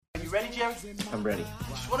ready, Jerry? I'm ready.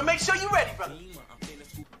 Just want to make sure you're ready, brother.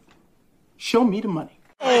 Show me the money.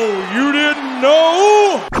 Oh, you didn't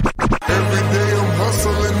know? Every day I'm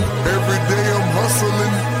hustling. Every day I'm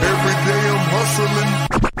hustling. Every day I'm hustling.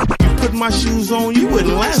 Put my shoes on, you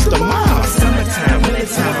wouldn't last a mile. Summertime,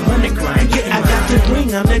 wintertime, I'm on the grind. Yeah, I got the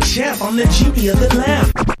ring, I'm the champ, I'm the genie of the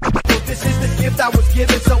lamp. This is the gift I was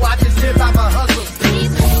given, so I just live by my hustle.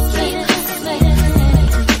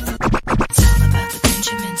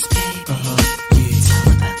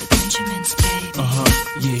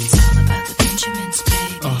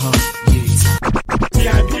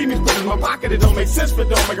 My pocket, it don't make sense, but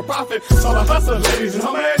don't make a profit. So I hustle, ladies and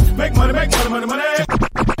homies. Make money, money.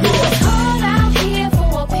 Hold out here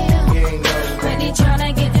for a pill. Ready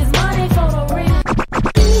tryna get this money for the real.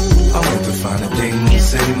 I want to find a thing to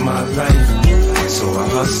save my life. So I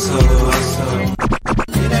hustle.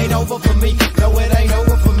 It ain't over for me. No, it ain't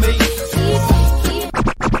over for me.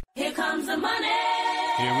 Here comes the money.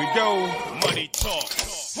 Here we go. Money talk.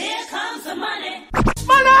 Here comes the money.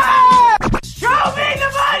 Show me the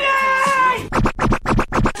money!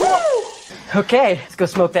 Okay, let's go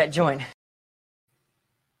smoke that joint.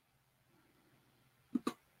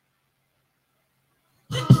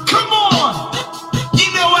 Come on!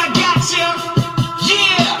 You know I got you!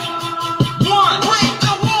 Yeah! One! Break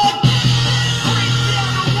the wall! Break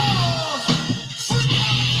down the walls!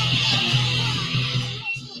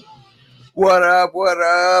 What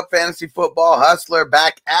up? Fantasy Football Hustler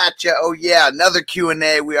back at you. Oh, yeah, another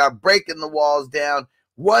Q&A. We are breaking the walls down.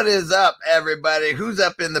 What is up, everybody? Who's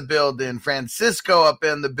up in the building? Francisco up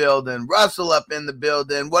in the building. Russell up in the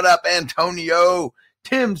building. What up, Antonio?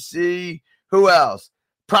 Tim C. Who else?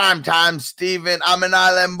 Primetime Steven. I'm an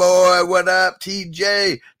island boy. What up,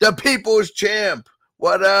 TJ? The People's Champ.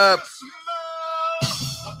 What up?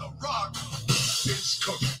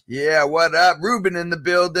 Yeah, what up? Ruben in the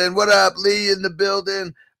building. What up, Lee in the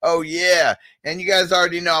building? Oh, yeah. And you guys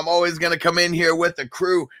already know I'm always going to come in here with the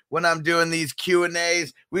crew when I'm doing these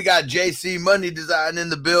Q&As. We got JC Money Design in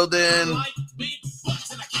the building.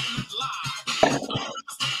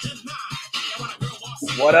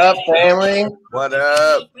 What up, family? What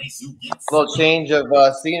up? Little change of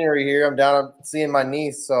scenery here. I'm down seeing my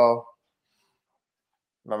niece, so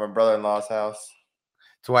I'm at my brother-in-law's house.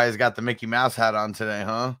 That's why he's got the Mickey Mouse hat on today,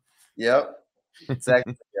 huh? Yep. It's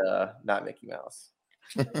actually not Mickey Mouse.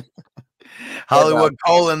 Hollywood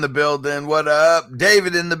Cole in the building. What up?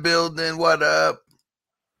 David in the building. What up?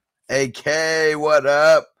 AK, what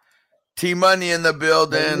up? T Money in the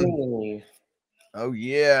building. Oh,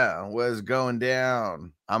 yeah. What's going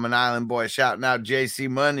down? I'm an island boy shouting out JC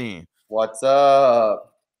Money. What's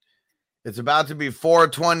up? It's about to be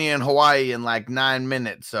 4:20 in Hawaii in like 9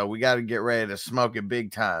 minutes, so we got to get ready to smoke it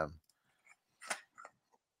big time.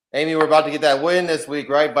 Amy, we're about to get that win this week,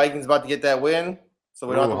 right? Vikings about to get that win, so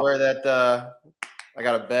we don't have to wear that. I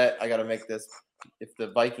got to bet. I got to make this. If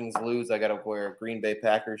the Vikings lose, I got to wear Green Bay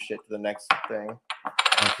Packers shit to the next thing.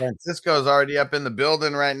 Francisco's already up in the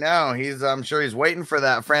building right now. I'm sure he's waiting for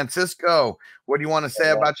that. Francisco, what do you want to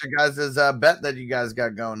say about your guys' bet that you guys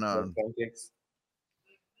got going on?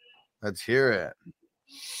 Let's hear it.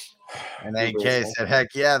 And AK said,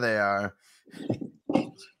 heck yeah, they are.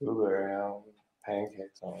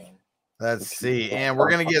 Pancakes on. Let's see. And we're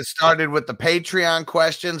going to get started with the Patreon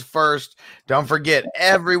questions first. Don't forget,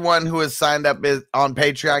 everyone who is signed up on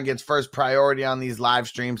Patreon gets first priority on these live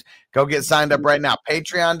streams. Go get signed up right now.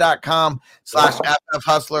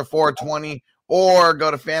 Patreon.com/FFHustler420 or go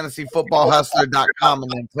to fantasyfootballhustler.com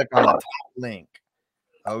and then click on the top link.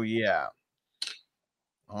 Oh, yeah.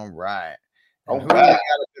 All right. Who we got up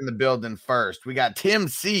in the building first? We got Tim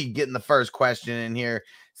C getting the first question in here.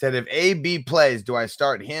 Said, if AB plays, do I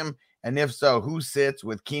start him? And if so, who sits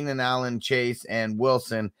with Keenan Allen, Chase, and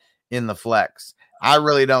Wilson in the flex? I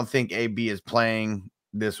really don't think AB is playing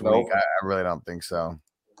this week. I really don't think so.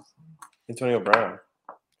 Antonio Brown.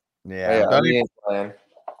 Yeah.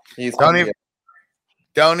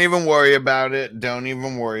 Don't even worry about it. Don't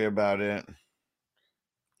even worry about it.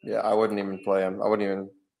 Yeah, I wouldn't even play him. I wouldn't even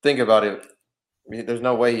think about it. There's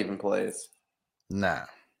no way he even plays. Nah.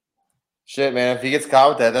 Shit, man. If he gets caught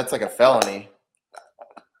with that, that's like a felony.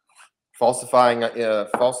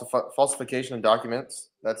 Falsification of documents.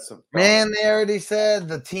 Man, they already said,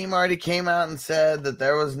 the team already came out and said that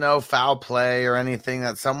there was no foul play or anything,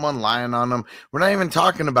 that someone lying on him. We're not even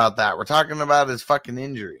talking about that. We're talking about his fucking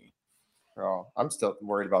injury. Oh, I'm still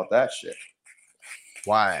worried about that shit.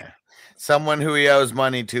 Why? Someone who he owes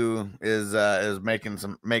money to is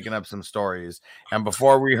making up some stories. And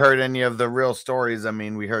before we heard any of the real stories, I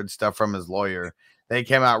mean, we heard stuff from his lawyer. They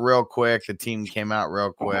came out real quick. The team came out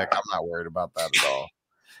real quick. I'm not worried about that at all.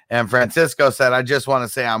 And Francisco said, I just want to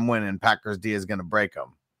say I'm winning. Packers D is going to break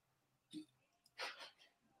them.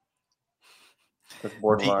 That's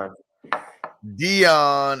borderline.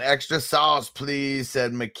 Dion, extra sauce, please,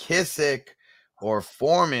 said McKissick or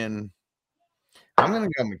Foreman. I'm going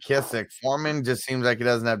to go McKissick. Foreman just seems like he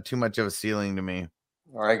doesn't have too much of a ceiling to me.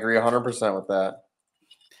 I agree 100% with that.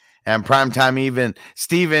 And primetime even.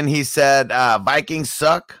 Steven, he said, Vikings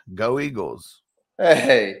suck. Go Eagles.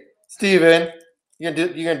 Hey, Steven, you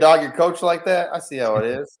gonna dog your coach like that? I see how it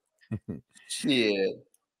is. Shit.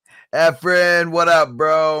 Efren, what up,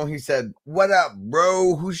 bro? He said, what up,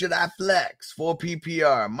 bro? Who should I flex? 4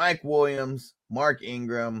 PPR. Mike Williams, Mark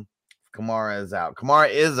Ingram. Kamara is out. Kamara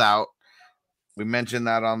is out. We mentioned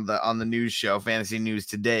that on the news show, Fantasy News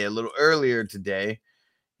Today, a little earlier today.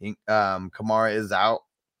 Kamara is out.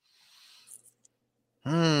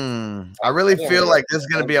 I really feel like this is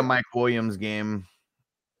going to be a Mike Williams game.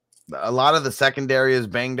 A lot of the secondary is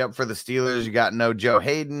banged up for the Steelers. You got no Joe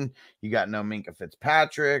Hayden. You got no Minka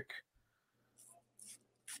Fitzpatrick.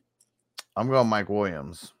 I'm going Mike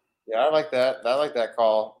Williams. Yeah, I like that. I like that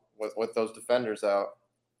call with those defenders out.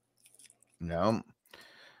 No.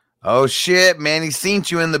 Oh, shit. Manny seen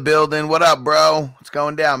you in the building. What up, bro? What's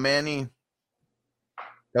going down, Manny?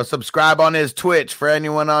 Go subscribe on his Twitch for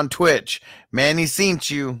anyone on Twitch. Manny seen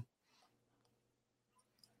you.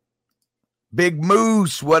 Big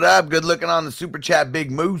Moose, what up? Good looking on the super chat,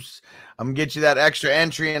 Big Moose. I'm going to get you that extra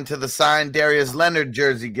entry into the signed Darius Leonard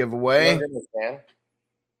jersey giveaway.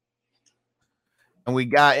 And we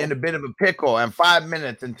got in a bit of a pickle and 5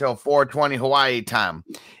 minutes until 4:20 Hawaii time.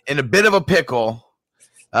 In a bit of a pickle,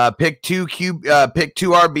 pick two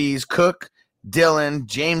RBs, Cook, Dylan,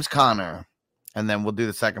 James Conner. And then we'll do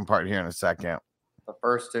the second part here in a second. The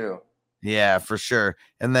first two. Yeah, for sure.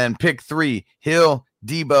 And then pick 3, Hill,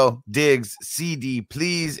 Debo, Diggs, CD,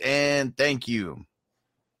 please, and thank you.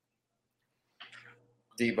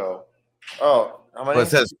 Debo. Oh, how many? Well, it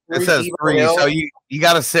says 3, Hill? so you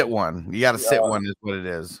got to sit one. You got to sit one is what it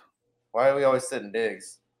is. Why do we always sit in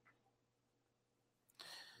Diggs?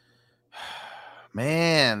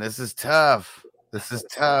 Man, this is tough. This is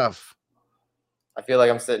tough. I feel like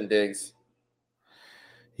I'm sitting Diggs.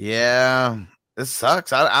 Yeah, this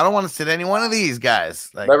sucks. I don't want to sit any one of these guys.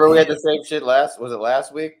 Like, remember we had the same shit last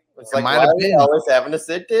week? It's like, why are we always having to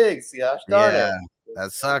sit Diggs? Yeah,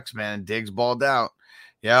 that sucks, man. Diggs balled out.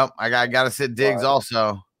 Yep, I got to sit Diggs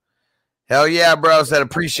also. Hell yeah, bro. Said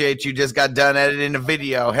appreciate you. Just got done editing a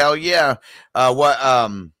video. Hell yeah. One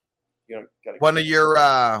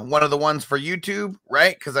of the ones for YouTube,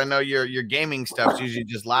 right? Because I know your gaming stuff's usually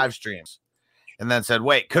just live streams. And then said,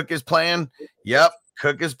 wait, Cook is playing? Yep,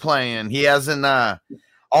 Cook is playing. He hasn't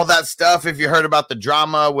all that stuff. If you heard about the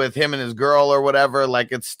drama with him and his girl or whatever,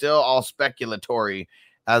 like it's still all speculatory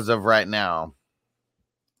as of right now.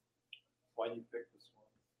 Why you pick this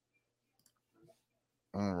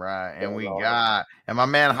one? All right, and my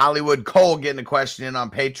man Hollywood Cole getting a question in on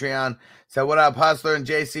Patreon. So what up, Hustler and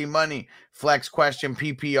JC Money? Flex question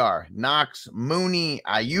PPR. Knox, Mooney,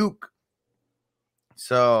 Ayuk.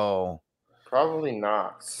 So probably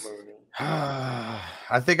Knox.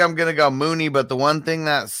 I think I'm gonna go Mooney, but the one thing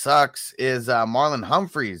that sucks is Marlon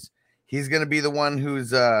Humphreys. He's gonna be the one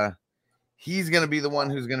who's gonna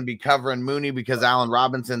be covering Mooney because Allen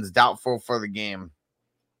Robinson's doubtful for the game.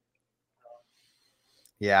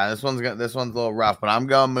 Yeah, this one's a little rough, but I'm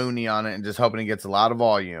going Mooney on it and just hoping he gets a lot of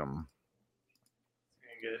volume.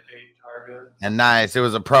 Get 8 targets. And nice, it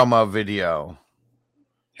was a promo video.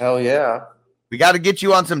 Hell yeah. We got to get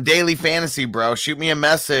you on some daily fantasy, bro. Shoot me a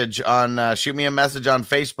message on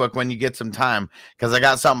Facebook when you get some time, because I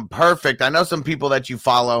got something perfect. I know some people that you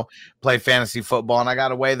follow play fantasy football, and I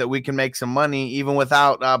got a way that we can make some money even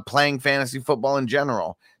without playing fantasy football in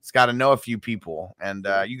general. It's got to know a few people, and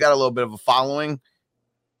you got a little bit of a following.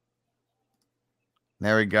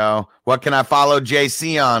 There we go. What can I follow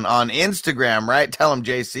JC on Instagram, right? Tell him,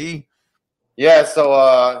 JC. Yeah,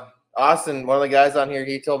 so Austin, one of the guys on here,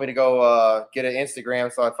 he told me to go get an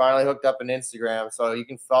Instagram, so I finally hooked up an Instagram. So you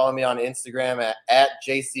can follow me on Instagram at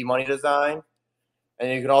JC Money Design,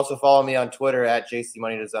 and you can also follow me on Twitter at JC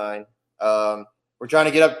Money Design. We're trying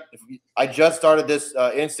to get up. I just started this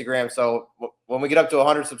Instagram, so when we get up to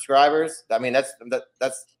 100 subscribers, I mean that's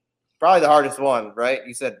probably the hardest one, right?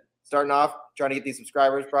 You said starting off trying to get these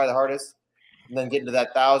subscribers probably the hardest, and then getting to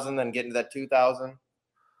that 1,000, then getting to that 2,000.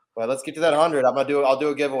 But let's get to that 100. I'll do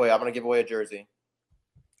a giveaway. I'm gonna give away a jersey.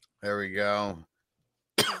 There we go.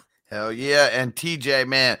 Hell yeah. And TJ,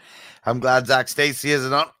 man, I'm glad Zach Stacy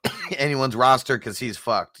isn't on anyone's roster because he's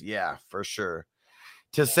fucked. Yeah, for sure.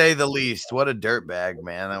 To say the least. What a dirtbag,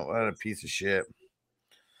 man. What a piece of shit.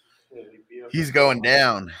 Yeah, did he beat up He's going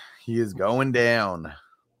down. He is going down.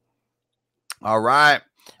 All right.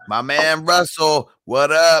 My man Russell,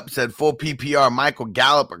 what up? Said full PPR, Michael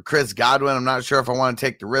Gallup or Chris Godwin. I'm not sure if I want to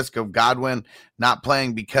take the risk of Godwin not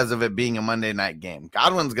playing because of it being a Monday night game.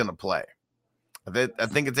 Godwin's going to play. I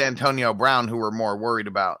think it's Antonio Brown who we're more worried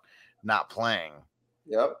about not playing.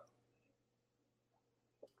 Yep.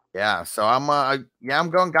 Yeah, so I'm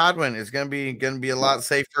going Godwin. It's gonna be a lot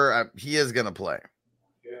safer. He is gonna play.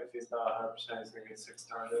 Yeah, if he's not 100%, he's gonna get 6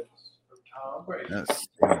 targets from Tom Brady. Yes.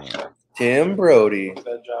 Tim Brody.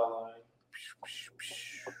 That jawline.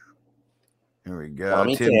 Here we go.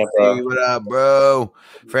 Tommy Tim, Tampa. what up, bro?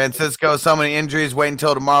 Francisco, so many injuries. Wait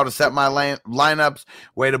until tomorrow to set my lineups.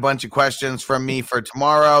 Wait a bunch of questions from me for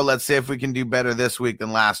tomorrow. Let's see if we can do better this week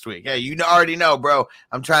than last week. Hey, you already know, bro.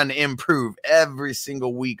 I'm trying to improve every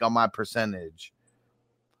single week on my percentage.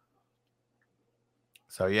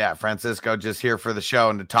 So, yeah, Francisco just here for the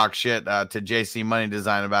show and to talk shit to JC Money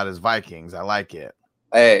Design about his Vikings. I like it.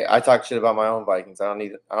 Hey, I talk shit about my own Vikings. I don't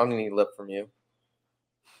need any lip from you.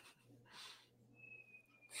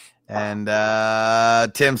 And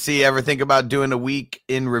Tim C, ever think about doing a week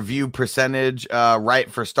in review percentage right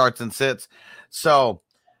for starts and sits? So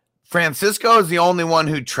Francisco is the only one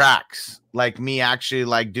who tracks like me actually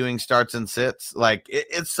like doing starts and sits. Like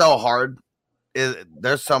it's so hard.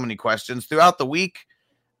 There's so many questions throughout the week.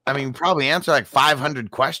 I mean, probably answer like 500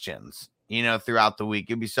 questions, throughout the week.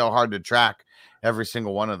 It'd be so hard to track every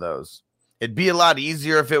single one of those. It'd be a lot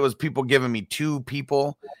easier if it was people giving me 2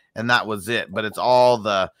 people and that was it. But it's all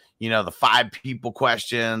the 5 people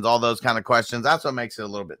questions, all those kind of questions. That's what makes it a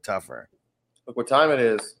little bit tougher. Look what time it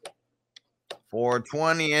is.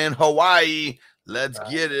 4:20 in Hawaii. Let's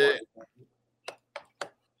get it.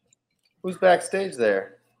 Who's backstage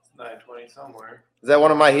there? It's 9:20 somewhere. Is that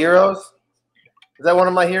one of my heroes? Is that one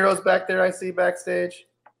of my heroes back there I see backstage?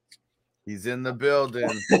 He's in the building.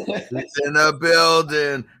 He's in the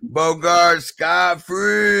building. Bogart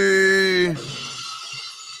scot-free.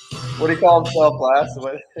 What did he call himself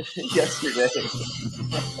yesterday?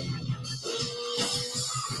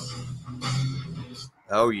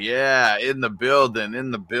 Oh, yeah. In the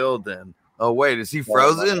building. Oh, wait. Is he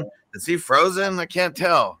frozen? Is he frozen? I can't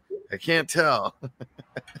tell.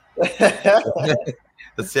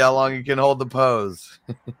 Let's see how long he can hold the pose.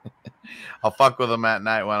 I'll fuck with him at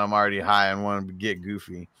night when I'm already high and want to get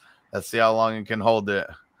goofy. Let's see how long he can hold it.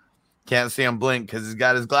 Can't see him blink because he's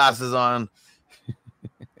got his glasses on.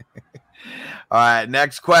 All right,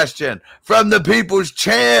 next question from the People's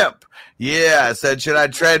Champ. Yeah, I said, should I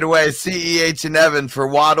trade away CEH and Evans for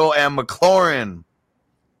Waddle and McLaurin?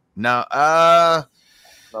 No,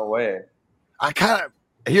 no way.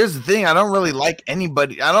 Here's the thing. I don't really like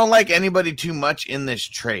anybody. I don't like anybody too much in this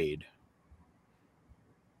trade.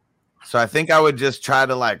 So I think I would just try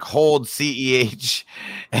to hold CEH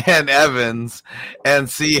and Evans and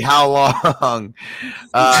see how long.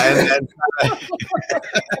 And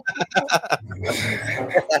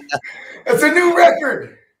It's a new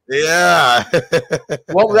record. Yeah.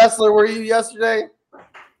 What wrestler were you yesterday,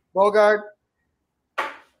 Bogart?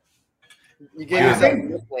 You gave yourself a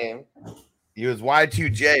nickname. He was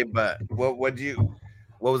Y2J, but what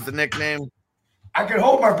was the nickname? I could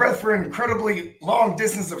hold my breath for an incredibly long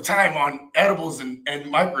distance of time on edibles and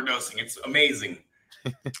microdosing. It's amazing.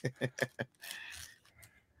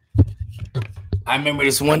 I remember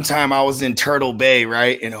this one time I was in Turtle Bay,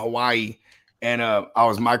 right, in Hawaii, and I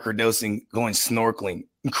was microdosing, going snorkeling,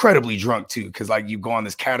 incredibly drunk too, because you go on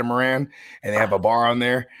this catamaran and they have a bar on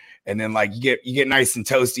there, and then you get nice and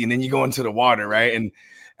toasty, and then you go into the water, right, and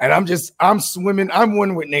I'm swimming, I'm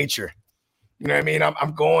one with nature, you know what I mean?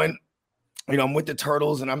 I'm going. I'm with the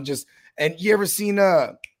turtles, and and you ever seen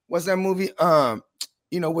what's that movie?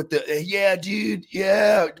 With the yeah, dude,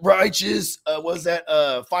 yeah, righteous. What's that?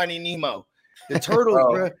 Finding Nemo. The turtles,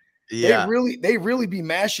 bro. Yeah. They really be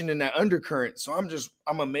mashing in that undercurrent. So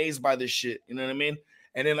I'm amazed by this shit. You know what I mean?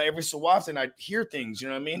 And then every so often I hear things. You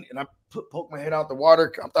know what I mean? And I poke my head out the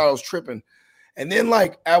water. I thought I was tripping. And then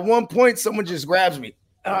at one point, someone just grabs me.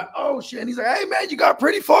 And oh shit! And he's like, "Hey man, you got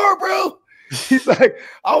pretty far, bro." He's like,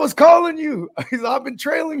 I was calling you. He's like, I've been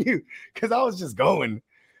trailing you because I was just going.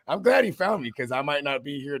 I'm glad he found me because I might not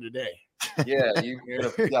be here today. Yeah, you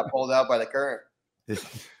got pulled out by the current.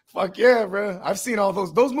 Fuck yeah, bro. I've seen all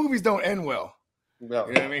those. Those movies don't end well. No.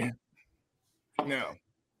 You know what I mean? No.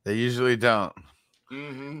 They usually don't.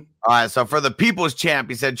 Mm-hmm. All right, so for the People's Champ,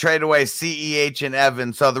 he said trade away CEH and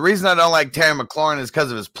Evans. So the reason I don't like Terry McLaurin is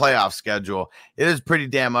because of his playoff schedule. It is pretty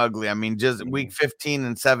damn ugly. I mean, just week 15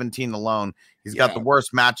 and 17 alone, he's got the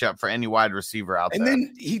worst matchup for any wide receiver out there.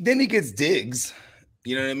 And then he gets Diggs.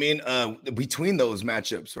 You know what I mean? Between those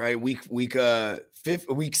matchups, right?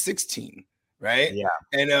 Week 16, right? Yeah.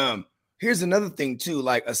 And here's another thing too.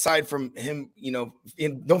 Like aside from him,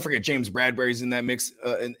 don't forget James Bradbury's in that mix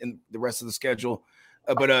in the rest of the schedule.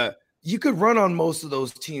 But you could run on most of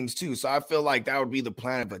those teams too. So I feel like that would be the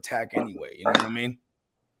plan of attack anyway. You know what I mean?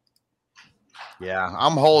 Yeah,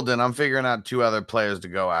 I'm holding. I'm figuring out 2 other players to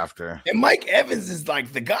go after. And Mike Evans is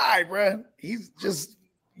like the guy, bro. He's just,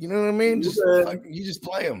 you know what I mean? You just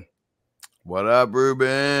play him. What up,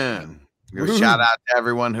 Ruben? Give a shout out to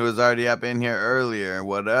everyone who was already up in here earlier.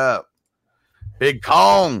 What up? Big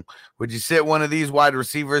Kong. Would you sit one of these wide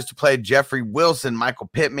receivers to play Jeffrey Wilson, Michael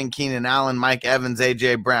Pittman, Keenan Allen, Mike Evans,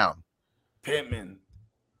 AJ Brown? Pittman.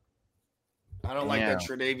 I don't like that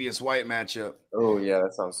Tre'Davious White matchup. Oh yeah,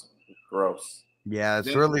 that sounds gross. Yeah,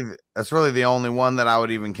 that's really the only one that I would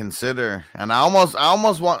even consider. And I almost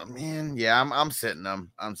want, man. Yeah, I'm sitting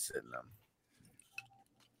them.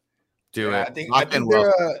 Do it. I think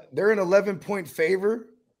they're an 11-point favor.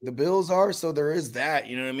 The Bills are, so there is that.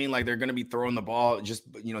 You know what I mean? Like they're going to be throwing the ball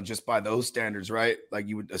just by those standards, right? Like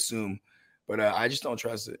you would assume. But I just don't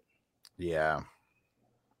trust it. Yeah.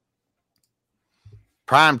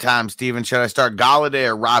 Prime time, Steven. Should I start Golladay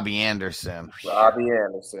or Robbie Anderson? Robbie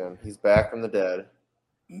Anderson. He's back from the dead.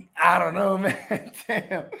 I don't know, man.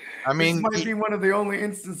 Damn. I mean, this might be one of the only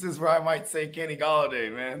instances where I might say Kenny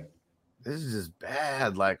Golladay, man. This is just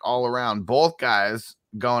bad, like all around. Both guys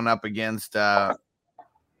going up against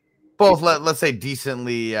both, let's say,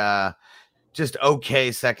 decently just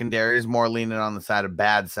okay secondaries, more leaning on the side of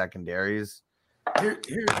bad secondaries.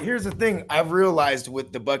 Here's the thing I've realized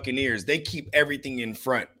with the Buccaneers, they keep everything in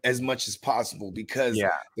front as much as possible because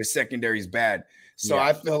their secondary is bad. So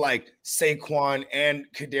I feel like Saquon and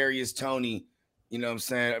Kadarius Toney, you know what I'm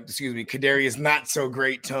saying? Excuse me, Kadarius not so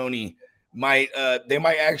great Toney might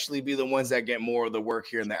actually be the ones that get more of the work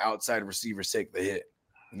here, and the outside receivers take the hit,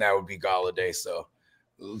 and that would be Golladay. So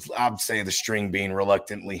I'd say the string being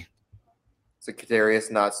reluctantly. So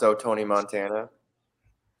Kadarius not so Tony Montana.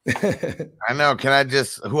 I know. Can I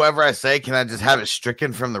just have it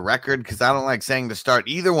stricken from the record? Because I don't like saying to start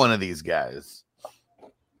either one of these guys.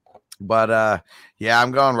 But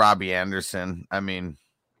I'm going Robbie Anderson. I mean,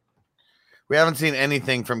 we haven't seen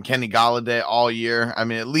anything from Kenny Golladay all year. I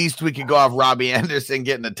mean, at least we could go off Robbie Anderson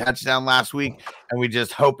getting a touchdown last week, and we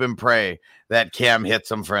just hope and pray that Cam hits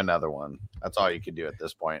him for another one. That's all you could do at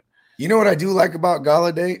this point. You know what I do like about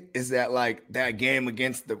Golladay is that, like, that game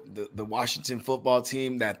against the Washington football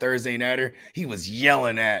team, that Thursday nighter, he was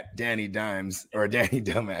yelling at Danny Dimes or Danny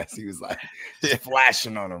Dumbass. He was like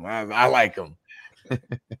flashing on him. I like him.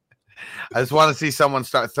 I just want to see someone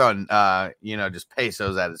start throwing, just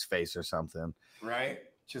pesos at his face or something. Right?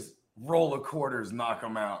 Just roll the quarters, knock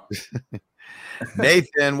him out.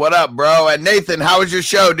 Nathan, what up, bro? And Nathan, how was your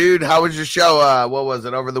show, dude? How was your show? What was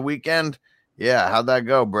it, over the weekend? Yeah, how'd that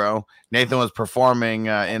go, bro? Nathan was performing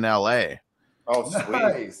in LA. Oh, sweet.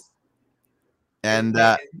 Nice. And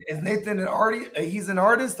is Nathan an artist? He's an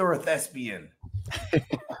artist or a thespian?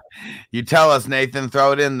 You tell us, Nathan.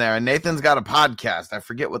 Throw it in there. And Nathan's got a podcast. I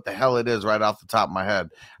forget what the hell it is right off the top of my head.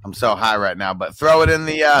 I'm so high right now. But throw it in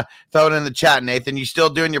the chat, Nathan. You still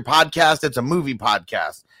doing your podcast? It's a movie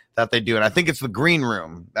podcast that they do, and I think it's the Green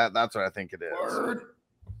Room. That's what I think it is. Word.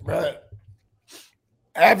 Right.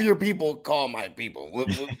 Have your people call my people.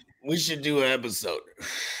 We should do an episode.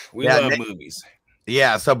 We love movies.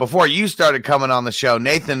 Yeah. So before you started coming on the show,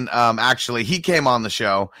 Nathan, actually, he came on the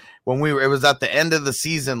show when it was at the end of the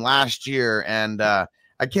season last year. And I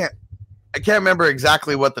can't remember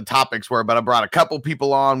exactly what the topics were, but I brought a couple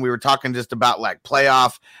people on. We were talking just about like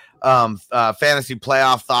playoff, fantasy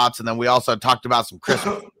playoff thoughts. And then we also talked about some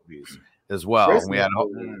Christmas movies as well. We had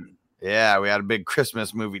a big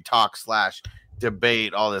Christmas movie talk /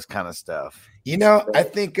 debate, all this kind of stuff. You know, I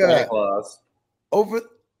think over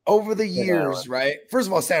the years, right? First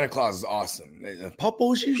of all, Santa Claus is awesome.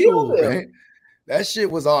 Popo's usual, right? That shit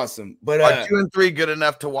was awesome. But are 2 and 3 good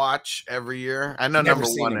enough to watch every year? I know number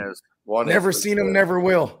one is. Never seen them, never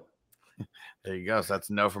will. There you go. So that's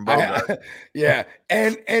a no from both. Yeah,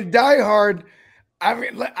 and Die Hard. I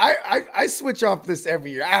mean, I switch off this every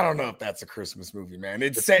year. I don't know if that's a Christmas movie, man.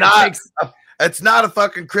 It's not a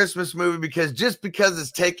fucking Christmas movie because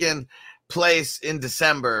it's taken place in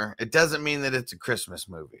December, it doesn't mean that it's a Christmas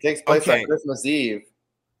movie. It takes place on Christmas Eve.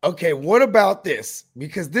 Okay, what about this?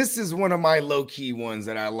 Because this is one of my low-key ones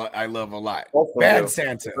that I love a lot. Bad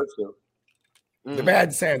Santa. The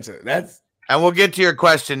Bad Santa. And we'll get to your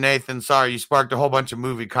question, Nathan. Sorry, you sparked a whole bunch of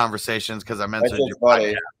movie conversations because I mentioned your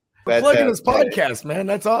podcast. Plugging this podcast, man.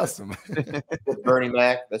 That's awesome. Bernie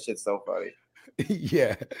Mac. That shit's so funny.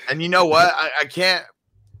 Yeah. And you know what? I can't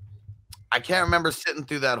I can't remember sitting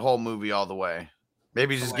through that whole movie all the way.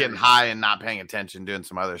 Maybe just getting high and not paying attention, doing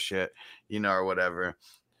some other shit, or whatever.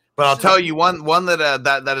 But I'll tell you one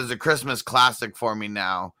that is a Christmas classic for me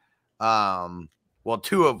now. Well,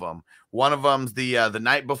 two of them. One of them's the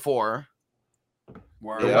Night Before.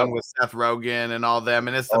 The one with Seth Rogen and all them,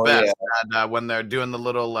 and it's the best. Yeah. And, when they're doing the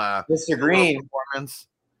little Mr. Green performance.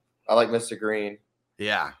 I like Mr. Green.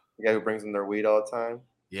 Yeah, the guy who brings them their weed all the time.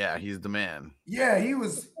 Yeah, he's the man. Yeah, he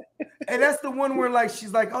was. And that's the one where like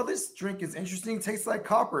she's like, "Oh, this drink is interesting. Tastes like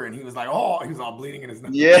copper," and he was like, "Oh," he was all bleeding in his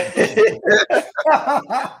nose. Yeah.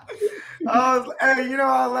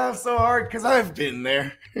 I laughed so hard because I've been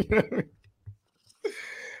there.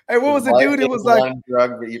 Hey, what was the dude? It was like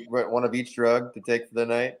one of each drug to take for the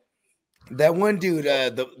night. That one dude,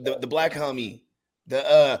 the black homie.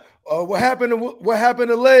 What happened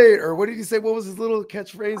to Lade? Or what did he say? What was his little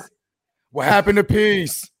catchphrase? What happened to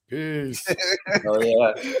peace? Peace. Oh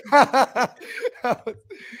yeah.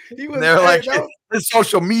 They're like, this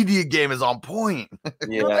social media game is on point.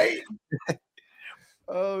 Yeah. Right?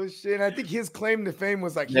 Oh shit! I think his claim to fame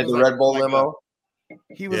was like he was the Red Bull limo.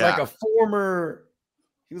 He was like a former.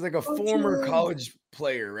 He was like a former college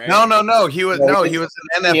player, right? No. He was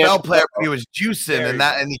an NFL player, but he was juicing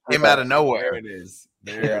and he came out of nowhere. There it is.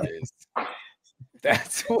 There it is.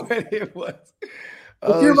 That's what it was.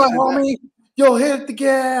 If you're my homie, you'll hit the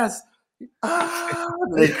gas.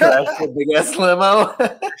 They crashed the big ass limo.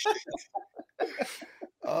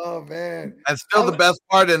 Oh man! And still, the best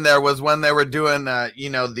part in there was when they were doing,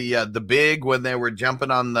 the big when they were jumping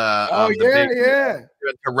on the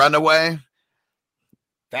to Runaway.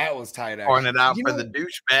 That was tight. Pouring it out for the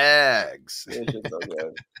douchebags.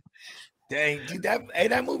 Dang, dude,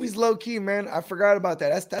 that movie's low key, man. I forgot about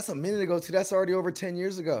that. That's a minute ago too. That's already over 10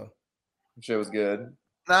 years ago. Shit was good.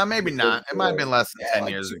 Nah, maybe not. It might have been less than 10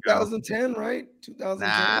 years ago. 2010, right?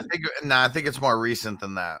 2010. I think it's more recent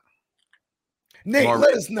than that. Nate,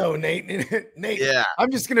 let us know, Nate. Nate, yeah. I'm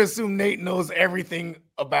just gonna assume Nate knows everything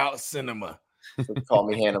about cinema. So call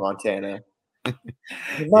me Hannah Montana.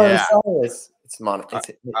 Yeah. It's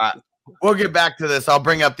we'll get back to this. I'll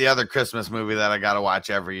bring up the other Christmas movie that I gotta watch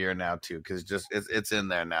every year now too, because it's in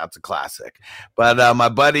there now. It's a classic. But my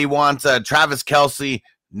buddy wants Travis Kelce.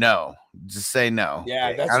 No, just say no. Yeah,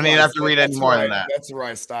 I don't even have to read any more than that. That's where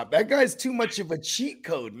I stop. That guy's too much of a cheat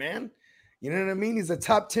code, man. You know what I mean? He's a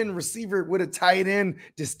top 10 receiver with a tight end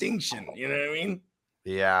distinction. You know what I mean?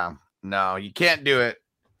 Yeah. No, you can't do it.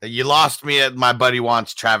 You lost me at my buddy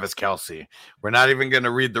wants Travis Kelce. We're not even going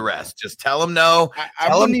to read the rest. Just tell him no.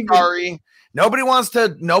 Tell him sorry. Nobody wants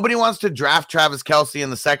to draft Travis Kelce in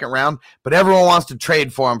the second round, but everyone wants to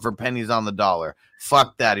trade for him for pennies on the dollar.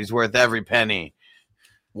 Fuck that. He's worth every penny.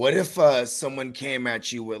 What if someone came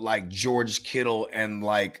at you with like George Kittle and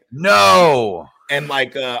like no and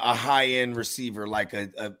like a high-end receiver, like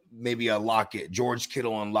maybe a Lockett, George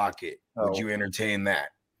Kittle and Lockett? Would you entertain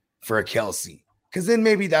that for a Kelce? Because then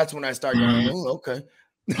maybe that's when I start going, oh, okay.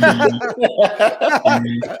 It's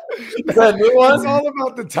all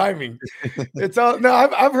about the timing. It's all no,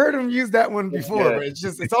 I've heard him use that one before, but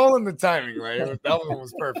it's all in the timing, right? That one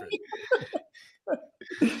was perfect.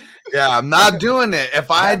 Yeah, I'm not doing it.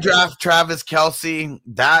 If I draft Travis Kelce,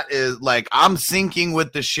 that is like I'm sinking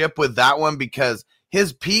with the ship with that one because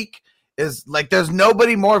his peak is like there's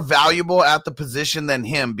nobody more valuable at the position than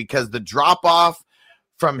him because the drop off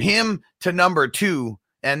from him to number 2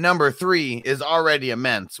 and number 3 is already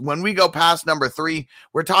immense. When we go past number 3,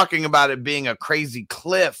 we're talking about it being a crazy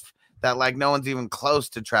cliff that like no one's even close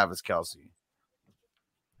to Travis Kelce.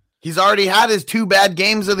 He's already had his 2 bad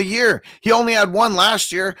games of the year. He only had 1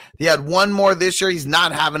 last year. He had 1 more this year. He's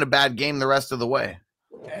not having a bad game the rest of the way.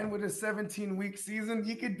 And with a 17-week season,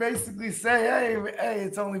 you could basically say, hey,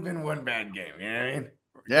 it's only been 1 bad game. You know what I mean?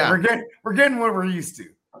 Yeah. We're getting what we're used to.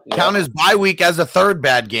 Count his bye week as a 3rd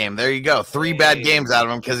bad game. There you go. 3 bad games out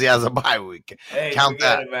of him because he has a bye week. Hey, count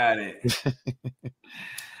that. About it.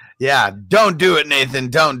 Yeah, don't do it,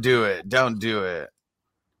 Nathan. Don't do it. Don't do it.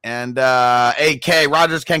 And AK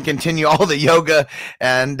Rodgers can continue all the yoga,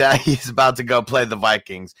 and he's about to go play the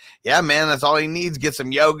Vikings. Yeah, man, that's all he needs. Get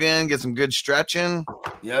some yoga in, get some good stretching.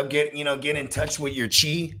 Yeah, get in touch with your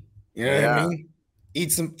chi. You know what I mean?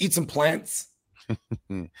 Eat some plants.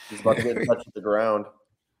 He's about to get in touch with the ground.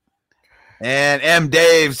 And M.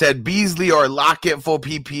 Dave said Beasley or Lockett full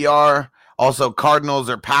PPR. Also, Cardinals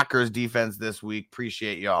or Packers defense this week.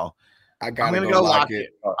 Appreciate y'all. I'm gonna go Lockett.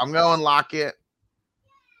 I'm going Lockett.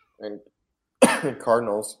 And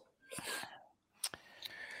Cardinals.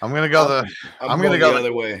 I'm gonna go the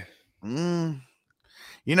other way.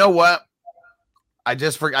 You know what? I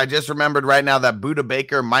just remembered right now that Buda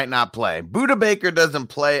Baker might not play. Buda Baker doesn't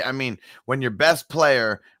play. I mean, when your best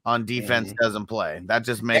player on defense doesn't play, that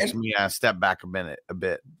just makes me step back a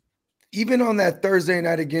bit. Even on that Thursday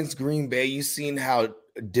night against Green Bay, you seen how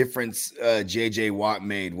difference JJ Watt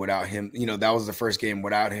made without him. You know, that was the first game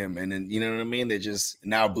without him. And then, you know what I mean? They just,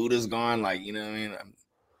 now Buda's gone. Like, you know what I mean?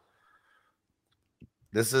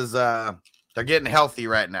 This is, they're getting healthy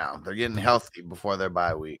right now. They're getting healthy before their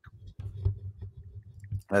bye week.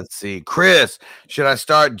 Let's see. Chris, should I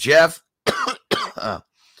start Jeff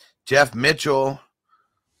Mitchell?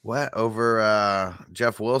 What, over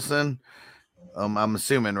Jeff Wilson? I'm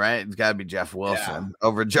assuming, right? It's got to be Jeff Wilson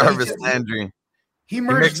over Jarvis Landry. He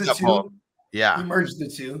merged the two. Yeah. He merged the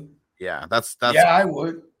two. Yeah, that's yeah,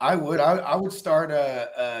 I would start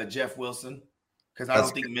Jeff Wilson because I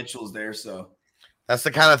don't think Mitchell's there. So that's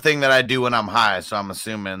the kind of thing that I do when I'm high. So I'm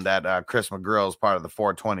assuming that Chris McGrill is part of the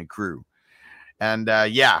 420 crew. And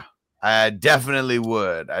yeah, I definitely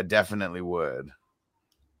would.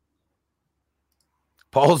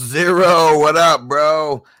 Pulse Zero, what up,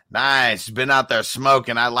 bro? Nice. Been out there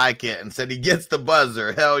smoking. I like it. And said he gets the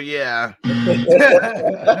buzzer. Hell yeah. We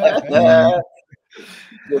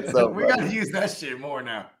got to use that shit more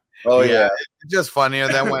now. Oh, yeah. It's just funnier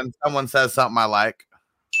than when someone says something I like.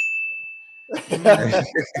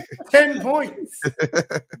 10 points.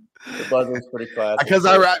 The buzzer's pretty classic. Because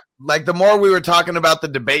like the more we were talking about the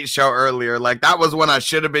debate show earlier, like that was when I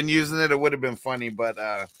should have been using it. It would have been funny, but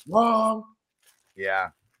wrong. Yeah.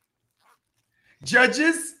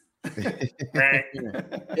 Judges. Hit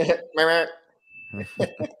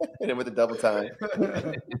him with a double time.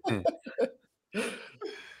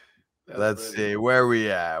 Let's see where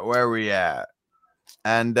we at.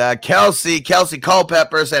 And Kelsey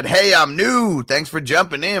Culpepper said, "Hey, I'm new. Thanks for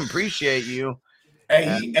jumping in. Appreciate you."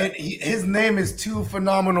 And his name is two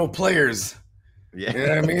phenomenal players. Yeah, you know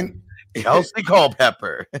what I mean. Kelsey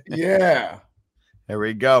Culpepper. Yeah. There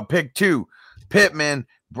we go. Pick two: Pittman,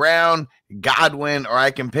 Brown, Godwin, or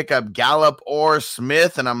I can pick up Gallup or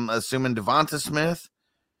Smith, and I'm assuming Devonta Smith.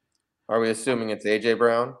 Are we assuming it's AJ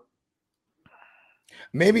Brown?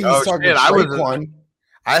 Maybe he's talking Traquan.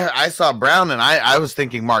 I saw Brown, and I was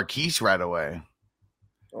thinking Marquise right away.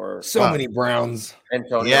 Or many Browns.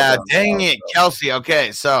 Antonio yeah, Brown. dang it, Kelsey.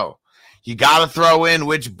 Okay, so you got to throw in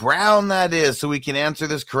which Brown that is so we can answer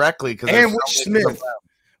this correctly. And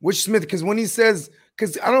which Smith, because when he says,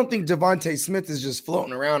 because I don't think Devontae Smith is just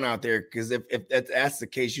floating around out there, because if that's the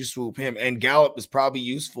case, you swoop him. And Gallup is probably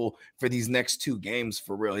useful for these next two games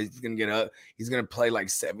for real. He's going to get up. He's going to play like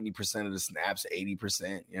 70% of the snaps,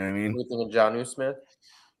 80%. You know what I mean? You thinking Jonnu Smith?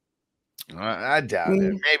 I doubt it.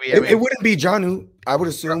 Maybe it wouldn't be Jonnu, I would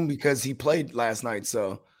assume, because he played last night.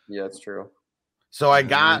 So yeah, that's true. So I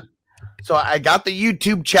got the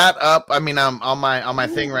YouTube chat up. I mean, I'm on my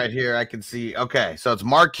thing right here. I can see. Okay, so it's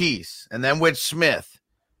Marquise, and then which Smith,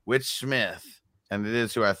 and it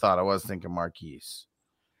is who I thought. I was thinking Marquise.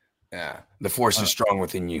 Yeah, the force is strong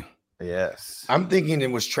within you. Yes, I'm thinking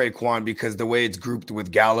it was Traquan because the way it's grouped with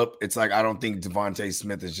Gallup, it's like I don't think Devontae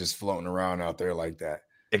Smith is just floating around out there like that.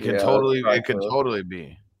 It could totally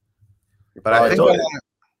be. But I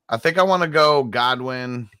think I want to go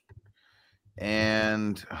Godwin,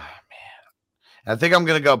 and I think I'm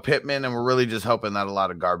gonna go Pittman, and we're really just hoping that a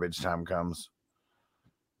lot of garbage time comes.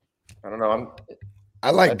 I don't know.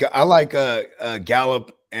 I like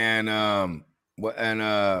Gallup and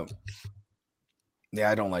yeah,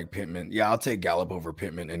 I don't like Pittman. Yeah, I'll take Gallup over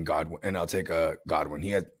Pittman and Godwin, and I'll take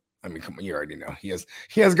Godwin. Come on, you already know he has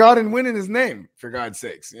Godwin in his name, for God's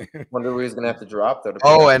sakes. Wonder who he's gonna have to drop though.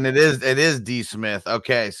 Oh, and it is D Smith.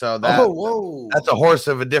 Okay, so that's a horse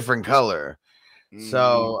of a different color.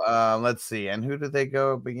 So let's see. And who did they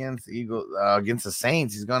go up against? Against the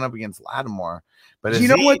Saints. He's going up against Lattimore. But you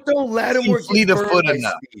know what though? Lattimore gets burned by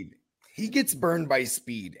speed. He gets burned by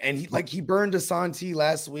speed, and he burned Asante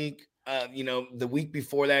last week. The week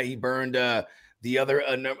before that, he burned the other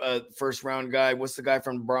first round guy. What's the guy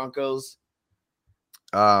from the Broncos?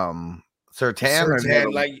 Sertan.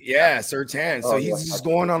 Sertan. So he's just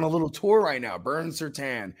going on a little tour right now. Burned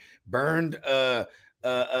Sertan. Burned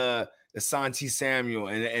Asante Samuel,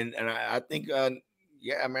 and I think I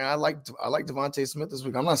like Devontae Smith this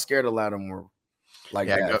week. I'm not scared of Lattimore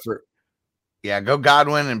go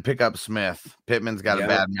Godwin and pick up Smith. Pittman's got a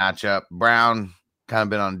bad matchup. Brown kind of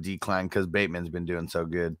been on decline because Bateman's been doing so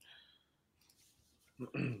good.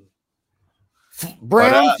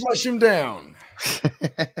 Brown, flush him down.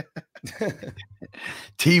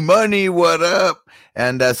 T Money, what up?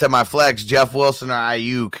 And semi flex, Jeff Wilson or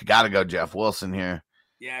Ayuk. Gotta go Jeff Wilson here.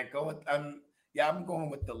 Yeah, go with Yeah, I'm going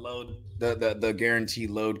with the load, the guaranteed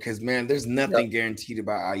load, because man, there's nothing guaranteed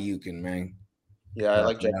about Ayukin, man. Yeah, I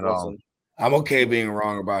like Jeff Wilson. I'm okay being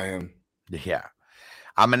wrong about him. Yeah.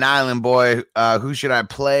 I'm an island boy. Who should I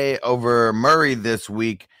play over Murray this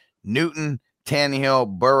week? Newton,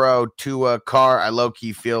 Tannehill, Burrow, Tua, Carr. I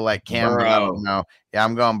low-key feel like Cam, but I don't know. Yeah,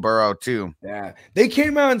 I'm going Burrow too. Yeah. They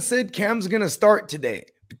came out and said Cam's going to start today.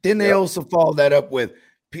 But then they also followed that up with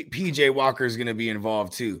PJ Walker's going to be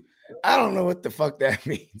involved too. I don't know what the fuck that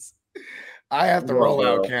means. I have to roll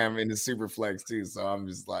out Cam in the super flex too, so I'm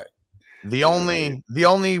just like the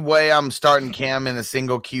only way I'm starting Cam in a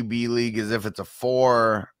single QB league is if it's a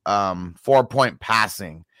 4-point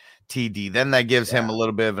passing TD. Then that gives him a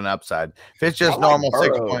little bit of an upside. If it's just normal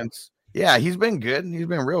 6 points, he's been good. He's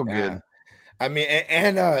been real good. I mean,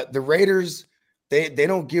 and the Raiders, they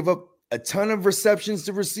don't give up a ton of receptions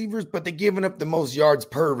to receivers, but they're giving up the most yards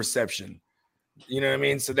per reception. You know what I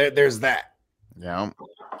mean? So there's that. Yeah.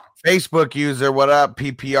 Facebook user, what up?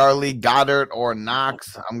 PPR league, Goddard or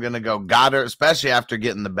Knox? I'm gonna go Goddard, especially after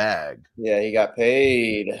getting the bag. Yeah, he got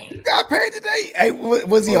paid. Got paid today. Hey,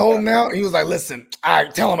 was he holding out? He was like, "Listen, all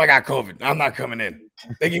right, tell him I got COVID. I'm not coming in.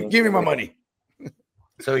 They can give me my money."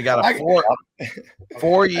 So he got a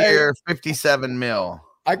 4-year, 57 mil.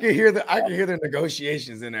 I can hear the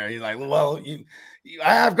negotiations in there. He's like, "Well,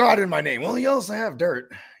 I have God in my name. Well, you also have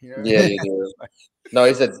dirt." You know? Yeah, you do. No,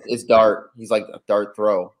 he said it's dart. He's like a dart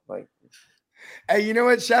throw. Like, hey, you know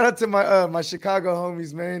what? Shout out to my my Chicago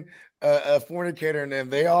homies, man. Fornicator and them.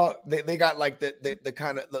 They got like the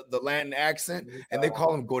kind of the Latin accent, and they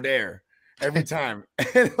call him Goddard every time.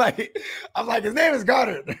 And like, I'm like, his name is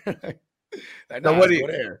Goddard. Like, so what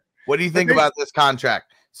do you think about this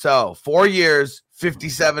contract? So 4 years,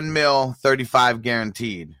 57 mil, 35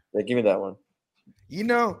 guaranteed. Yeah, give me that one. You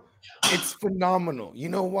know, it's phenomenal. You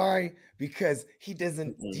know why? Because he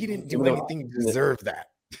didn't do anything to deserve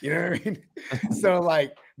that. You know what I mean? So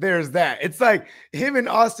like, there's that. It's like him and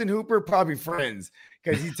Austin Hooper probably friends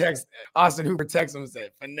because Austin Hooper texts him and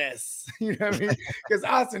said finesse. You know what I mean? Because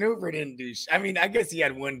Austin Hooper didn't do. I mean, I guess he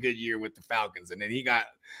had one good year with the Falcons, and then he got,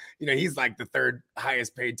 he's like the third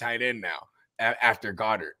highest paid tight end now after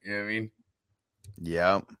Goddard. You know what I mean?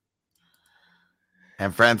 Yep.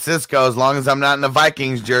 And Francisco, as long as I'm not in the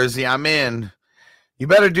Vikings jersey, I'm in. You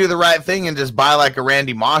better do the right thing and just buy like a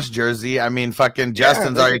Randy Moss jersey. I mean, fucking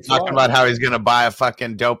Justin's already talking about how he's gonna buy a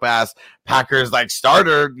fucking dope ass Packers like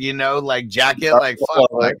starter, like jacket. Like,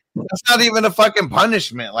 fuck, like that's not even a fucking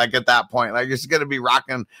punishment. Like at that point, like you're just gonna be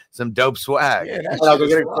rocking some dope swag. Yeah, I'll go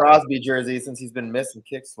get a Crosby jersey since he's been missing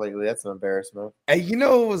kicks lately. That's an embarrassment. Hey,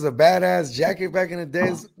 it was a badass jacket back in the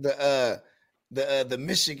days. The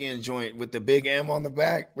Michigan joint with the big M on the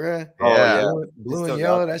back, bro. Yeah. Blue and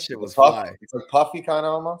yellow. That shit was fly. It's like puffy kind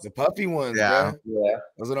of almost. The puffy ones, yeah. Bro. Yeah.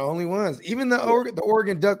 Those are the only ones. Even the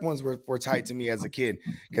Oregon Duck ones were tight to me as a kid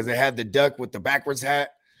because they had the duck with the backwards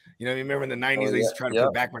hat. You know, you remember in the 90s, they used to try to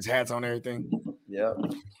put backwards hats on everything. Yeah.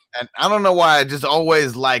 And I don't know why I just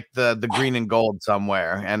always liked the green and gold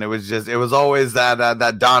somewhere. And it was always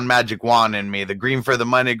that Don Magic Wand in me. The green for the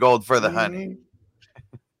money, gold for the honey.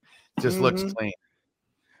 Just looks clean.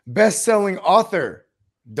 Best-selling author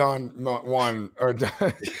Don Juan or Don,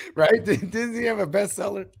 right? Didn't he have a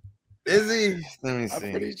bestseller? Is he? Let me see.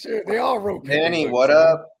 I'm pretty sure they all wrote. Danny, what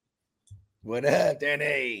up? What up,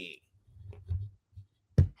 Danny?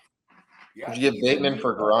 Did you get Bateman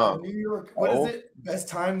for Gronk? New York. What is it? Best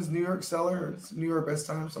Times New York seller. It's New York Best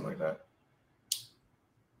Times, something like that.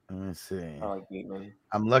 Let me see. I like Bateman.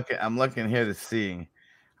 I'm looking here to see.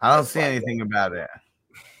 I don't see anything about it.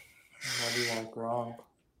 Why do you want Gronk?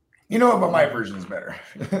 You know what? But my version is better.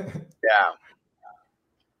 Yeah.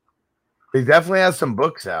 He definitely has some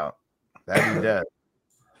books out. That he does.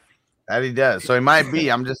 That he does. So he might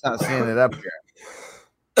be. I'm just not seeing it up here.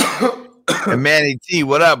 And Manny T,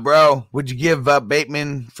 what up, bro? Would you give up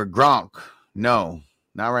Bateman for Gronk? No,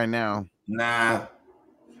 not right now. Nah.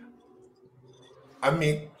 I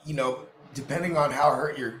mean, depending on how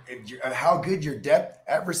how good your depth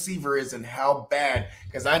at receiver is and how bad,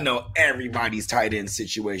 because I know everybody's tight end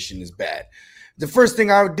situation is bad. The first thing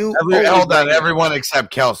I would do, hold on, everyone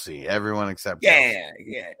except Kelsey. Everyone except Kelsey.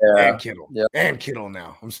 Yeah. And Kittle. Yeah. And Kittle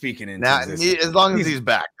now. I'm speaking in now, as long as he's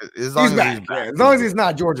back. As long as he's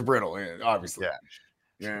not George Brittle, obviously. Yeah.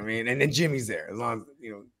 You know what I mean? And then Jimmy's there. As long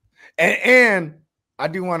as and I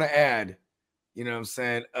do want to add, you know what I'm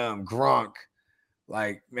saying, Gronk.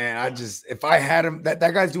 Like, man, if I had him, that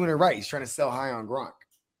guy's doing it right. He's trying to sell high on Gronk.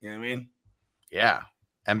 You know what I mean? Yeah.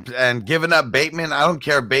 And giving up Bateman, I don't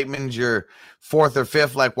care if Bateman's your fourth or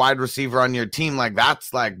fifth like wide receiver on your team. Like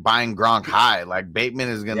that's like buying Gronk high. Like Bateman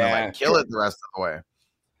is gonna kill it the rest of the way.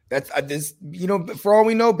 That's this. For all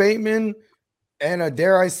we know, Bateman and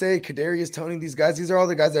dare I say, Kadarius Toney. These guys, these are all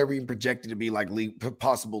the guys that are being projected to be like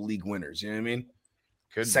possible league winners. You know what I mean?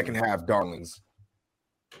 Second half darlings.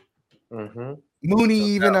 Mm-hmm. Mooney,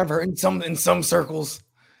 even I've heard in some circles.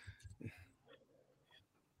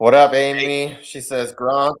 What up, Amy? She says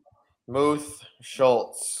Gronk, Muth,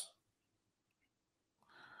 Schultz.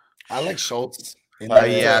 I like Schultz.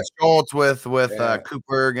 Schultz with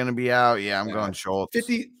Cooper going to be out. Yeah, I'm going Schultz.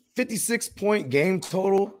 56-point game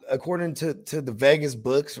total according to the Vegas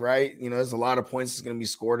books, right? There's a lot of points that's going to be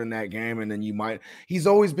scored in that game, and then he's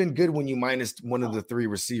always been good when you minus one of the three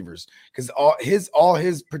receivers because all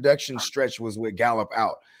his production stretch was with Gallup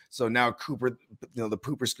out. So now Cooper, the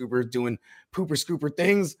pooper scooper doing pooper scooper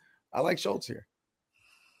things. I like Schultz here.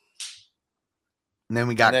 And then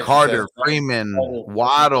we got Carter, Freeman,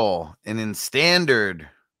 Waddle, and in standard.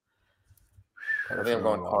 I think I'm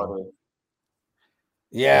going Carter.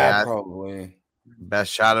 Yeah, probably.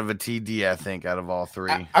 Best shot of a TD, I think, out of all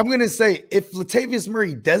three. I'm going to say if Latavius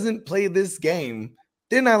Murray doesn't play this game,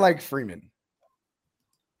 then I like Freeman.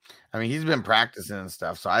 I mean, he's been practicing and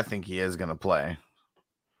stuff, so I think he is going to play.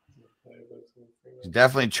 He's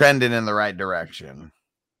definitely trending in the right direction.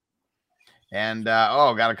 And,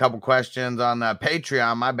 got a couple questions on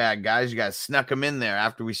Patreon. My bad, guys. You guys snuck them in there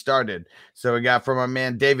after we started. So we got from our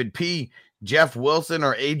man David P., Jeff Wilson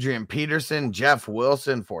or Adrian Peterson? Jeff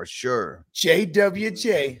Wilson for sure.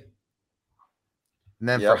 JWJ. And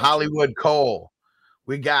then for Hollywood Cole,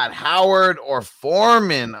 we got Howard or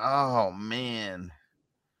Foreman. Oh, man.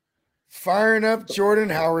 Firing up Jordan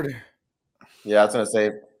Howard. Yeah, I was going to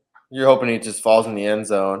say, you're hoping he just falls in the end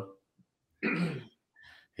zone.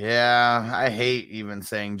 Yeah, I hate even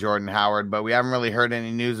saying Jordan Howard, but we haven't really heard any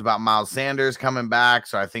news about Miles Sanders coming back,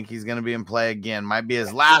 so I think he's going to be in play again. Might be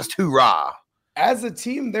his last hurrah. As a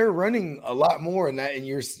team, they're running a lot more in that, and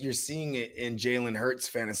you're seeing it in Jalen Hurts'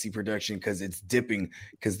 fantasy production because it's dipping,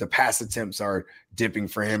 because the pass attempts are dipping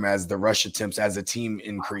for him as the rush attempts as a team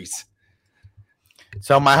increase.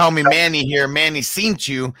 So my homie Manny here, Manny seen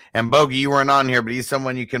you, and Bogey, you weren't on here, but he's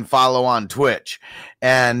someone you can follow on Twitch.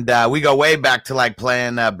 And we go way back to like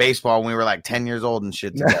playing baseball when we were like 10 years old and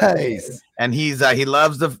shit together. Nice. And he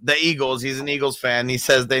loves the Eagles. He's an Eagles fan. He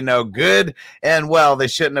says they know good and well they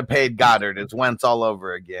shouldn't have paid Goddard. It's Wentz all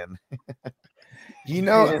over again.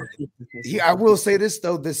 I will say this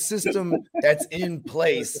though, the system that's in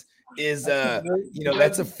place is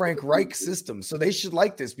that's a Frank Reich system. So they should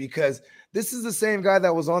like this because this is the same guy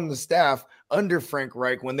that was on the staff under Frank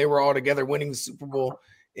Reich when they were all together winning the Super Bowl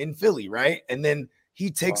in Philly, right? And then he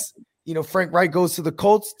takes, Frank Reich goes to the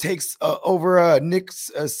Colts, takes over Nick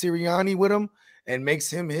Sirianni with him and makes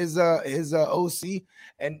him his OC.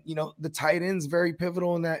 And the tight end's very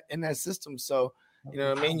pivotal in that system. So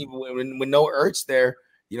what I mean, when no Ertz there,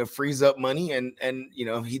 frees up money and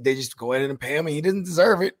they just go ahead and pay him and he didn't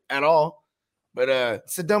deserve it at all. But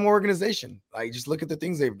it's a dumb organization. Like just look at the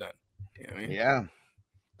things they've done. I mean? Yeah.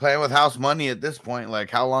 Playing with house money at this point.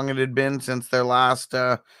 Like how long it had been since their last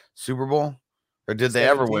Super Bowl? Or did they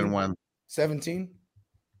ever win one? 17?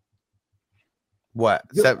 What?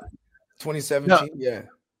 2017? No. Yeah.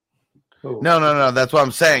 No. That's what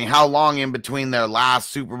I'm saying. How long in between their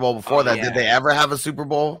last Super Bowl before that? Yeah. Did they ever have a Super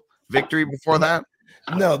Bowl victory before that?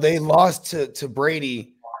 No, they lost to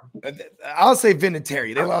Brady. I'll say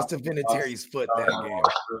Vinatieri. They lost to Vinatieri's foot that game.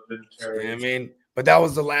 You know what I mean? But that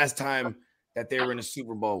was the last time that they were in a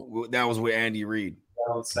Super Bowl. That was with Andy Reid.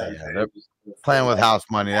 Yeah, playing with house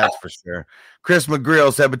money, that's for sure. Chris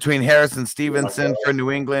McGreal said between Harris and Stevenson for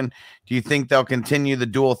New England, do you think they'll continue the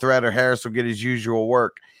dual threat or Harris will get his usual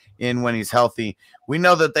work in when he's healthy? We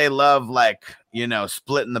know that they love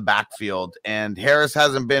splitting the backfield, and Harris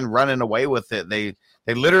hasn't been running away with it. They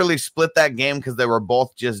literally split that game because they were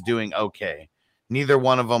both just doing okay. Neither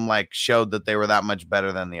one of them showed that they were that much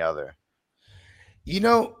better than the other.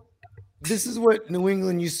 This is what New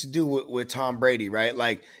England used to do with Tom Brady, right?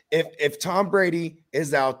 Like if Tom Brady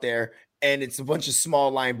is out there and it's a bunch of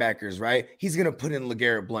small linebackers, right? He's going to put in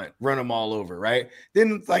LeGarrette Blount, run them all over, right?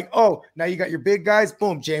 Then it's like, oh, now you got your big guys,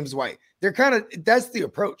 boom, James White. That's the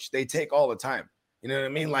approach they take all the time. You know what I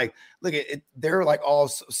mean? Like, look at it. They're like all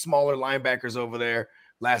smaller linebackers over there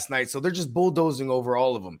last night. So they're just bulldozing over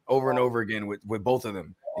all of them over and over again with both of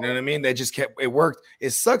them. You know what I mean? They just it worked.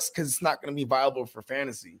 It sucks because it's not going to be viable for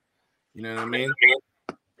fantasy. You know what I mean?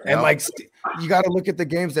 And you got to look at the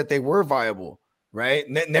games that they were viable, right?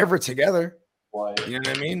 Never together. You know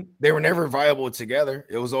what I mean? They were never viable together.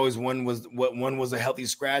 It was always one was a healthy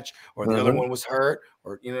scratch or the other one was hurt,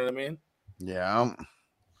 or you know what I mean? Yeah.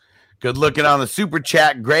 Good looking on the super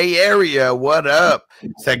chat. Gray area. What up?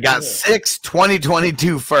 Said got 6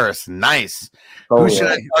 2022 first. Nice. Who should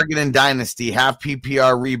I target in Dynasty? Half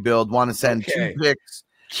PPR rebuild. Want to send 2 picks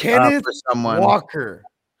Kenneth for someone. Walker.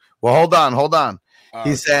 Well, hold on.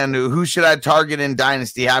 He's saying, who should I target in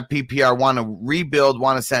Dynasty? Have PPR, want to rebuild,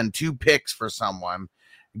 want to send 2 picks for someone.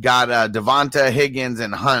 Got Devonta, Higgins,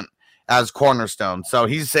 and Hunt as cornerstone. So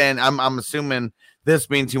he's saying, I'm assuming this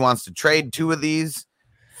means he wants to trade 2 of these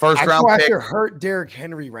first round picks. After hurt Derrick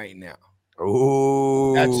Henry right now.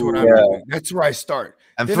 Ooh, that's what I'm doing. That's where I start.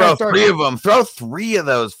 And then throw 3 of them. Throw 3 of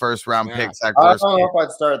those first round picks. I don't know if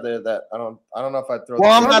I'd start there. I don't know if I'd throw.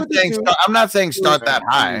 Well, I'm not saying start that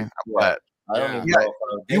high, but. And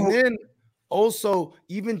then also,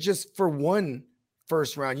 even just for 1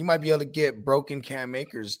 first round, you might be able to get broken Cam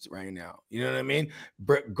Akers right now. You know what I mean?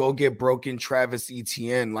 Go get broken Travis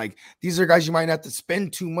Etienne. Like, these are guys you might not have to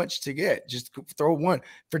spend too much to get. Just throw 1.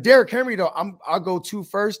 For Derrick Henry, though, I'll go 2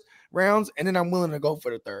 first rounds, and then I'm willing to go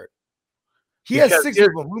for the 3rd. He has 6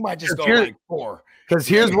 of them. We might just go like 4. Because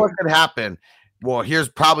here's what could happen. Well, here's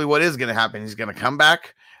probably what is going to happen. He's going to come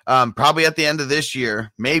back. Probably at the end of this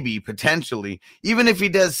year, maybe potentially, even if he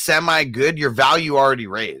does semi good, your value already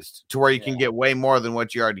raised to where you can get way more than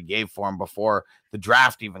what you already gave for him before the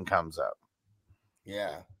draft even comes up.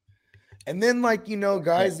 Yeah. And then, like,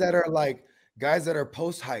 guys that are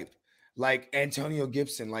post hype, like Antonio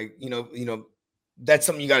Gibson, like, that's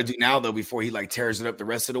something you got to do now, though, before he like tears it up the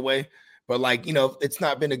rest of the way. But like, it's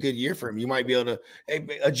not been a good year for him. You might be able to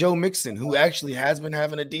a Joe Mixon, who actually has been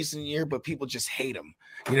having a decent year, but people just hate him.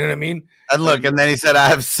 You know what I mean? And look, and then he said, I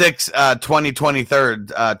have 6 2023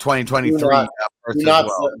 do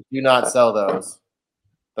not sell those.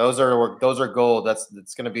 Those are gold.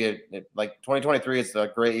 It's going to be like 2023 is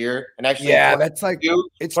a great year. And actually, that's like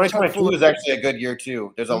 2022 is actually a good year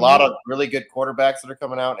too. There's a lot of really good quarterbacks that are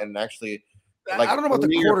coming out, and actually, like, I don't know about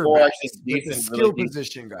the quarterback, the skill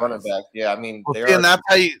position guys. Running back. Yeah, I mean, and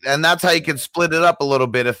that's how you can split it up a little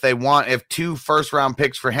bit. If 2 first round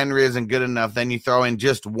picks for Henry isn't good enough, then you throw in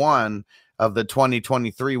just 1 of the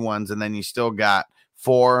 2023 ones, and then you still got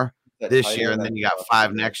 4 this year, and then you got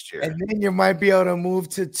 5 next year. And then you might be able to move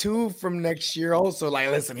to 2 from next year also.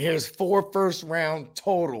 Like, listen, here's 4 first round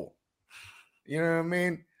total. You know what I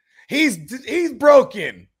mean? He's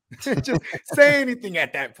broken. Just say anything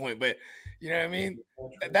at that point, but you know what I mean?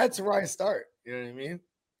 That's where I start. You know what I mean?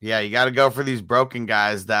 Yeah, you got to go for these broken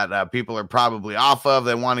guys that people are probably off of.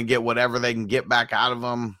 They want to get whatever they can get back out of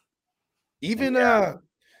them. Even guys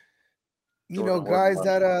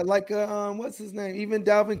that like what's his name? Even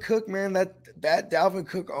Dalvin Cook, man. That Dalvin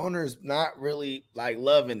Cook owner is not really like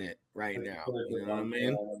loving it right now. You know what I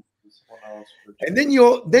mean? And then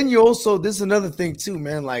you also, this is another thing too,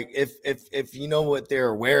 man. Like if you know what they're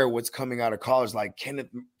aware of what's coming out of college, like Kenneth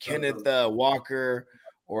Walker,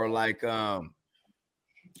 or like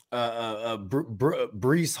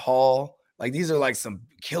Breece Hall, like these are like some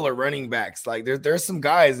killer running backs. Like there's some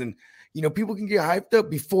guys, and people can get hyped up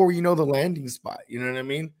before the landing spot. You know what I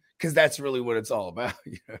mean? Because that's really what it's all about.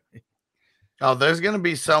 You know what I mean? Oh, there's gonna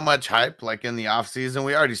be so much hype like in the offseason.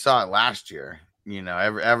 We already saw it last year.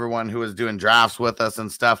 Everyone who was doing drafts with us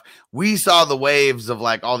and stuff, we saw the waves of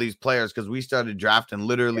like all these players because we started drafting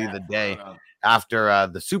literally the day after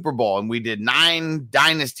the Super Bowl, and we did 9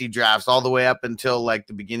 dynasty drafts all the way up until like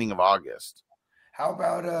the beginning of August. How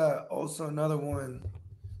about also another one?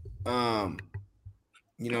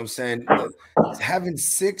 You know what I'm saying? Having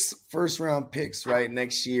 6 first round picks right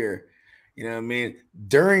next year. You know what I mean?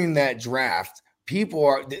 During that draft, people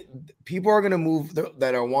are going to move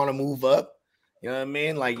that want to move up. You know what I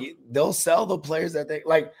mean? Like, they'll sell the players that they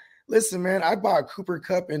like. Listen, man, I bought Cooper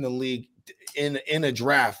Kupp in the league in a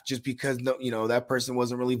draft just because that person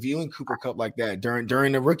wasn't really viewing Cooper Kupp like that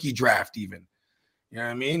during the rookie draft even. You know what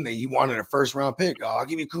I mean? He wanted a first round pick. Oh, I'll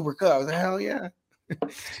give you Cooper Kupp. I was like, hell yeah.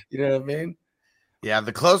 You know what I mean? Yeah,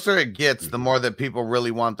 the closer it gets, the more that people really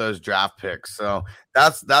want those draft picks. So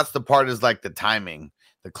that's the part, is like the timing.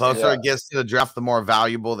 The closer it gets to the draft, the more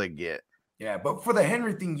valuable they get. Yeah, but for the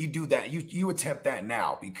Henry thing, you do that. You attempt that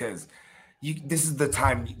now because this is the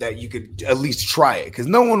time that you could at least try it, because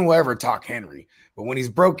no one will ever talk Henry. But when he's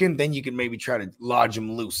broken, then you can maybe try to lodge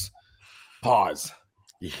him loose. Pause.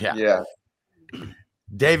 Yeah.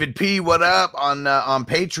 David P, what up on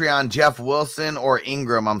Patreon? Jeff Wilson or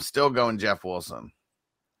Ingram? I'm still going Jeff Wilson.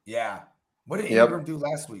 Yeah. What did Ingram do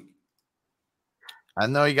last week? I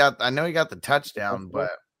know he got the touchdown, but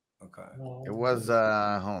okay. It was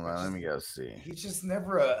hold on, let me go see. He's just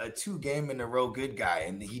never a 2 game in a row good guy,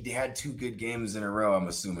 and he had 2 good games in a row, I'm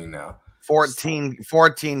assuming now. 14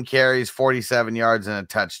 carries, 47 yards, and a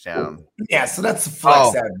touchdown. Yeah, so that's a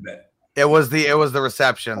flex ad bet. It was the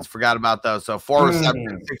receptions. Forgot about those. So 4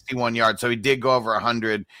 receptions, 61 yards. So he did go over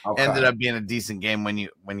 100. Okay. Ended up being a decent game when you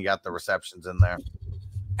got the receptions in there.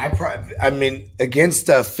 I mean, against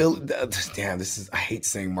Philly. Damn, I hate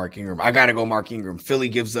saying Mark Ingram. I gotta go Mark Ingram. Philly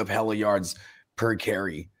gives up hella yards per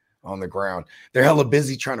carry on the ground. They're hella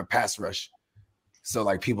busy trying to pass rush, so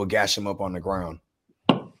like people gash them up on the ground.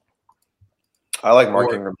 I like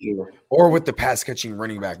Mark Ingram too. Or with the pass catching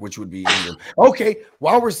running back, which would be Ingram. Okay,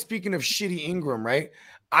 while we're speaking of shitty Ingram, right?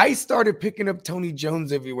 I started picking up Tony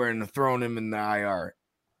Jones everywhere and throwing him in the IR.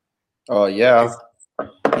 Oh yeah,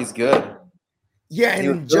 he's good. Yeah, He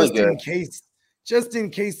and was really just in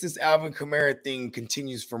case this Alvin Kamara thing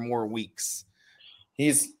continues for more weeks.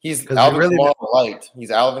 He's Alvin Kamara light.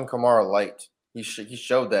 He's Alvin Kamara light. He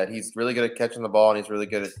showed that he's really good at catching the ball and he's really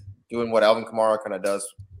good at doing what Alvin Kamara kind of does.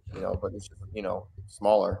 But it's just,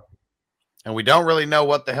 smaller. And we don't really know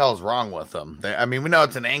what the hell's wrong with him. We know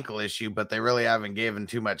it's an ankle issue, but they really haven't given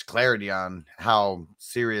too much clarity on how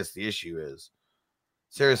serious the issue is.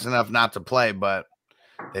 Serious enough not to play, but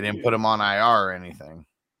they didn't put him on IR or anything.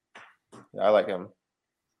 Yeah, I like him.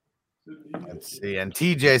 Let's see. And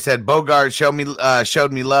TJ said Bogart showed me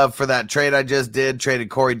love for that trade I just did.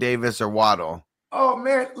 Traded Corey Davis or Waddle. Oh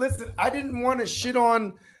man, listen, I didn't want to shit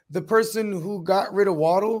on the person who got rid of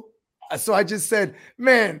Waddle. So I just said,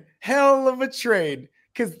 man, hell of a trade.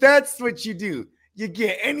 Because that's what you do. You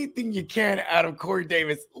get anything you can out of Corey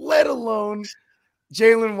Davis, let alone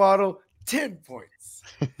Jalen Waddle, 10 points.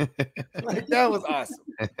 Like, that was awesome.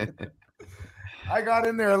 I got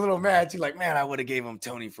in there a little mad too. Like, man, I would have gave him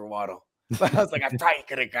Tony for Waddle. But I was like, I probably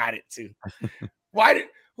could have got it too.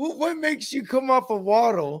 What makes you come off of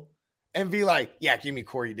Waddle and be like, yeah, give me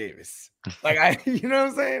Corey Davis? Like, you know what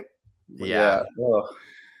I'm saying? Yeah.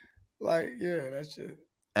 Like, yeah, that shit.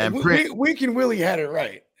 And Wink and Willie had it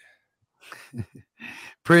right.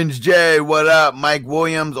 Prince J, what up? Mike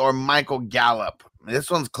Williams or Michael Gallup?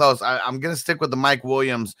 This one's close. I'm going to stick with the Mike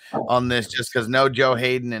Williams on this just because no Joe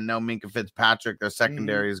Hayden and no Minkah Fitzpatrick. Their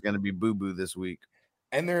secondary is going to be boo-boo this week.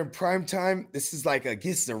 And they're in prime time. This is like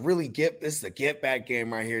this is a get back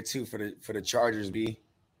game right here too for the Chargers, B.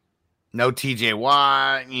 No TJ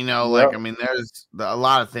Watt, there's a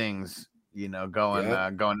lot of things, going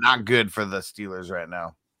not good for the Steelers right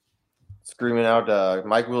now. Screaming out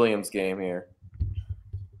Mike Williams game here.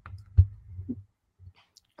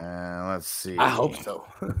 Let's see. I hope so.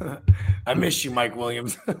 I miss you, Mike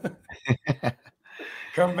Williams.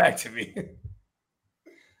 Come back to me.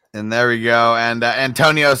 And there we go. And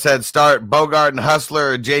Antonio said start Bogart and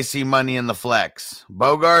Hustler or JC Money in the flex.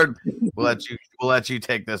 Bogart, we'll let you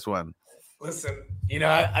take this one. Listen,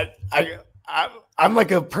 I'm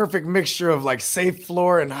like a perfect mixture of like safe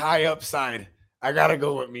floor and high upside. I gotta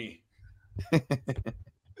go with me.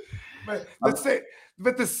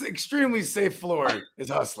 But the extremely safe floor is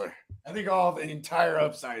Hustler. I think the entire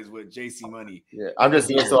upside is with JC Money. Yeah, I'm just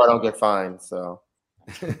here so I don't get fined. So,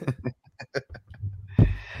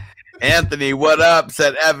 Anthony, what up?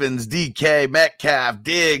 Said Evans, DK, Metcalf,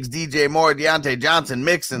 Diggs, DJ Moore, Deontay Johnson,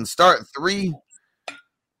 Mixon. Start 3.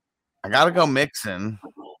 I gotta go Mixon.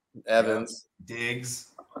 Evans, Diggs,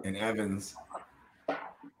 and Evans.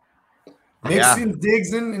 Mixon,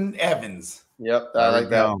 Diggs, and Evans. Yep, I like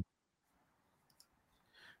that.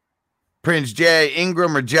 Prince J,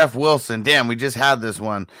 Ingram or Jeff Wilson? Damn, we just had this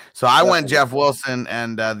one. So I went Jeff Wilson,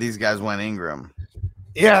 and these guys went Ingram.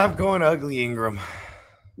 Yeah, I'm going ugly Ingram.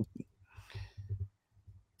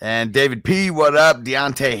 And David P, what up?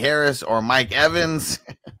 Deontay Harris or Mike Evans?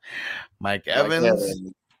 Mike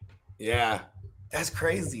Evans. Yeah, that's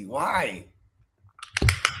crazy. Why?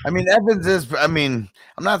 Evans is. I'm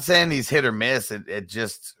not saying he's hit or miss.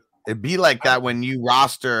 It'd be like that when you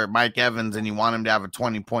roster Mike Evans and you want him to have a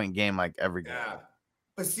 20-point game like every game. Yeah.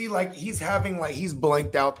 But see, like he's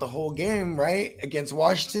blanked out the whole game, right? Against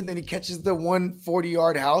Washington, then he catches the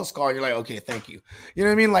 140-yard house call. And you're like, okay, thank you. You know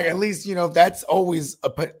what I mean? Like at least, that's always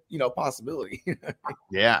a possibility.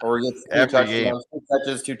 Yeah. Or he gets 2 touchdowns, 2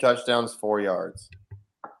 catches, 2 touchdowns, 4 yards.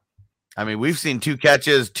 We've seen 2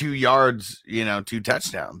 catches, 2 yards, 2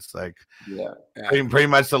 touchdowns. Like, pretty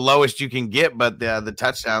much the lowest you can get, but the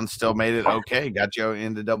touchdowns still made it okay. Got you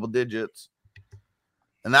into double digits.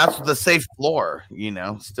 And that's the safe floor,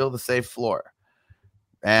 still the safe floor.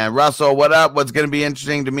 And Russell, what up? What's going to be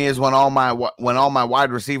interesting to me is when all my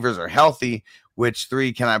wide receivers are healthy, which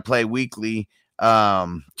 3 can I play weekly?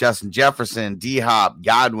 Justin Jefferson, D-Hop,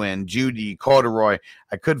 Godwin, Judy, Corduroy.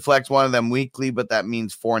 I could flex one of them weekly, but that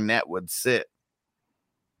means Fournette would sit.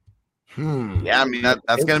 Yeah,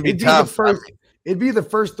 that's going to be tough. It'd be the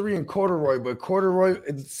first 3 in Corduroy, but Corduroy,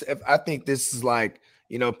 I think this is like,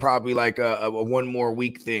 probably like a 1 more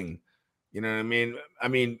week thing. You know what I mean? I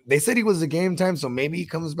mean, they said he was a game time, so maybe he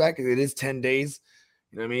comes back. It is 10 days.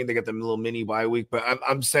 You know what I mean? They got the little mini bye week, but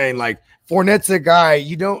I'm saying like Fournette's a guy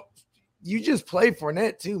you just play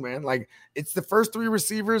Fournette too, man. Like it's the first 3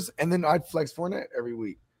 receivers, and then I'd flex Fournette every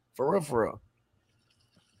week. For real.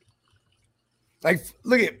 Like,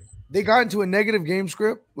 look at they got into a negative game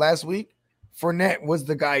script last week. Fournette was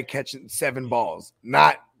the guy catching 7 balls,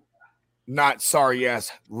 not sorry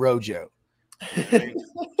ass Rojo.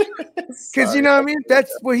 Because you know what I mean?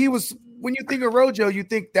 That's what he was. When you think of Rojo, you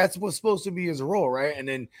think that's what's supposed to be his role, right? And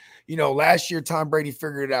then, you know, last year Tom Brady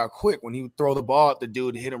figured it out quick when he would throw the ball at the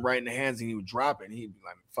dude, hit him right in the hands, and he would drop it. And he'd be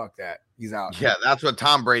like, "Fuck that, he's out." Yeah, that's what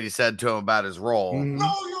Tom Brady said to him about his role. Mhm.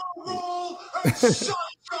 Know your role and shut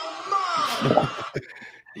your mouth.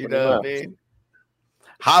 You know what I mean?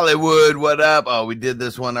 Hollywood, what up? Oh, we did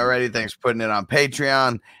this one already. Thanks for putting it on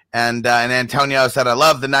Patreon. And Antonio said, "I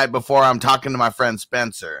love the night before. I'm talking to my friend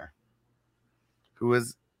Spencer." Who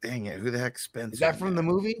is? Dang it! Who the heck Spencer? Is that from the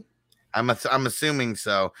movie? I'm assuming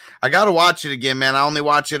so. I got to watch it again, man. I only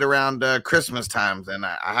watch it around Christmas times, and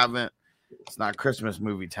I haven't. It's not Christmas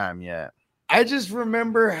movie time yet. I just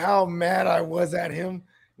remember how mad I was at him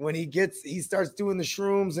when he starts doing the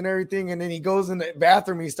shrooms and everything, and then he goes in the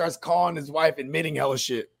bathroom. And he starts calling his wife, admitting hella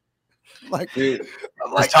shit. Like, dude,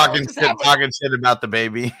 I'm like, talking shit about the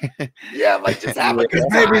baby. Yeah, like just have a good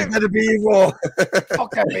time. Baby's gonna be evil.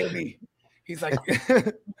 Fuck that baby. He's like,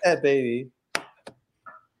 that baby.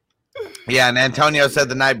 Yeah, and Antonio said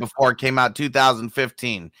the night before came out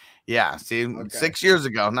 2015. Yeah, see, 6 years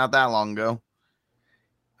ago, not that long ago.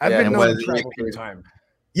 I've been known to travel through time.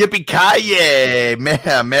 Yippee-ki-yay!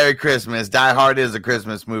 Man, Merry Christmas. Die Hard is a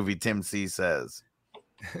Christmas movie, Tim C says.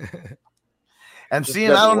 And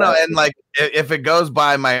seeing, I don't know, and like if it goes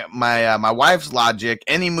by my wife's logic,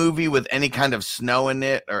 any movie with any kind of snow in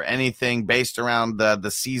it or anything based around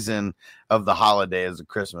the season of the holiday is a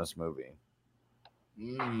Christmas movie.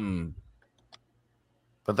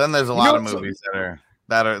 But then there's a lot of movies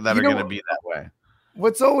that are going to be that way.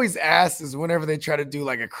 What's always asked is whenever they try to do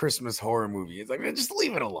like a Christmas horror movie, it's like, man, just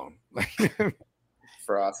leave it alone. Like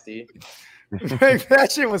Frosty.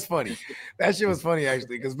 That shit was funny. That shit was funny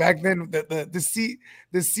actually, because back then the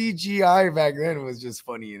CGI back then was just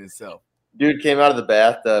funny in itself. Dude came out of the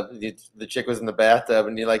bathtub. The chick was in the bathtub,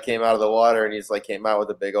 and he like came out of the water, and he's like came out with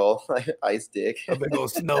a big old like, ice dick, a big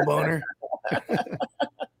old snow boner.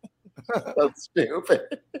 That's stupid.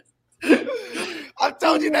 I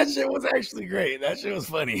told you that shit was actually great. That shit was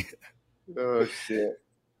funny. Oh shit.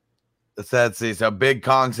 Let's see. So Big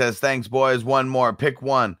Kong says, "Thanks, boys. One more. Pick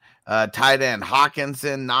one. Tight end: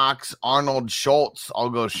 Hawkinson, Knox, Arnold, Schultz." I'll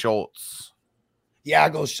go Schultz. Yeah, I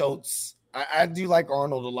go Schultz. I do like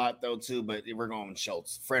Arnold a lot though too, but we're going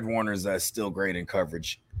Schultz. Fred Warner's still great in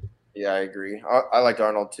coverage. Yeah, I agree. I like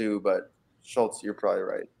Arnold too, but Schultz, you're probably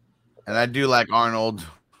right. And I do like Arnold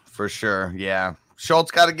for sure. Yeah,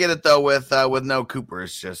 Schultz got to get it though with no Cooper.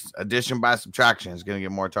 It's just addition by subtraction. He's going to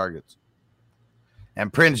get more targets.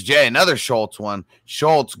 And Prince J, another Schultz one.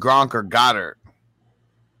 Schultz, Gronk, or Goddard.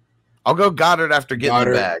 I'll go Goddard after getting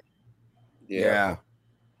the bag. Yeah.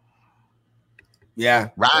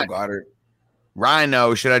 Right. Goddard.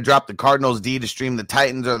 Rhino, should I drop the Cardinals D to stream the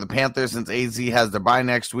Titans or the Panthers since AZ has their bye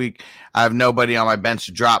next week? I have nobody on my bench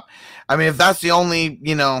to drop. I mean, if that's the only,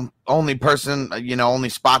 only person, only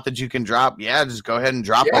spot that you can drop, yeah, just go ahead and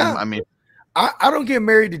drop them. I mean, I don't get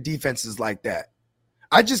married to defenses like that.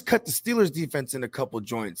 I just cut the Steelers defense in a couple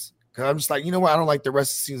joints because I'm just like, you know what? I don't like the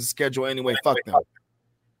rest of the season schedule anyway. Fuck them.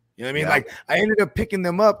 You know what I mean? Yeah. Like I ended up picking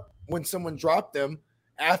them up when someone dropped them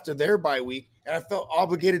after their bye week, and I felt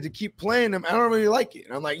obligated to keep playing them. I don't really like it.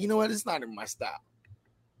 And I'm like, you know what? It's not in my style.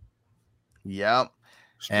 Yep.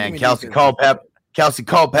 And Screaming Kelsey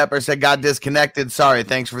Culpepper said, "Got disconnected. Sorry.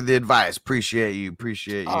 Thanks for the advice. Appreciate you.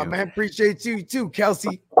 Oh, man. Appreciate you too,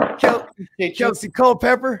 Kelsey. Kelsey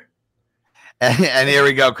Culpepper. And here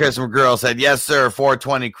we go. Chris McGurl said, "Yes, sir.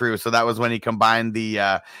 420 crew." So that was when he combined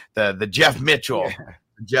the Jeff Mitchell. Yeah.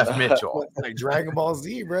 Jeff Mitchell. Like Dragon Ball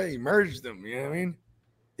Z, bro. He merged them. You know what I mean?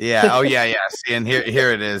 Yeah. Oh, yeah. See, and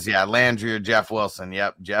here it is. Yeah. Landry or Jeff Wilson.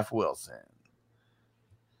 Yep. Jeff Wilson.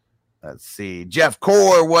 Let's see. Jeff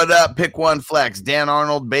Core, what up? Pick one flex. Dan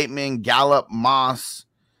Arnold, Bateman, Gallup, Moss.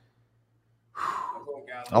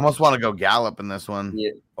 Almost want to go Gallup in this one.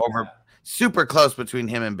 Yeah. Over. Super close between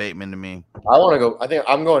him and Bateman to me. I want to go. I think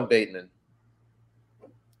I'm going Bateman.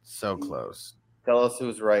 So close. Tell us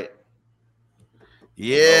who's right.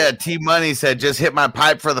 Yeah, T Money said, "Just hit my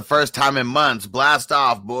pipe for the first time in months. Blast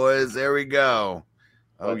off, boys. There we go."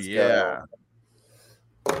 Oh, Let's yeah.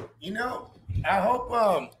 You know, I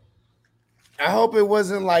I hope it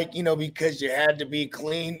wasn't like, because you had to be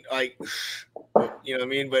clean, like, you know what I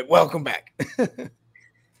mean? But welcome back.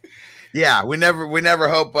 Yeah, we never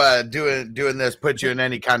hope doing this put you in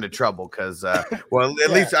any kind of trouble because, well,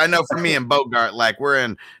 at least I know for me and Bogart, like we're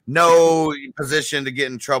in no position to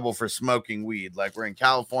get in trouble for smoking weed. Like we're in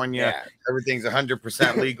California, everything's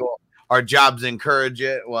 100% legal. Our jobs encourage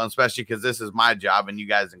it. Well, especially because this is my job and you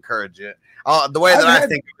guys encourage it. The way that I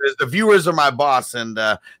think is the viewers are my boss and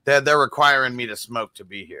they're requiring me to smoke to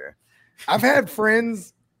be here. I've had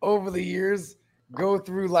friends over the years go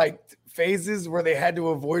through like phases where they had to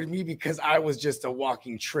avoid me because I was just a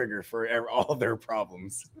walking trigger for all their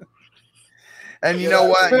problems. And you know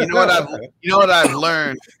what? You know what I've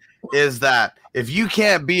learned is that if you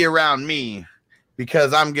can't be around me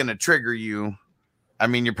because I'm gonna trigger you, I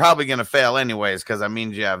mean you're probably gonna fail anyways because that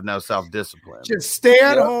means you have no self-discipline. Just stay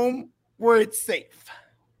at home where it's safe.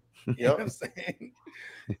 You know what I'm saying?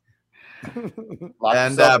 And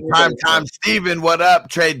Primetime Steven, what up?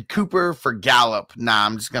 Trade Cooper for Gallup. Nah,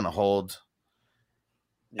 I'm just gonna hold.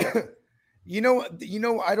 You know,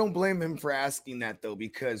 I don't blame him for asking that though,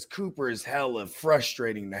 because Cooper is hella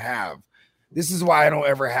frustrating to have. This is why I don't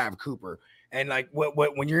ever have Cooper. And like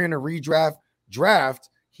when you're in a draft,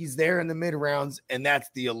 he's there in the mid rounds, and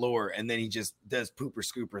that's the allure. And then he just does pooper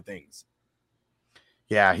scooper things.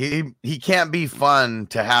 Yeah, he can't be fun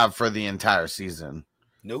to have for the entire season.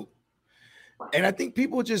 Nope. And I think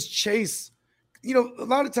people just chase, a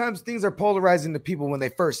lot of times things are polarizing to people when they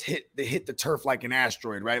first hit the turf like an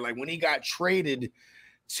asteroid, right? Like when he got traded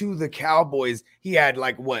to the Cowboys, he had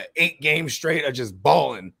 8 games straight of just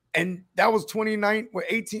balling. And that was 2019.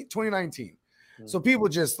 Mm-hmm. So people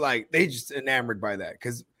just they just enamored by that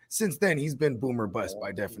because since then he's been boomer bust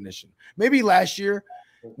by definition. Maybe last year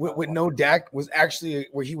with no Dak was actually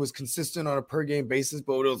where he was consistent on a per game basis,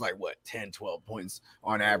 but it was 10, 12 points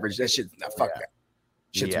on average. That shit, fuck that.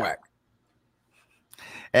 Shit's whack.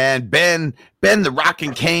 And Ben the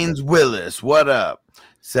Rockin' Canes Willis, what up?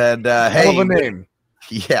 Said, hey, name.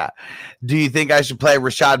 Yeah. Do you think I should play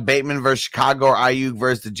Rashad Bateman versus Chicago or Ayuk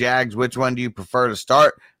versus the Jags? Which one do you prefer to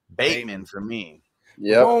start? Bateman for me.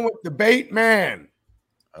 Yeah. Going with the Bateman.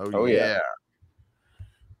 Oh yeah.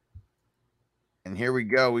 And here we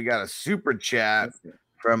go. We got a super chat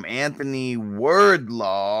from Anthony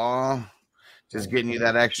Wordlaw. Just getting you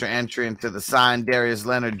that extra entry into the signed Darius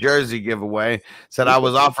Leonard jersey giveaway. Said I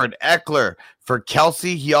was offered Eckler for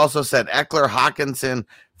Kelsey. He also said Eckler, Hawkinson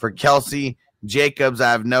for Kelsey, Jacobs. I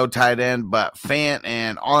have no tight end, but Fant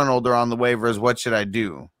and Arnold are on the waivers. What should I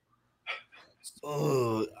do?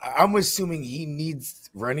 I'm assuming he needs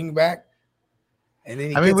running back. And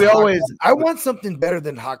then I want something better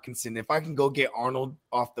than Hawkinson. If I can go get Arnold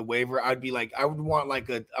off the waiver, I would want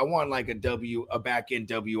a back end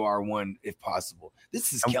WR1 if possible.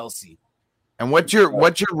 This is Kelsey. And what's your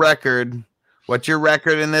record? What's your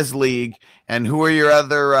record in this league? And who are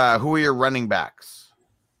your running backs?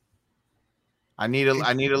 I need a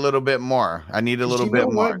little bit more. I need a little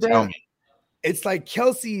bit more. Tell me. It's like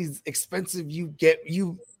Kelsey's expensive. You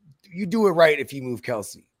do it right if you move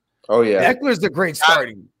Kelsey. Oh yeah, Eckler's the great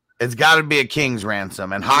starting. It's got to be a king's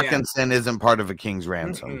ransom, and Hawkinson isn't part of a king's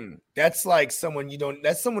ransom. Mm-hmm. That's like someone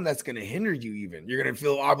that's someone that's going to hinder you. Even you're going to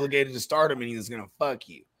feel obligated to start him, and he's going to fuck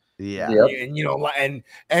you. Yeah, and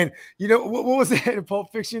what was that in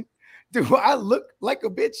Pulp Fiction? Do I look like a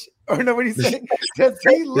bitch? Or nobody said, does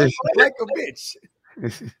he look like a bitch?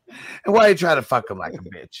 And why you try to fuck him like a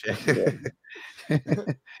bitch?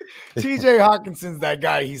 TJ Hawkinson's that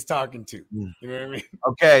guy he's talking to. You know what I mean?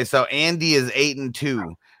 Okay, so Andy is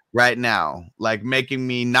 8-2 right now, making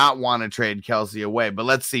me not want to trade Kelsey away. But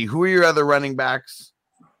let's see, who are your other running backs?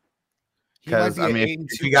 Because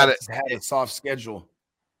if you got it, had a soft schedule.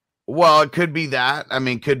 Well, it could be that. I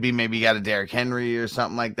mean, could be maybe you got a Derrick Henry or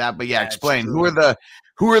something like that. But yeah, explain who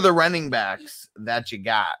are the running backs that you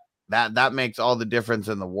got. That makes all the difference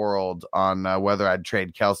in the world on whether I'd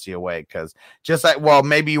trade Kelsey away. Because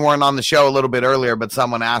maybe you weren't on the show a little bit earlier, but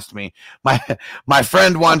someone asked me, my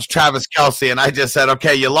friend wants Travis Kelsey, and I just said,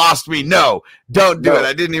 okay, you lost me. No, don't do it.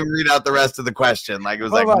 I didn't even read out the rest of the question.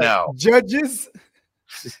 No. Judges.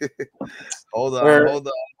 Hold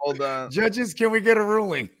on. Judges, can we get a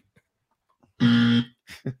ruling?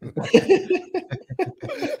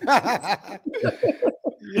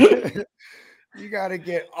 You got to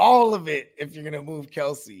get all of it if you're going to move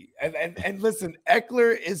Kelsey. And listen,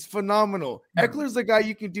 Eckler is phenomenal. Eckler's the guy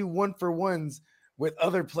you can do 1-for-1s with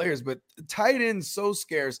other players, but tight end's so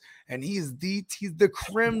scarce, and he's the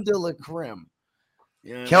creme de la creme.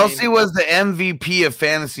 You know Kelsey was the MVP of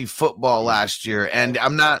fantasy football last year, and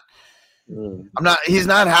I'm not He's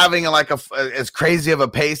not having as crazy of a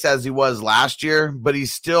pace as he was last year, but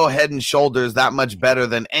he's still head and shoulders that much better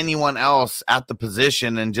than anyone else at the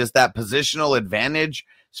position, and just that positional advantage,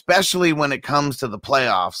 especially when it comes to the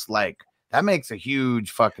playoffs, like that makes a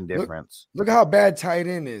huge fucking difference. Look how bad tight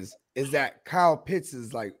end is that Kyle Pitts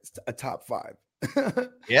is like a top 5.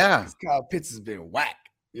 Yeah. Kyle Pitts has been whack.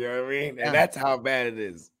 You know what I mean? And that's how bad it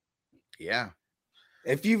is. Yeah.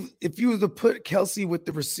 If you were to put Kelsey with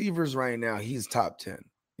the receivers right now, he's top 10.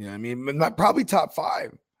 You know what I mean? Not probably top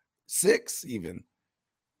 5, 6 even.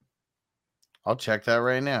 I'll check that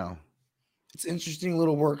right now. It's an interesting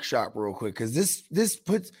little workshop real quick, because this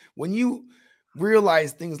puts, when you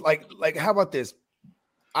realize things like how about this?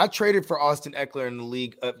 I traded for Austin Eckler in the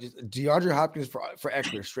league, DeAndre Hopkins for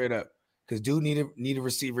Eckler straight up, because dude needed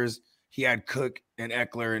receivers. He had Cook and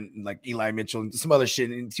Eckler and like Eli Mitchell and some other shit.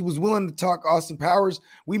 And he was willing to talk Austin Powers.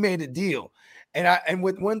 We made a deal. And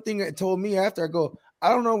with one thing it told me after, I go, I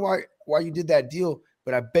don't know why you did that deal,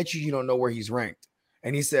 but I bet you don't know where he's ranked.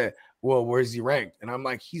 And he said, well, where's he ranked? And I'm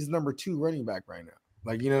like, he's number 2 running back right now.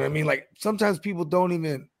 Like, you know what I mean? Like sometimes people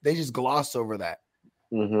they just gloss over that.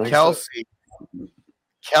 Mm-hmm.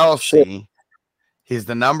 Kelsey, he's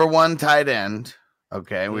the number 1 tight end.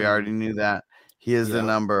 Okay. We already knew that. He is the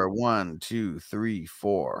number 1, 2, 3,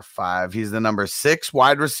 4, 5. He's the number 6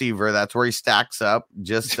 wide receiver. That's where he stacks up.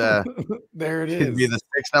 Just there it is. He'd be the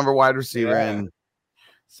 6th number wide receiver and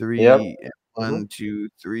 3. Yep. 1, 2,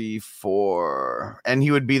 3, 4. And he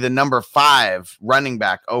would be the number 5 running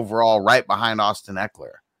back overall, right behind Austin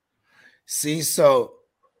Eckler. See, so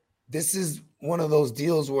this is one of those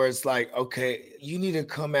deals where it's like, okay, you need to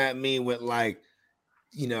come at me with like,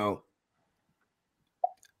 you know,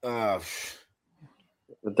 wide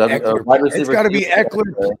receiver. It's got to be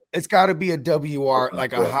Eckler. It's got to be a WR,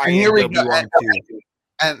 like a high end WR2.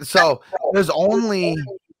 And so there's only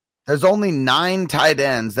 9 tight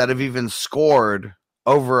ends that have even scored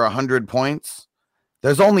over 100 points.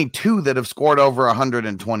 There's only 2 that have scored over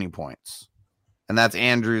 120 points, and that's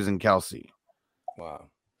Andrews and Kelsey. Wow.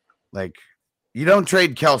 Like, you don't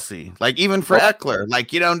trade Kelsey, like even for Eckler,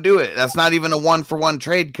 like you don't do it. That's not even a 1-for-1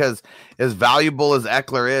 trade, because as valuable as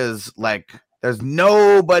Eckler is, like there's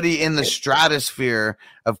nobody in the stratosphere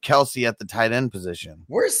of Kelsey at the tight end position.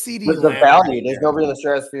 Where's CD With the Lamb? value, there's nobody in the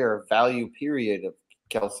stratosphere of value, period, of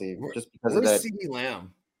Kelsey, just because of that. CD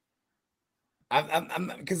Lamb?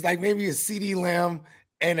 I'm because like maybe a CD Lamb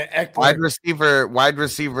and an Eckler. Wide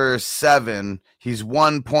receiver 7. He's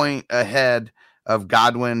 1 point ahead of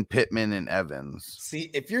Godwin, Pittman, and Evans. See,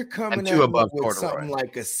 if you're coming at with something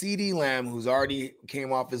like a CD Lamb who's already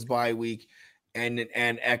came off his bye week, and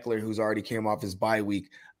Eckler who's already came off his bye week,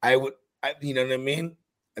 you know what I mean?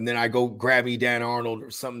 And then I go grab Dan Arnold or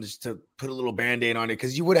something just to put a little Band-Aid on it,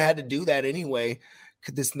 because you would have had to do that anyway.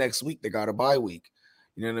 This next week they got a bye week.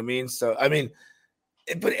 You know what I mean? So I mean,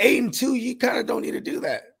 but 8 and 2, you kind of don't need to do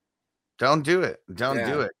that. Don't do it. Don't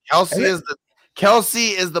do it. Kelsey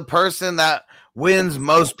is the person that wins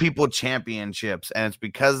most people championships, and it's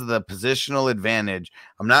because of the positional advantage.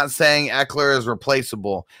 I'm not saying Eckler is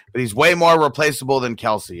replaceable, but he's way more replaceable than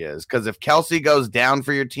Kelsey is, because if Kelsey goes down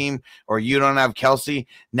for your team or you don't have Kelsey,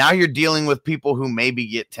 now you're dealing with people who maybe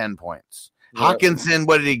get 10 points. Yep. Hawkinson,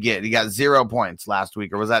 what did he get? He got 0 points last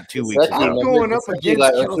week, or was that 2 weeks ago? I'm going up against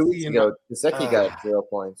Kelsey. 2 weeks ago. Gesicki got 0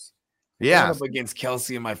 points. Yeah. Going up against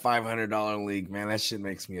Kelsey in my $500 league, man. That shit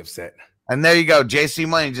makes me upset. And there you go. JC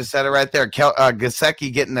Money just said it right there.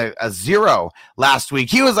 Gesicki getting a 0 last week.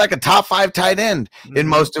 He was like a top 5 tight end in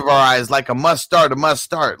most of our eyes, like a must start.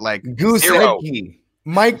 Like Gesicki.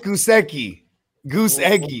 Mike Gesicki. Goose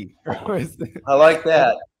Eggy. I like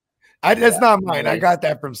that. That's not mine. I got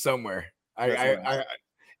that from somewhere.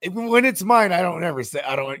 When it's mine, I don't ever say.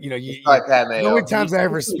 I don't. You know, Pat Mayo. The only times I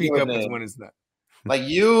ever speak up is when it's not. Like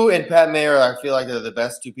you and Pat Mayer, I feel like they're the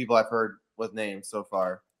best 2 people I've heard with names so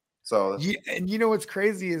far. So and you know what's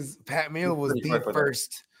crazy is Pat Mayo was the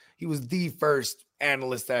first. He was the first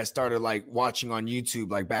analyst that I started like watching on YouTube,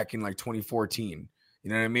 like back in like 2014. You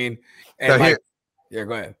know what I mean? And so yeah,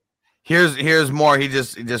 go ahead. Here's more. He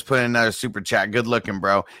just put in another super chat. Good looking,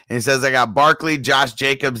 bro. And he says, I got Barkley, Josh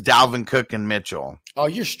Jacobs, Dalvin Cook, and Mitchell. Oh,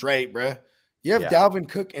 you're straight, bro. You have Dalvin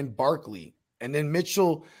Cook and Barkley, and then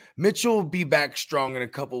Mitchell will be back strong in a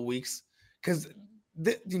couple weeks, because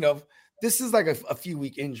this is like a few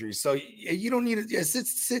week injury, so you don't need to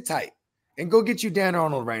sit tight and go get you Dan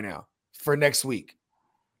Arnold right now for next week.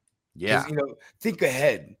 Yeah, think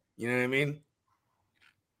ahead. You know what I mean?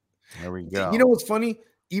 There we go. You know what's funny?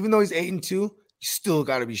 Even though he's 8 and 2, you still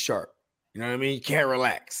got to be sharp. You know what I mean? You can't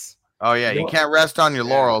relax. Oh yeah, you can't rest on your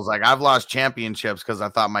laurels. Like I've lost championships because I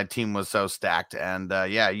thought my team was so stacked. And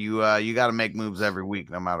you got to make moves every week,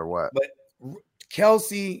 no matter what. But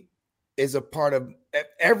Kelsey is a part of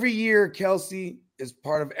every year. Kelsey is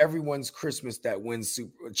part of everyone's Christmas that wins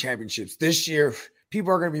super championships. This year,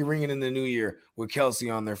 people are going to be ringing in the new year with Kelsey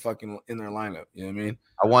on their in their lineup. You know what I mean?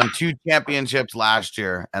 I won 2 championships last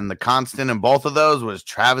year, and the constant in both of those was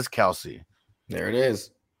Travis Kelsey. There it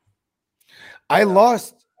is. I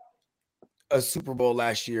lost a Super Bowl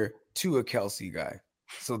last year to a Kelsey guy.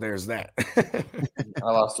 So there's that. I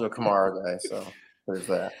lost to a Kamara guy, so there's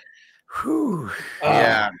that. Whew.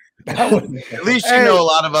 Yeah. At least you know a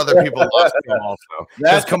lot of other people lost to him also.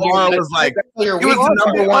 Because Kamara was like, he was the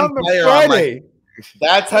number one player on like,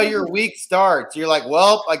 that's how your week starts. You're like,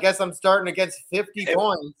 well, I guess I'm starting against 50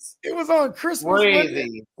 points. It was on Christmas.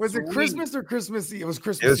 Crazy. Was it Christmas or Christmas Eve? It was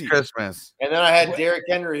Christmas. It was Eve. Christmas. And then I had Derrick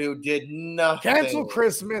Henry who did nothing. Cancel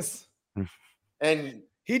Christmas. And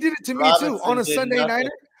he did it to me Robinson too on a did Sunday nothing.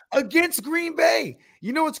 nighter against Green Bay.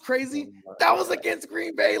 You know what's crazy? That was against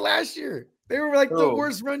Green Bay last year. They were like the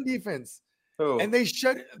worst run defense. Who? And they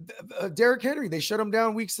shut Derrick Henry. They shut him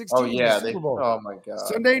down week 16. Oh yeah, in the Super Bowl. oh my god,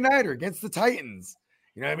 Sunday nighter against the Titans.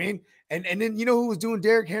 You know what I mean? And then you know who was doing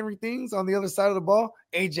Derrick Henry things on the other side of the ball?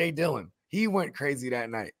 AJ Dillon. He went crazy that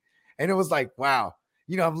night, and it was like, wow.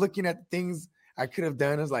 You know, I'm looking at the things I could have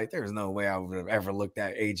done. It's like there's no way I would have ever looked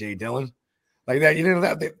at AJ Dillon like that. You know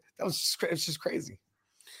that was just it's just crazy.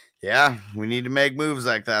 Yeah, we need to make moves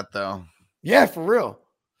like that though. Yeah, for real.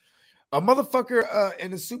 A motherfucker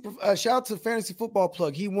in the super shout out to Fantasy Football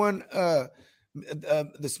Plug. He won the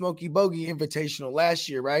Smokey Bogey Invitational last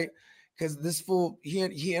year, right? Because this fool he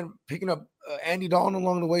had picking up Andy Dalton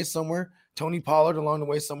along the way somewhere, Tony Pollard along the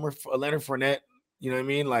way somewhere, Leonard Fournette. You know what I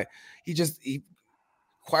mean? Like he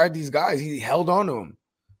acquired these guys. He held on to them.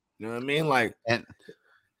 You know what I mean? Like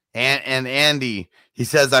and Andy, he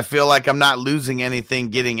says, I feel like I'm not losing anything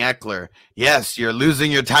getting Eckler. Yes, you're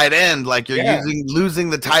losing your tight end. Like you're losing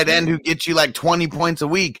the tight end who gets you like 20 points a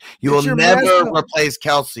week. You will never replace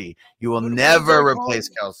Kelsey. You will never replace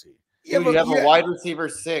Kelsey. Dude, you have a wide receiver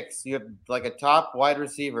 6. You have like a top wide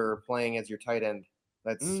receiver playing as your tight end.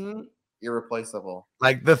 That's irreplaceable.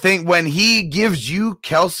 Like the thing when he gives you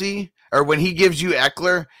Kelsey or when he gives you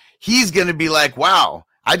Eckler, he's going to be like, wow,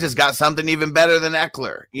 I just got something even better than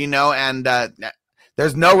Eckler, you know, and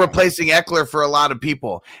there's no replacing Eckler for a lot of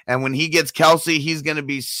people. And when he gets Kelsey, he's going to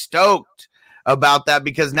be stoked about that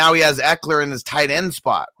because now he has Eckler in his tight end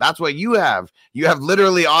spot. That's what you have. You have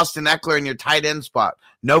literally Austin Eckler in your tight end spot.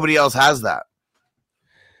 Nobody else has that.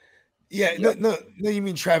 Yeah, no, you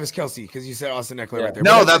mean Travis Kelsey because you said Austin Eckler right there.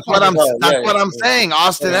 No, that's what I'm saying.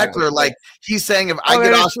 Austin Eckler, like he's saying, if I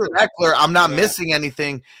get Austin Eckler, I'm not missing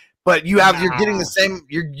anything. But you're getting the same.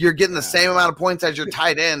 You're getting the same amount of points as your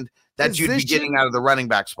tight end that you'd be getting out of the running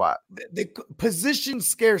back spot. The position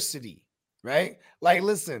scarcity, right? Like,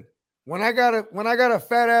 listen, when I got a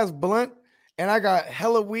fat ass blunt and I got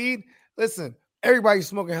hella weed, listen, everybody's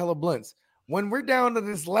smoking hella blunts. When we're down to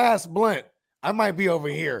this last blunt, I might be over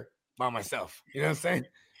here by myself. You know what I'm saying?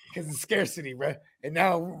 Because it's scarcity, right? And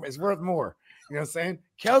now it's worth more. You know what I'm saying?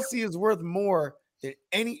 Kelsey is worth more than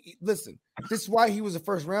any. Listen, this is why he was the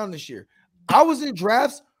first round this year. I was in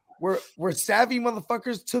drafts where savvy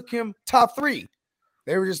motherfuckers took him top 3.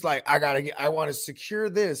 They were just like, I want to secure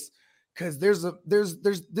this because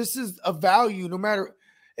this is a value. No matter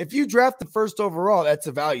if you draft the first overall, that's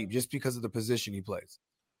a value just because of the position he plays.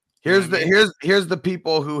 Here's the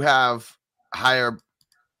people who have higher.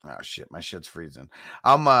 Oh shit, my shit's freezing.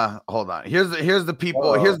 Hold on. Here's the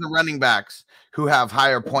people. Here's the running backs who have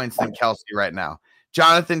higher points than Kelsey right now.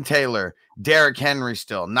 Jonathan Taylor, Derrick Henry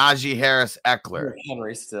still, Najee Harris, Eckler.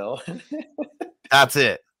 Henry still. That's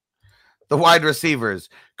it. The wide receivers,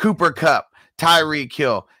 Cooper Kupp, Tyreek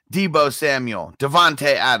Hill, Deebo Samuel,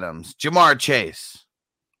 Devontae Adams, Jamar Chase.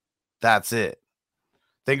 That's it.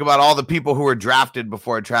 Think about all the people who were drafted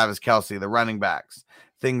before Travis Kelsey, the running backs,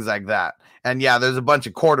 things like that. And yeah, there's a bunch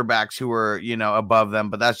of quarterbacks who were, above them,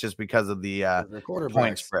 but that's just because of the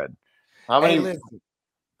point spread. How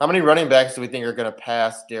many running backs do we think are going to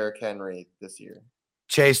pass Derrick Henry this year?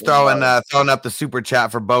 Chase throwing up the super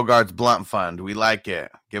chat for Bogart's Blunt Fund. We like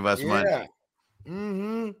it. Give us money.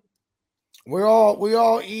 Mm-hmm. We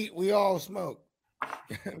all eat. We all smoke.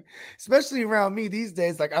 Especially around me these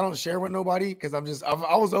days. Like I don't share with nobody because I was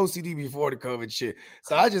OCD before the COVID shit.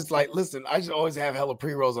 So I just like listen. I just always have hella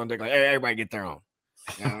pre-rolls on deck. Like hey, everybody get their own.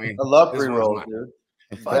 You know what I mean? I love pre-rolls,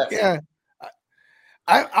 dude. Fuck yeah.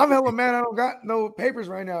 I'm hella mad. I don't got no papers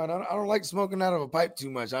right now, and I don't like smoking out of a pipe too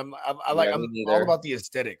much. I'm all about the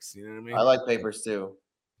aesthetics. You know what I mean? I like papers too.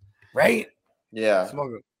 Right? Yeah.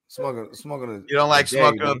 Smoking. You don't like day,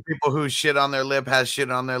 smoking man. with people who shit on their lip, has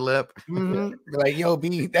shit on their lip. Mhm. Like, yo,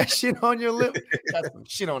 B, that shit on your lip, got some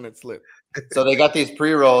shit on its lip. So they got these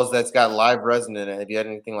pre-rolls that's got live resin in it. Have you had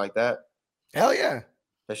anything like that? Hell yeah.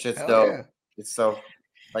 That shit's Hell dope. yeah. It's so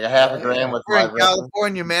like a half a gram with We're in live resin.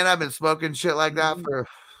 California, man. I've been smoking shit like that for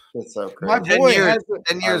It's so crazy. My 10 boy years. has a,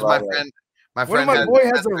 10 years, I my love it. friend. My one of friend my has- boy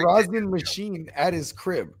has a rosin machine at his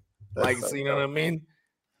crib. That's Like, so so you know what I mean?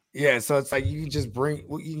 Yeah, so it's like you can just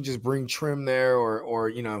bring trim there, or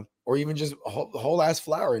you know, or even just whole ass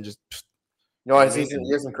flour and just You know, I see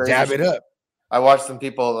some crazy dab shit. it up. I watched some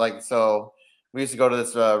people like so. We used to go to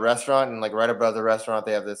this restaurant, and like right above the restaurant,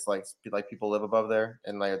 they have this like people live above there,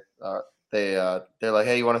 and like they're like,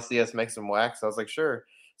 hey, you want to see us make some wax? I was like, sure.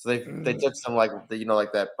 So they took some like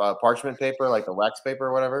like that parchment paper, like the wax paper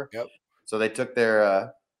or whatever. Yep. So they took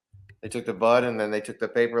their they took the bud, and then they took the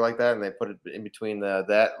paper like that, and they put it in between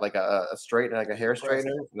that like a straight like a hair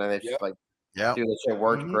straightener, and then they just like dude, that shit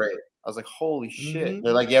worked great. I was like, holy shit.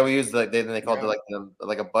 They're like, yeah, we used then they called it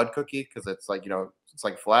like a bud cookie because it's like it's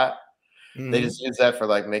like flat. They just use that for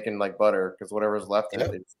like making like butter because whatever's left in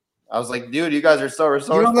it. I was like, dude, you guys are so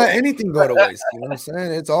resourceful. You don't let anything go to waste. You know what I'm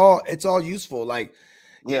saying? It's all useful. Like,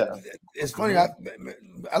 yeah, it's funny.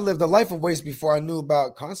 I lived a life of waste before I knew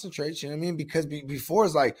about concentration. I mean, because before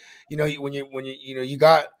it's like, when you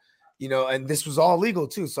got, and this was all legal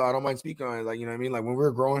too. So I don't mind speaking on it. Like, you know what I mean? Like when we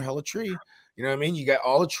were growing hella tree, you know what I mean? You got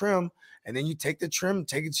all the trim, and then you take the trim,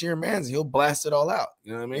 take it to your man's, he'll blast it all out.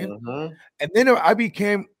 You know what I mean? And then I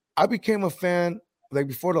became a fan like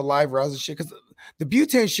before the live rosin shit, because the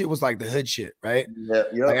butane shit was like the hood shit, right? Yeah,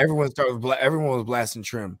 Like everyone was blasting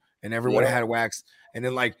trim, and everyone had wax. And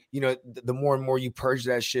then like the more and more you purge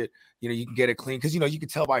that shit, you can get it clean because you can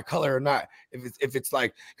tell by color or not if it's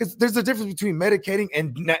like, because there's a difference between medicating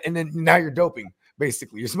and then now you're doping.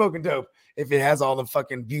 Basically, you're smoking dope if it has all the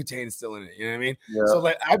fucking butane still in it. You know what I mean? Yeah. So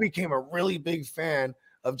like I became a really big fan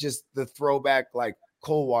of just the throwback like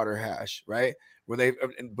cold water hash, right? Where they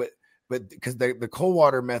but because the cold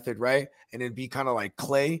water method, right? And it'd be kind of like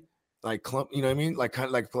clay, like clump, you know what I mean? Like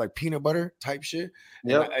kind of like peanut butter type shit.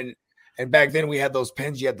 Yeah. And back then we had those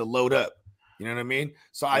pens you had to load up. You know what I mean?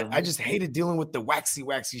 So I just hated dealing with the waxy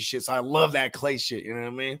shit. So I love that clay shit. You know what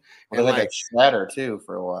I mean? And like Shatter too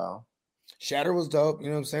for a while. Shatter was dope. You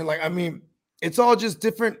know what I'm saying? Like, I mean, it's all just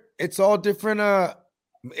different. It's all different.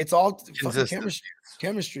 It's all fucking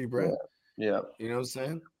chemistry, bro. Yeah. You know what I'm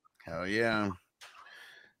saying? Hell yeah.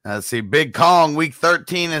 Let's see. Big Kong, week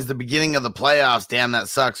 13 is the beginning of the playoffs. Damn, that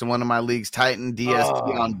sucks. In one of my leagues, Titan,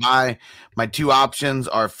 DST on bye. My two options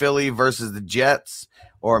are Philly versus the Jets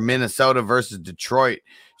or Minnesota versus Detroit.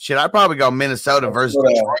 Shit, I'd probably go Minnesota versus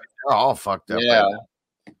Detroit. They're all fucked up. Yeah. Right?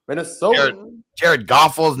 Minnesota. Jared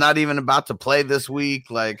Goff's not even about to play this week.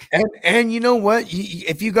 Like, and you know what?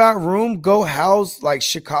 If you got room, go house like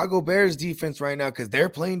Chicago Bears defense right now because they're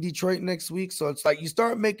playing Detroit next week. So it's like you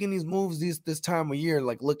start making these moves this time of year,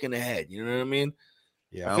 like looking ahead. You know what I mean?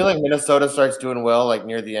 Yeah. I feel like Minnesota starts doing well like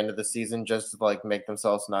near the end of the season just to like make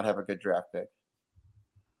themselves not have a good draft pick.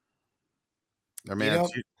 I mean,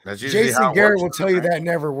 that's usually Jason how it Garrett works, will tell you right? that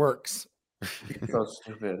never works. So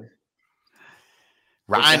stupid.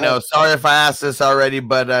 Rhino, sorry if I asked this already,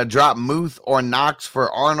 but drop Muth or Knox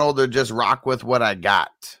for Arnold or just rock with what I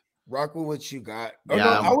got? Rock with what you got. Yeah, No,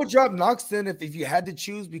 I would drop Knox then if you had to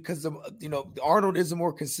choose because of Arnold is a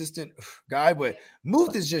more consistent guy, but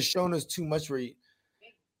Muth has just shown us too much. Where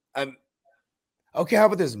okay, how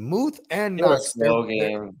about this? Muth and Knox,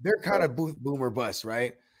 they're kind of boomer bust,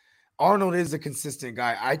 right? Arnold is a consistent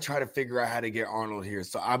guy. I try to figure out how to get Arnold here,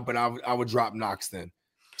 so I would drop Knox then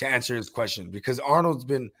to answer his question because Arnold's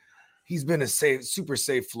been a super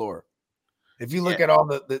safe floor. If you look at all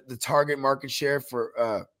the target market share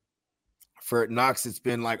for Knox, it's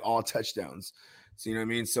been like all touchdowns. So you know what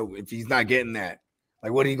I mean? So if he's not getting that,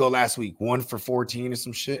 like what did he go last week? 1 for 14 or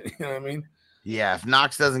some shit. You know what I mean? Yeah, if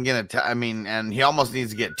Knox doesn't get and he almost needs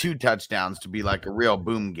to get 2 touchdowns to be like a real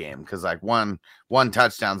boom game because like one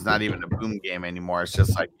touchdown's not even a boom game anymore. It's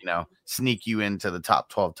just like, sneak you into the top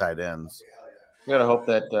 12 tight ends. You gotta hope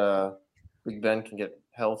that Big Ben can get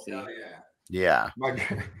healthy. Yeah.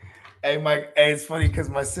 Hey, Mike. Hey, it's funny because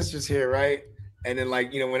my sister's here, right? And then,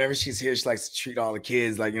 like, whenever she's here, she likes to treat all the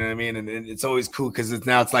kids, like, you know what I mean? And it's always cool because it's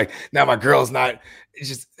like now my girl's not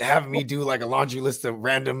just having me do like a laundry list of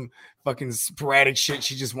random fucking sporadic shit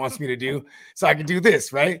she just wants me to do so I can do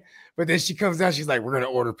this, right? But then she comes down, she's like, we're gonna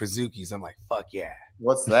order Pazookies. I'm like, fuck yeah.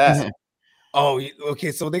 What's that? Oh,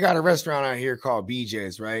 okay. So they got a restaurant out here called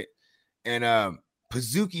BJ's, right? And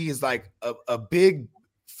Pazookie is like a big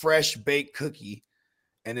fresh baked cookie,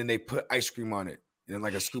 and then they put ice cream on it. and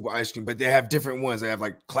like a scoop of ice cream. But they have different ones. They have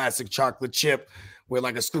like classic chocolate chip with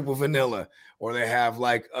like a scoop of vanilla, or they have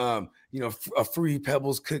like a Fruity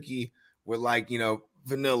Pebbles cookie with like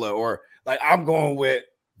vanilla, or like I'm going with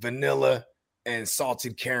vanilla and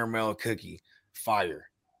salted caramel cookie. Fire.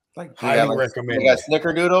 Like highly recommend. They got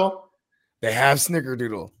Snickerdoodle. They have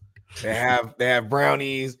Snickerdoodle. They have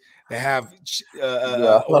brownies. They have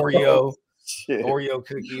Oreo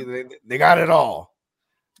cookie. They got it all.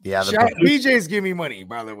 Yeah, BJ's give me money,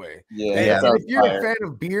 by the way. Yeah. And if you're a fan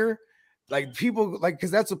of beer, like people like, because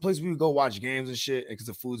that's a place we would go watch games and shit because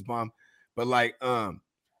the food's bomb. But like,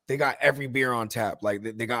 they got every beer on tap. Like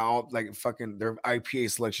they got all like fucking their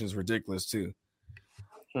IPA selection is ridiculous too.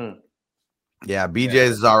 Yeah,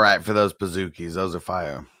 BJ's is all right for those Pazookies. Those are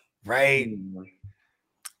fire. Right.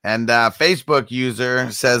 And Facebook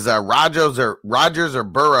user says Rodgers or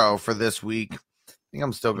Burrow for this week. I think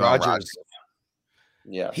I'm still going Rodgers.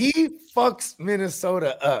 Yeah. He fucks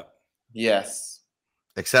Minnesota up. Yes.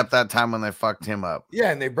 Except that time when they fucked him up.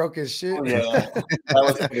 Yeah, and they broke his shit. Oh, yeah. That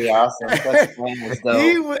was pretty awesome.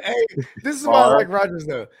 This is why I like Rodgers,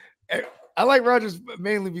 though. I like Rodgers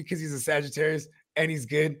mainly because he's a Sagittarius and he's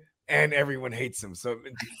good and everyone hates him. So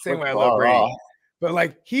same way I love Brady. But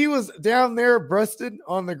like he was down there busted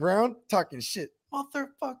on the ground talking shit.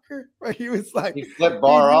 Motherfucker. Right? He was like he flipped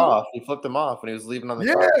Barr off. He flipped him off when he was leaving on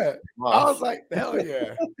the car. Yeah. I was like, hell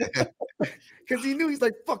yeah. Because he knew he's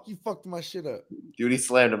like, fuck, you fucked my shit up. Dude, he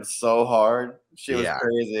slammed him so hard. Shit was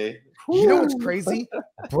crazy. You know what's crazy?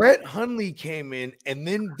 Brett Hundley came in, and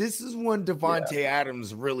then this is when Devontae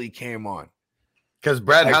Adams really came on. Because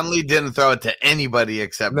Brett Hundley didn't throw it to anybody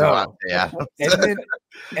except Devontae Adams.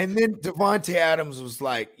 And then Devontae Adams was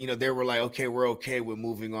like, they were like, okay, we're okay with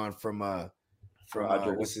moving on from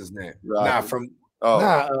what's his name?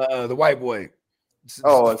 The white boy.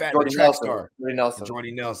 Jordy Nelson.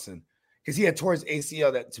 Jordy Nelson. Because he had tore his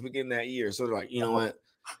ACL to begin that year. So they're like, you know what?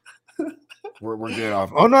 we're good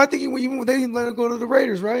off. Oh no, I think they didn't let him go to the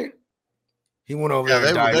Raiders, right? He went over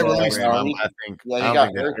there. They released him, I think. Yeah, he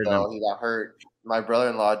got hurt though. He got hurt. My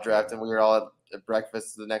brother-in-law drafted. We were all at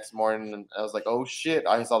breakfast the next morning, and I was like, "Oh shit!"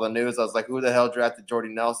 I saw the news. I was like, "Who the hell drafted Jordy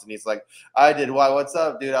Nelson?" He's like, "I did." Why? What's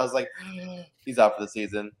up, dude? I was like, "He's out for the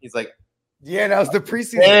season." He's like, "Yeah, that was the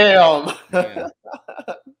preseason." Damn. Yeah.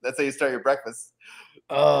 That's how you start your breakfast.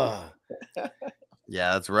 Yeah,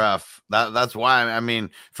 that's rough. That's why. I mean,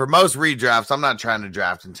 for most redrafts, I'm not trying to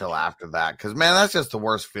draft until after that because man, that's just the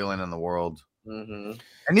worst feeling in the world. Mm-hmm.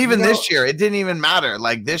 And even this year, it didn't even matter.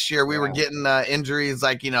 Like this year, we were getting injuries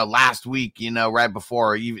like, last week, right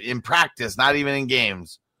before, in practice, not even in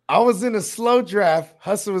games. I was in a slow draft.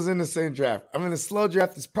 Hustle was in the same draft. I'm in a slow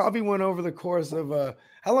draft. This probably went over the course of,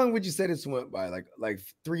 how long would you say this went by? Like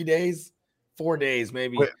 3 days, 4 days,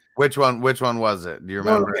 maybe. Which one was it? Do you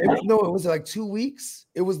remember? No, it was like 2 weeks.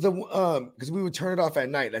 It was because we would turn it off at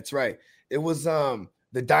night. That's right. It was the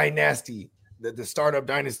Dynasty, the startup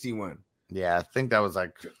Dynasty one. Yeah, I think that was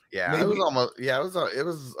like, it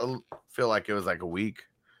was almost, feel like it was like a week.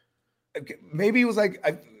 Maybe it was like,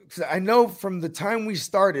 I know from the time we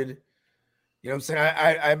started, you know what I'm saying?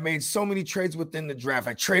 I made so many trades within the draft.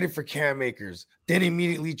 I traded for Cam Akers, then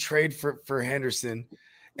immediately trade for Henderson.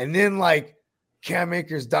 And then like Cam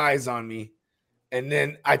Akers dies on me. And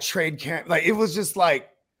then I trade Cam. Like, it was just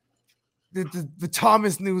like the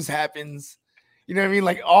Thomas news happens. You know what I mean?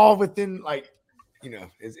 Like all within like,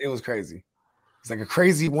 it was crazy. It's like a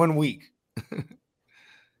crazy 1 week.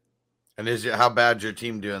 And how bad's your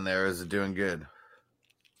team doing there? Is it doing good?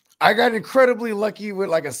 I got incredibly lucky with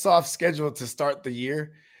like a soft schedule to start the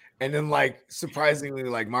year. And then like surprisingly,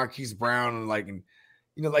 like Marquise Brown and like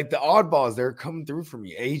the oddballs, they're coming through for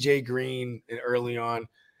me. AJ Green early on.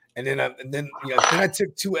 And then I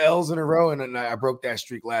took 2 L's in a row and then I broke that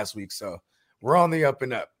streak last week. So we're on the up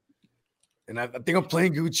and up. And I think I'm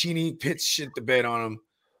playing Guccini, Pitts shit the bed on him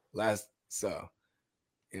last. So,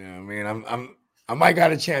 I mean, I might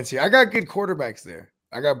got a chance here. I got good quarterbacks there.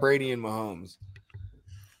 I got Brady and Mahomes.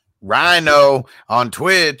 Rhino on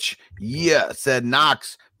Twitch, said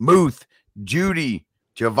Knox, Muth, Judy,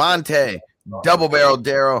 Javante, Double Barrel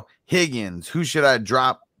Daryl, Higgins. Who should I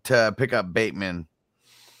drop to pick up Bateman?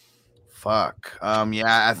 Fuck.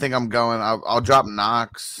 I think I'm going. I'll drop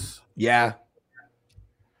Knox. Yeah.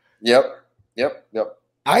 Yep. You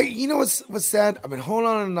know what's sad? I've been holding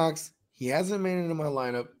on to Knox. He hasn't made it in my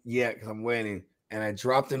lineup yet because I'm waiting. And I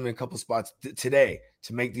dropped him in a couple spots today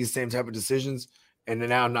to make these same type of decisions. And then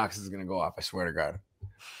now Knox is going to go off. I swear to God.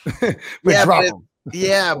 Drop him.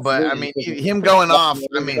 Yeah, but I mean, him going off.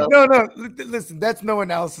 I mean, no. Listen, that's no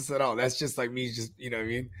analysis at all. That's just like me, just you know what I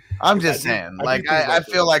mean. I'm just saying, like, I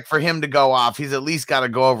feel like for him to go off, he's at least got to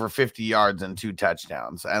go over 50 yards and 2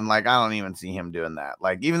 touchdowns. And like, I don't even see him doing that.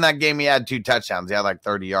 Like, even that game, he had 2 touchdowns. He had like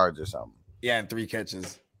 30 yards or something. Yeah, and 3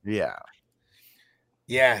 catches. Yeah.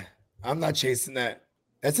 Yeah, I'm not chasing that.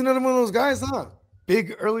 That's another one of those guys, huh?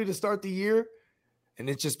 Big early to start the year, and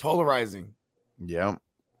it's just polarizing. Yeah.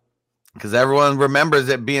 Because everyone remembers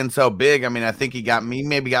it being so big. I mean, I think he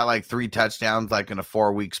maybe got like 3 touchdowns like in a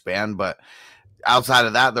 4-week span, but outside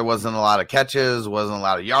of that, there wasn't a lot of catches, wasn't a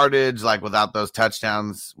lot of yardage. Like without those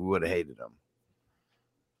touchdowns, we would have hated him.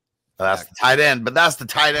 But that's the tight end. But that's the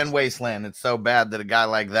tight end wasteland. It's so bad that a guy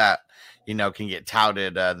like that, you know, can get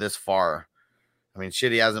touted this far. I mean,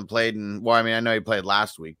 shit, he hasn't played I know he played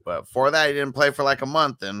last week, but for that, he didn't play for like a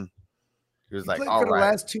month, and he was like, all for the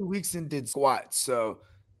right. last 2 weeks and did squats. So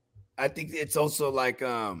I think it's also like,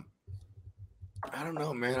 I don't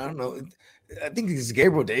know, man. I don't know. I think this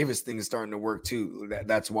Gabriel Davis thing is starting to work too.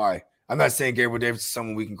 That's why. I'm not saying Gabriel Davis is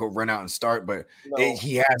someone we can go run out and start, but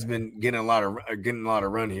he has been getting a lot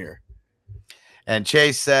of run here. And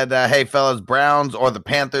Chase said, hey, fellas, Browns or the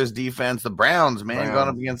Panthers defense? The Browns, man, going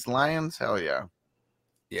up against the Lions? Hell yeah.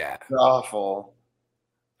 Yeah. Awful.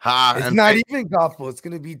 It's not even Goffle. It's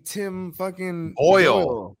going to be Tim fucking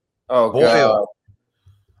Boyle. Oh, Boyle. God.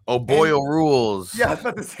 Oh, Boyle rules. Yeah, I was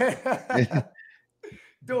about to say.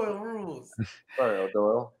 Doyle rules. Sorry,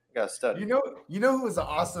 Doyle. You got study. You know who was an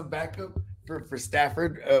awesome backup for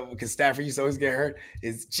Stafford? Because Stafford used to always get hurt,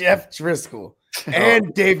 is Jeff Driscoll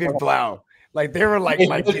and David Blau. Like they were like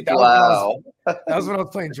that was when I was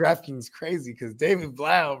playing DraftKings crazy because David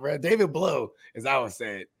Blau, bro. David Blow, as I would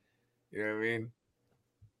say it. You know what I mean?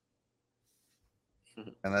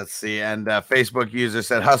 And let's see. And Facebook user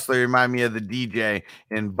said, Hustler remind me of the DJ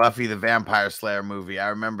in Buffy the Vampire Slayer movie. I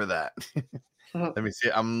remember that. Let me see.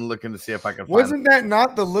 I'm looking to see if I can find Wasn't that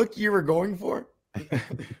not the look you were going for? That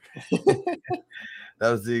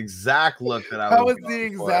was the exact look that I was. That was the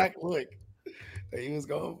exact look that he was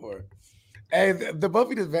going for. Hey, the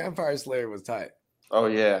Buffy the Vampire Slayer was tight. Oh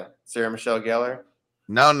yeah, Sarah Michelle Gellar.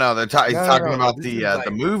 No, they're talking about This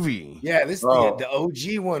the movie. Yeah, this is the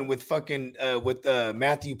OG one with fucking with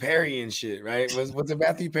Matthew Perry and shit, right? Was it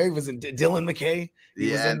Matthew Perry? Was it Dylan McKay?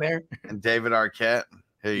 He was in there. And David Arquette.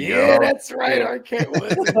 Here you go. Yeah, that's right. Arquette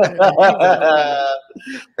was in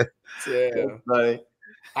there. Yeah. Funny.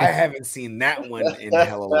 I haven't seen that one in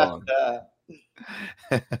hella long.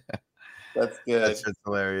 That's good. That's just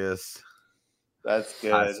hilarious. That's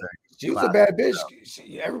good. She was a bad bitch.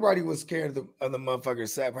 Everybody was scared of the motherfucker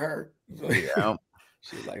except her. Yeah.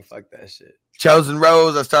 She was like, fuck that shit. Chosen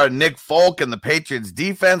Rose, I started Nick Folk and the Patriots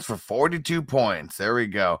defense for 42 points. There we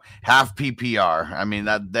go. Half PPR. I mean,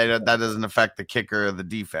 that doesn't affect the kicker or the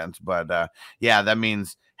defense, but yeah, that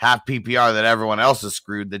means half PPR that everyone else is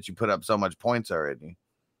screwed that you put up so much points already.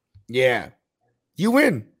 Yeah. You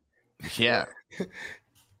win. Yeah.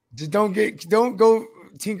 Just don't go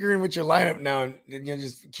tinkering with your lineup now, and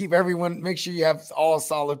just keep everyone. Make sure you have all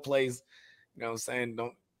solid plays. You know what I'm saying?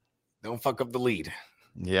 Don't fuck up the lead.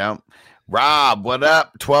 Yeah. Rob, what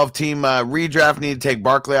up? 12-team redraft. Need to take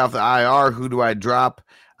Barkley off the IR. Who do I drop?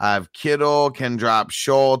 I have Kittle. Can drop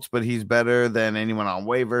Schultz, but he's better than anyone on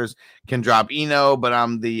waivers. Can drop Eno, but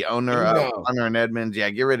I'm the owner of Hunter and Edmonds. Yeah,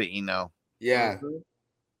 get rid of Eno. Yeah.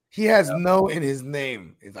 He has no in his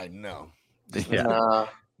name. He's like, no. Yeah.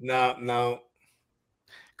 No.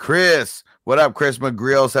 Chris, what up? Chris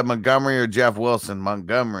McGreal said Montgomery or Jeff Wilson?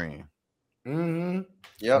 Montgomery. Mm-hmm.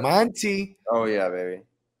 Yeah. Monty. Oh yeah, baby.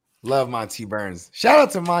 Love Monty Burns. Shout out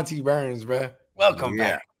to Monty Burns, bro. Welcome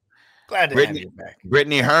back. Glad to have you back.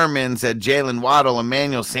 Brittany Herman said Jalen Waddle,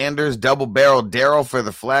 Emmanuel Sanders, double barrel Daryl for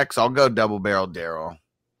the flex. I'll go double barrel Daryl.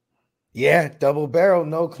 Yeah, double barrel,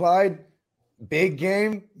 no Clyde. Big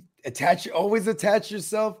game. Always attach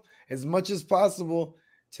yourself as much as possible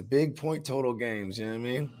to big point total games. You know what I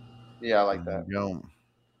mean? Yeah, I like that. Yo.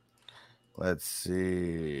 Let's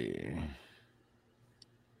see.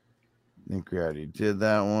 I think we already did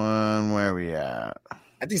that one. Where are we at?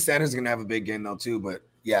 I think Sanders is gonna have a big game though too, but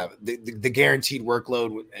yeah, the guaranteed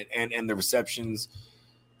workload and the receptions.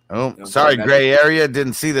 Oh, sorry, gray area.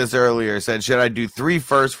 Didn't see this earlier. Said, should I do 3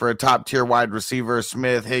 first for a top tier wide receiver,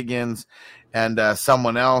 Smith, Higgins, and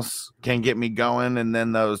someone else can get me going, and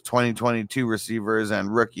then those 2022 receivers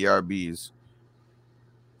and rookie RBs?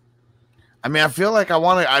 I mean, I feel like I'd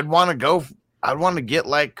want to get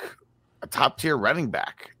like a top tier running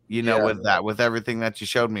back, with everything that you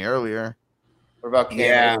showed me earlier. What about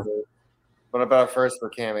Cam Akers? What about first for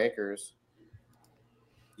Cam Akers?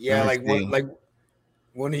 Yeah,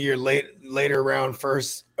 one of your later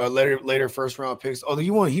first round picks. Although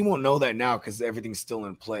he won't know that now because everything's still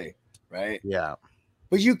in play, right? Yeah.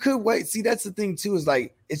 But you could wait. See, that's the thing too, is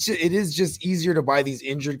like it is just easier to buy these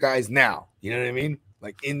injured guys now. You know what I mean?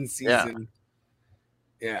 Like in season.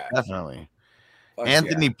 Yeah. Definitely. Fuck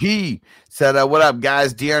Anthony P said, what up,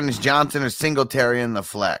 guys? Dearness Johnson or Singletary in the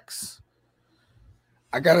flex?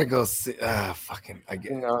 I gotta go see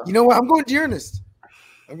you know what? I'm going Dearness.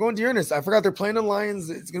 I forgot they're playing the Lions.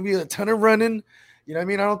 It's gonna be a ton of running. You know what I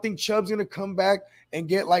mean? I don't think Chubb's gonna come back and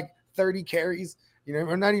get like 30 carries. You know,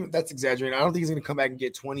 or not even, that's exaggerating. I don't think he's gonna come back and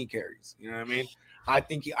get 20 carries. You know what I mean? I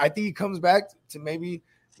think he comes back to maybe,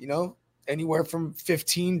 you know, anywhere from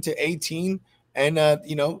 15 to 18. And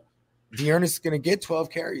you know, Dearness is gonna get 12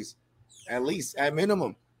 carries, at least, at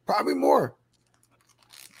minimum, probably more.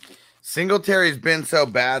 Singletary's been so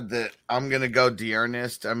bad that I'm gonna go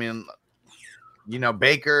Dearness. I mean, you know,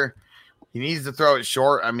 Baker, he needs to throw it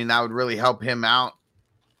short. I mean, that would really help him out.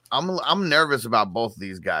 I'm nervous about both of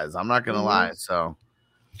these guys. I'm not gonna lie. So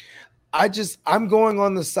I'm going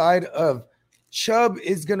on the side of Chubb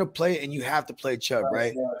is gonna play, and you have to play Chubb,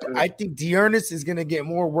 right? I think Dearness is gonna get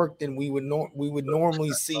more work than we would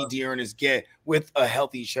normally see Dearness get with a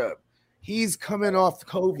healthy Chubb. He's coming off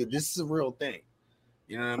COVID. This is a real thing.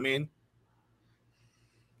 You know what I mean?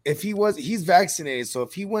 He's vaccinated, so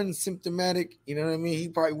if he wasn't symptomatic, you know what I mean, he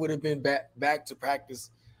probably would have been back to practice.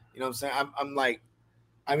 You know what I'm saying?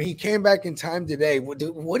 I mean, he came back in time today. What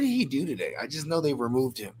did he do today? I just know they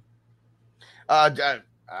removed him. I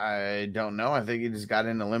don't know. I think he just got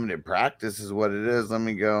into limited practice, is what it is. Let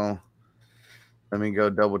me go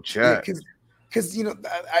double check. Because you know,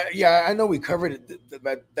 I know we covered it,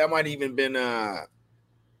 but that might even been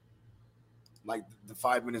like the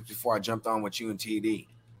 5 minutes before I jumped on with you and TD.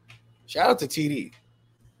 Shout out to TD.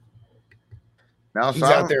 No, he's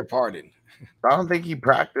out there partying. I don't think he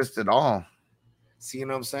practiced at all. See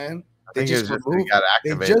what I'm saying? They just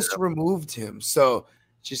removed him. So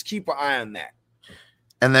just keep an eye on that.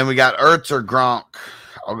 And then we got Ertz or Gronk.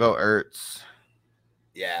 I'll go Ertz.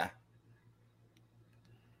 Yeah.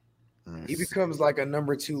 He becomes like a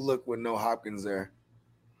number 2 look with no Hopkins there.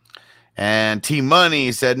 And T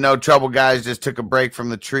Money said, no trouble, guys. Just took a break from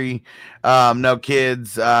the tree. No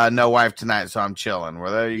kids, no wife tonight, so I'm chilling.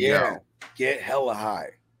 Well, there you go. Get hella high.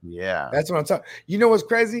 Yeah. That's what I'm talking. You know what's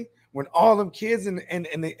crazy? When all them kids and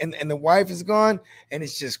the wife is gone and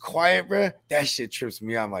it's just quiet, bro, that shit trips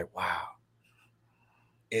me out. I'm like, wow.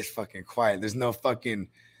 It's fucking quiet. There's no fucking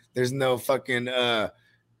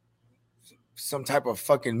some type of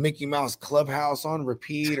fucking Mickey Mouse Clubhouse on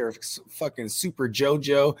repeat or fucking Super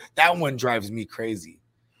JoJo. That one drives me crazy.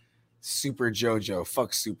 Super JoJo.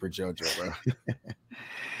 Fuck Super JoJo, bro.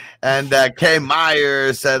 And K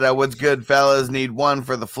Meyer said, what's good, fellas? Need one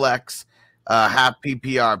for the flex. Half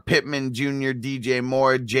PPR. Pittman Jr., DJ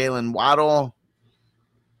Moore, Jalen Waddle.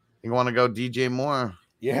 You want to go DJ Moore?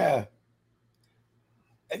 Yeah.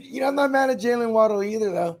 You know, I'm not mad at Jalen Waddle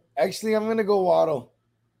either, though. Actually, I'm going to go Waddle.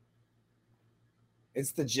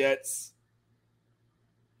 It's the Jets.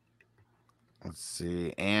 Let's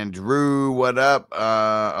see. Andrew, what up?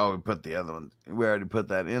 We put the other one. We already put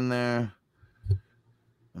that in there.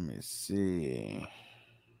 Let me see.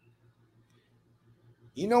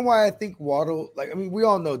 You know why I think Waddle, we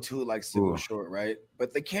all know too, like super short, right?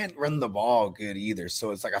 But they can't run the ball good either.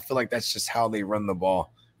 So it's like, I feel like that's just how they run the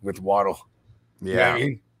ball with Waddle. Yeah. You know what I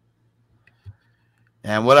mean?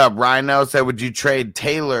 And what up, Rhino said, would you trade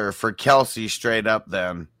Taylor for Kelsey straight up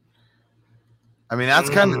then? I mean, that's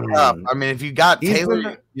kind of tough. I mean, if you got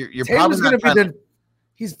Taylor, you're probably not going to.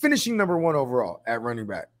 He's finishing number 1 overall at running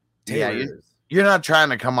back. Taylor you're not trying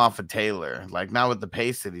to come off of Taylor, like not with the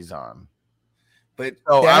pace that he's on. But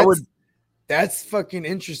so that's fucking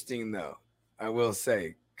interesting, though, I will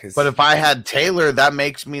say. But if I had Taylor, that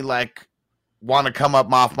makes me like want to come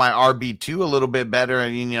up off my RB2 a little bit better,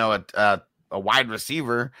 and a wide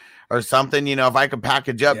receiver or something, if I could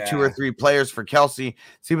package up 2 or 3 players for Kelsey.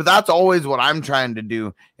 See, but that's always what I'm trying to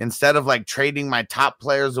do. Instead of like trading my top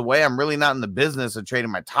players away, I'm really not in the business of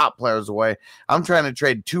trading my top players away. I'm trying to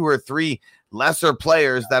trade 2 or 3 lesser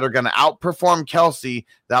players that are going to outperform Kelsey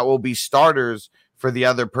that will be starters for the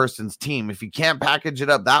other person's team. If you can't package it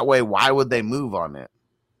up that way, why would they move on it?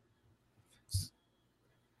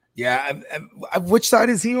 Yeah. Which side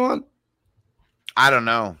is he on? I don't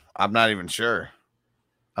know. I'm not even sure.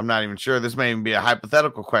 This may even be a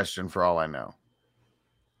hypothetical question for all I know.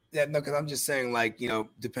 Yeah, no, because I'm just saying,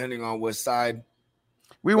 depending on what side.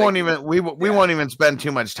 We won't even spend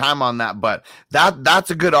too much time on that, but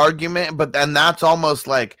that's a good argument. But then that's almost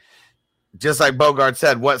like, just like Bogart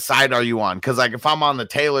said, what side are you on? Because like if I'm on the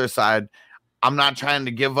Taylor side, I'm not trying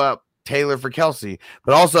to give up Taylor for Kelsey.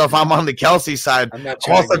 But also, if I'm on the Kelsey side, I'm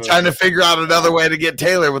also trying to figure out another way to get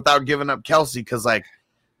Taylor without giving up Kelsey, because like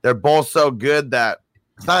they're both so good that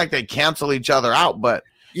it's not like they cancel each other out. But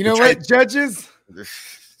you know what, judges?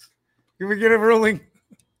 Can we get a ruling?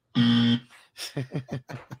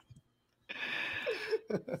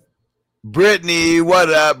 Brittany, what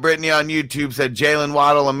up? Brittany on YouTube said Jalen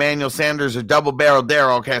Waddle, Emmanuel Sanders, or double barrel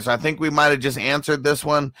Daryl. Okay, so I think we might have just answered this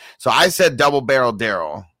one. So I said double barrel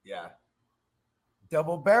Daryl. Yeah.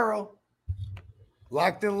 Double barrel.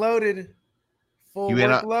 Locked and loaded. Full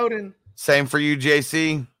work loading. Same for you,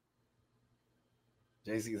 JC.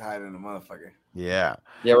 JC's hiding a motherfucker. Yeah.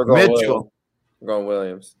 Yeah, we're going Mitchell. Williams. We're going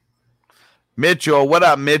Williams. Mitchell, what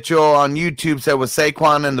up? Mitchell on YouTube said, with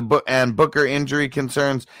Saquon and Booker injury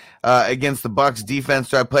concerns against the Bucs defense,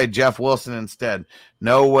 do I play Jeff Wilson instead?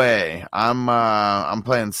 No way. I'm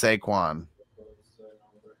playing Saquon.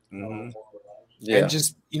 Mm-hmm. Yeah. And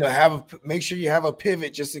just make sure you have a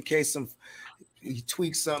pivot just in case you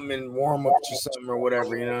tweak something in warm ups or something or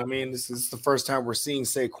whatever. You know what I mean? This is the first time we're seeing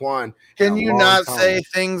Saquon. Can you not say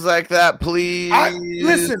things like that, please?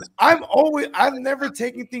 Listen, I've never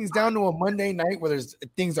taken things down to a Monday night where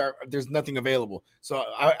there's nothing available. So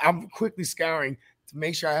I'm quickly scouring to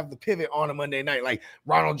make sure I have the pivot on a Monday night, like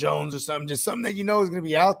Ronald Jones or something, just something that you know is going to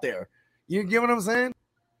be out there. You get what I'm saying?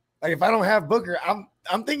 Like if I don't have Booker,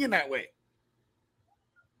 I'm thinking that way.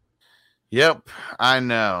 Yep, I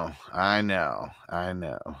know. And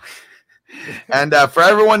for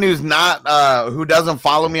everyone who's not, who doesn't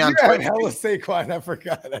follow me on Twitter, hella Saquon. I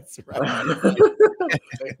forgot. That's right.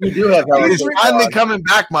 You do have hella he's finally coming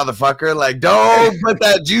back, motherfucker. Like, don't put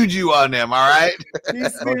that juju on him. All right. Put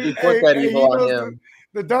that evil on him.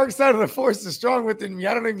 The dark side of the force is strong within me.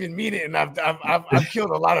 I don't even mean it, and I've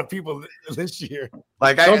killed a lot of people this year.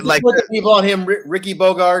 Like Don't you put the evil on him, Ricky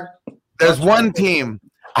Bogard. There's one team.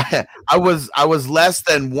 I was less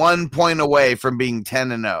than 1 point away from being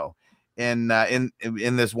 10-0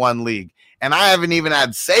 in this one league, and I haven't even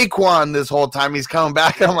had Saquon this whole time. He's coming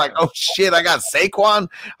back. I'm like, oh shit, I got Saquon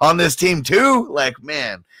on this team too. Like,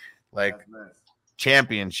 man, like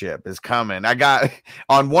championship is coming. I got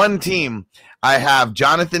on one team. I have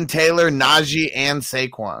Jonathan Taylor, Najee, and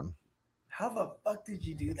Saquon. How the fuck did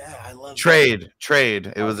you do that? I love Trade.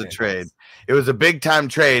 It was a trade. It was a big time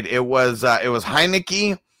trade. It was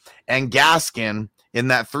Heineke and Gaskin in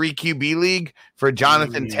that 3 QB league for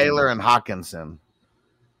Jonathan Taylor and Hawkinson.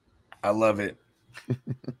 I love it.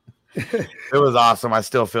 It was awesome. I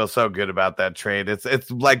still feel so good about that trade. It's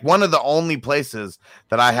like one of the only places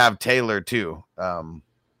that I have Taylor too.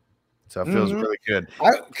 So it feels really good.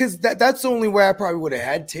 Because that's the only way I probably would have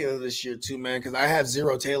had Taylor this year too, man. Because I have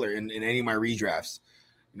 0 Taylor in any of my redrafts.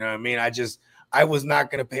 You know what I mean? I was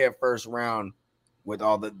not going to pay a first round with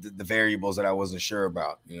all the variables that I wasn't sure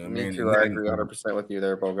about. You know what I mean? Me too. I agree 100% with you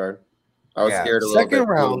there, Bogard. I was scared a little second bit.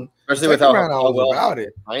 Round, especially with second how round, I was well about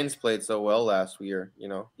it. Hines played so well last year. You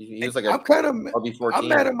know, he was like I'm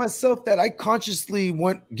mad at myself that I consciously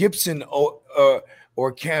went Gibson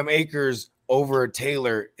or Cam Akers over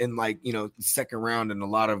Taylor in second round in a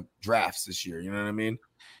lot of drafts this year. You know what I mean?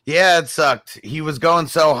 Yeah, it sucked. He was going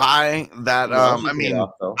so high that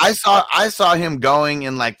I saw him going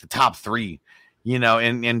in like the top 3,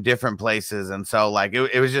 in different places, and so like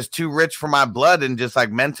it was just too rich for my blood, and just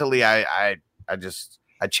like mentally I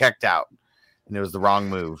checked out, and it was the wrong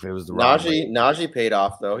move. It was the wrong move. Najee paid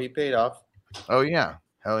off though. He paid off. Oh yeah,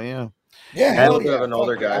 hell yeah. Yeah, hell yeah. Have an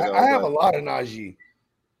older guy. I have a lot of Najee.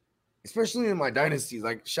 Especially in my dynasties,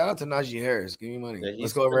 like shout out to Najee Harris. Give me money. Yeah,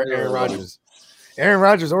 let's go over Aaron Rodgers. Aaron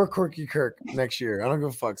Rodgers or Corky Kirk next year. I don't give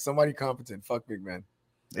a fuck. Somebody competent. Fuck big man.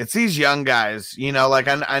 It's these young guys, like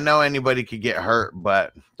I know anybody could get hurt,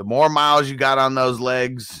 but the more miles you got on those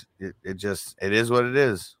legs, it is what it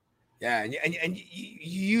is. Yeah, and you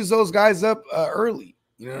use those guys up early.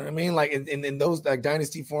 You know what I mean? Like in those like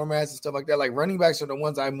dynasty formats and stuff like that. Like running backs are the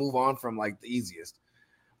ones I move on from like the easiest.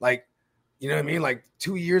 Like, you know what I mean? Like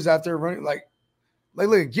 2 years after running, like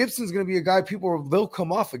look, Gibson's going to be a guy they'll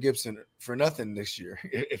come off of Gibson for nothing this year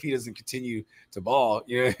if he doesn't continue to ball.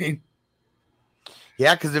 You know what I mean?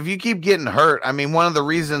 Yeah, because if you keep getting hurt, I mean, one of the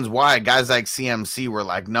reasons why guys like CMC were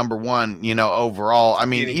like number 1, overall. I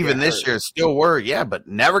mean, even this year still were, yeah, but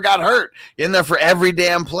never got hurt. In there for every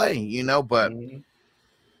damn play, but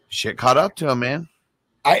shit caught up to him, man.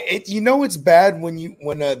 It's bad when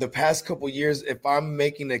the past couple years, if I'm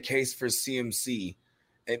making a case for CMC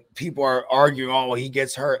and people are arguing, oh, he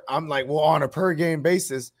gets hurt. I'm like, well, on a per game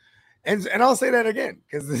basis. And I'll say that again,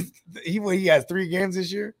 because he has 3 games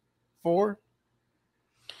this year, 4.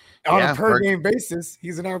 On a per game basis,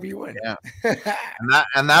 he's an RB1. Yeah.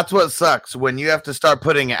 and that's what sucks when you have to start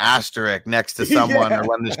putting an asterisk next to someone or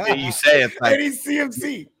when the shit you say it's like and he's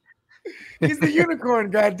CMC. He's the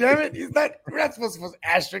unicorn, god damn it. We're not supposed to put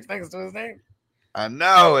asterisk next to his name. I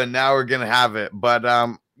know, and now we're gonna have it. But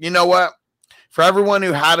you know what? For everyone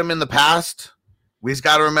who had him in the past, we just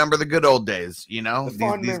got to remember the good old days. You know,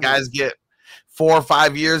 these guys get 4 or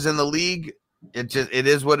 5 years in the league. It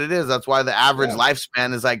is what it is. That's why the average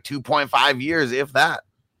lifespan is like 2.5 years, if that.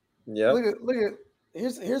 Yeah. Look at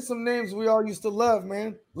here's some names we all used to love,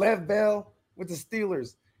 man. Lev Bell with the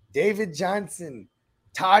Steelers, David Johnson,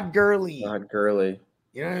 Todd Gurley.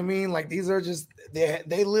 You know what I mean? Like these are just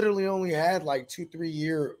they literally only had like 2-3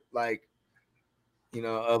 year like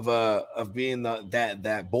of being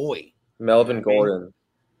that boy. Melvin Gordon.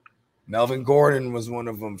 Melvin Gordon was one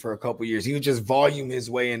of them for a couple years. He would just volume his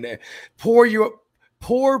way in there. Poor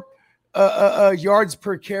yards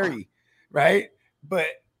per carry, right? But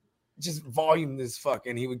just volume this fuck,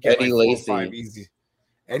 and he would get Eddie like 4 or Lacy. 5 easy.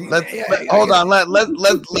 Hold on.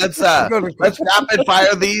 Let's rapid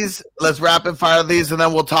fire these. Let's rapid fire these, and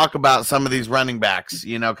then we'll talk about some of these running backs.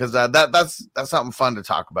 You know, because that's something fun to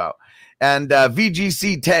talk about. And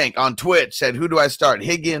VGC Tank on Twitch said, "Who do I start,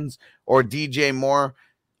 Higgins or DJ Moore?"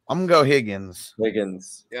 I'm gonna go Higgins.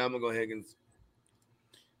 Yeah, I'm gonna go Higgins.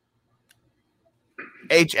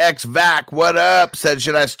 HX Vac, what up? Said,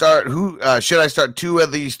 should I start two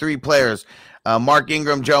of these 3 players? Mark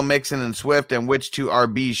Ingram, Joe Mixon, and Swift. And which 2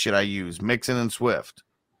 RBs should I use? Mixon and Swift.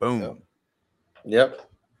 Boom. Yep.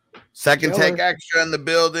 Second take extra in the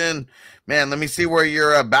building. Man, let me see where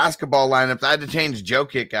your basketball lineups. I had to change Joe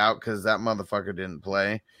Kick out because that motherfucker didn't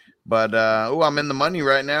play. But I'm in the money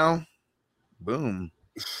right now. Boom.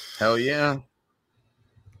 Hell yeah.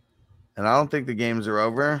 And I don't think the games are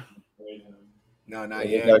over. No, I not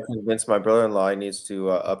yet. got to convince my brother-in-law he needs to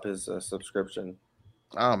up his subscription.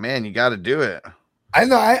 Oh man, you got to do it. I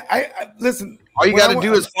know. I listen. All you got to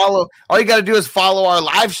do is follow. All you got to do is follow our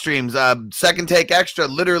live streams. Second Take Extra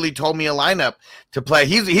literally told me a lineup to play.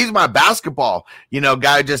 He's my basketball,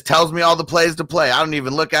 guy. Just tells me all the plays to play. I don't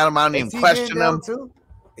even look at him. I don't even question him.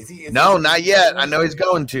 No, not yet. I know he's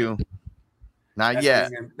going to. Not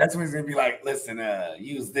yet. That's when he's gonna be like, listen,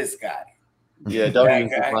 use this guy. Yeah, don't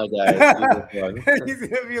use my guy. He's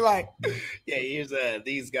gonna be like, yeah, here's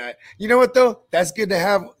these guys. You know what though? That's good to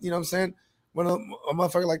have. You know what I'm saying? When a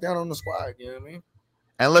motherfucker like that on the squad, you know what I mean?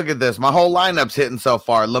 And look at this. My whole lineup's hitting so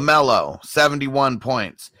far. LaMelo, 71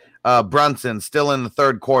 points. Brunson, still in the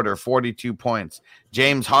third quarter, 42 points.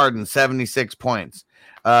 James Harden, 76 points.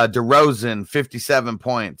 DeRozan, 57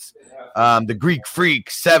 points. The Greek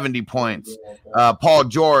Freak, 70 points. Paul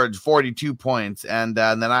George, 42 points. And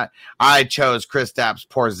then I chose Kristaps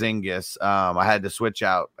Porzingis. I had to switch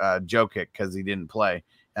out Jokic because he didn't play.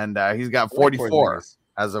 And he's got 44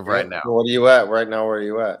 as of right now. What are you at right now? Where are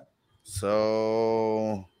you at?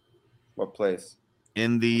 So what place?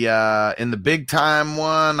 In the big time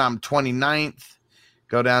one, I'm 29th.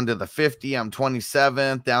 Go down to the 50, I'm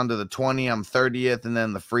 27th. Down to the 20, I'm 30th. And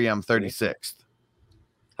then the free, I'm 36th.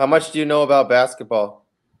 How much do you know about basketball?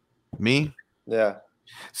 Me? Yeah.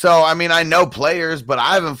 So, I mean, I know players, but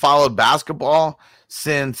I haven't followed basketball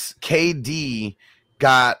since KD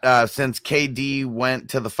went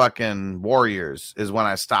to the fucking Warriors is when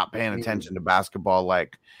I stopped paying attention to basksketball,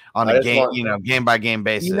 like on a game, game by game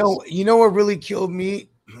basis. You know what really killed me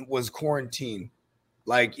was quarantine.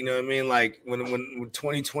 Like, you know what I mean? Like when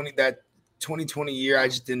 2020, that 2020 year, I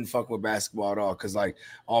just didn't fuck with basketball at all. Cause like,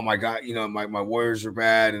 oh my God, my Warriors were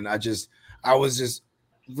bad. And I was just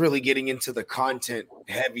really getting into the content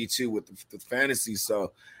heavy too with the fantasy.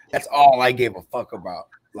 So that's all I gave a fuck about.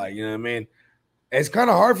 Like, you know what I mean? It's kind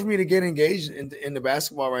of hard for me to get engaged in the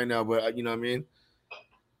basketball right now, but you know what I mean?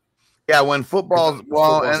 Yeah, when football's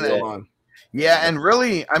and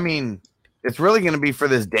really, I mean, it's really going to be for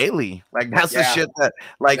this daily. Like that's the shit that,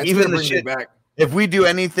 like, that's even the shit back. If we do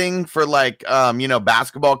anything for like,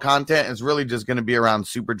 basketball content, it's really just going to be around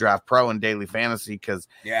Super Draft Pro and Daily Fantasy. Because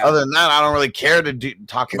other than that, I don't really care to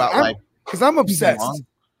talk about because I'm obsessed.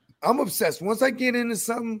 I'm obsessed. Once I get into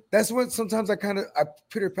something, that's when sometimes I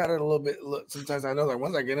pitter patter a little bit. Sometimes I know that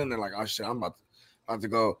once I get in there, like, oh shit, I'm about to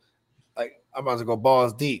go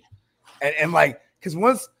balls deep, and like,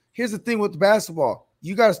 because here's the thing with the basketball,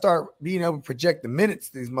 you got to start being able to project the minutes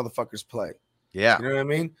these motherfuckers play. Yeah, you know what I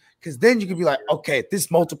mean? Because then you can be like, okay,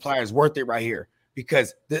 this multiplier is worth it right here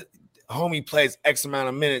because the homie plays X amount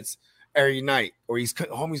of minutes every night, or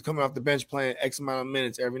homie's coming off the bench playing X amount of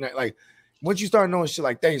minutes every night, like. Once you start knowing shit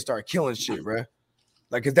like that, you start killing shit, bro.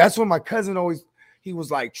 Like, cause that's what my cousin he was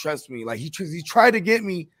like, trust me. Like he tried to get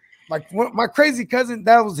me my crazy cousin,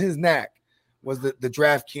 that was his knack, was the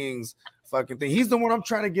DraftKings fucking thing. He's the one I'm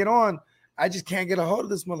trying to get on. I just can't get a hold of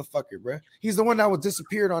this motherfucker, bro. He's the one that was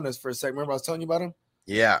disappeared on us for a second. Remember I was telling you about him?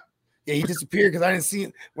 Yeah. Yeah, he disappeared because I didn't see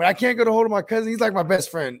him. When I can't get a hold of my cousin, he's like my best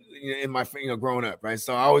friend in my growing up, right?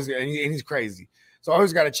 So I always and he's crazy. So I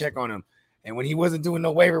always got to check on him. And when he wasn't doing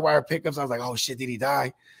no waiver wire pickups, I was like, oh shit, did he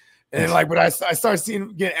die? And then but I started seeing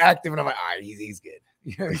him get active, and I'm like, all right, he's good.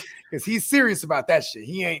 Because he's serious about that shit.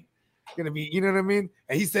 He ain't gonna be, you know what I mean?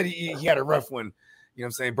 And he said he had a rough one, you know what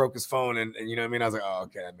I'm saying, broke his phone, and you know what I mean? I was like, oh,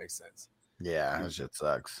 okay, that makes sense. Yeah, that shit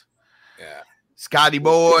sucks. Yeah. Scotty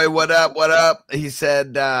boy, what up? What up? He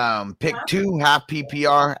said pick 2, half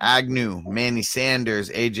PPR, Agnew, Manny Sanders,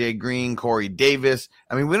 AJ Green, Corey Davis.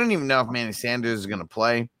 I mean, we don't even know if Manny Sanders is gonna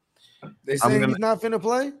play. They saying he's not finna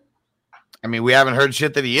play? I mean, we haven't heard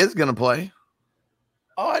shit that he is gonna play.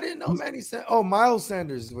 Oh, I didn't know Manny Sanders. Oh, Miles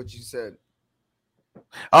Sanders is what you said.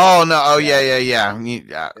 Oh no! Oh yeah.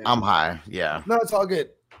 I'm high. Yeah. No, it's all good.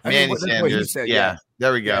 Manny Sanders. Said, yeah.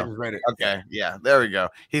 There we go. Yeah, I just read it. Okay. Yeah. There we go.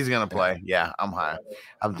 He's gonna play. Yeah. I'm high.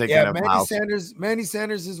 I'm thinking of Manny Miles. Sanders. Manny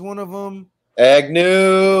Sanders is one of them.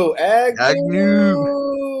 Agnew.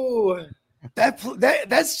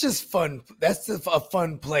 That's just fun. That's a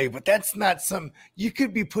fun play, but that's not some. You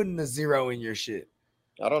could be putting a 0 in your shit.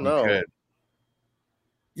 I don't know.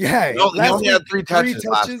 Yeah, he only had 3 touches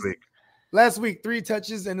last week. Last week, 3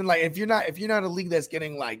 touches, and then if you're not a league that's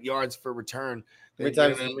getting like yards for return,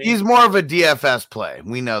 then, he's more of a DFS play.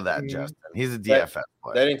 We know that, Justin. He's a DFS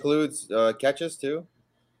play. That includes catches too.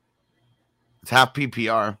 It's half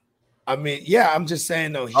PPR. I mean, yeah, I'm just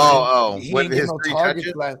saying though. He with didn't his get no 3 targets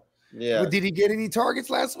touches? last. Yeah. Did he get any targets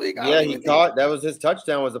last week? Yeah, he caught. That was his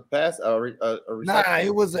touchdown. Was a pass. A reception. Nah,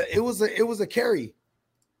 it was a carry.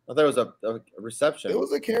 I thought it was a reception. It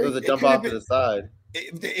was a carry. It was a jump off to the side.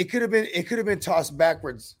 It could have been tossed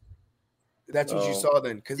backwards. That's what you saw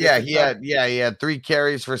then. He had 3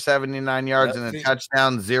 carries for 79 yards and a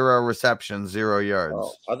touchdown, 0 receptions, 0 yards.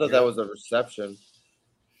 Oh, I thought that was a reception.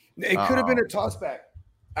 It could have been a toss back.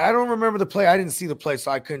 I don't remember the play. I didn't see the play, so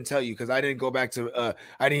I couldn't tell you because I didn't go back to.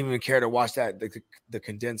 I didn't even care to watch the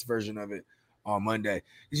condensed version of it on Monday.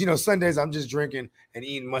 Because Sundays I'm just drinking and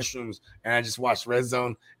eating mushrooms, and I just watch Red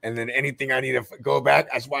Zone. And then anything I need to go back,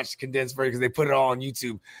 I just watch the condensed version because they put it all on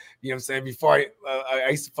YouTube. You know what I'm saying? Before I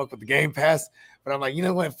used to fuck with the Game Pass, but I'm like, you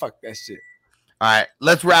know what? Fuck that shit. All right,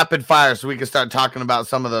 let's rapid fire so we can start talking about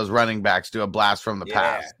some of those running backs. Do a blast from the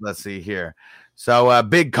past. Let's see here. So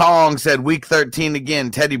Big Kong said week 13 again,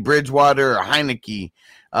 Teddy Bridgewater or Heineke.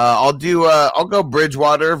 I'll go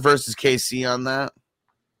Bridgewater versus KC on that.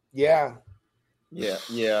 Yeah.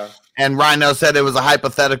 And Rhino said it was a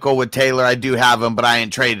hypothetical with Taylor. I do have him, but I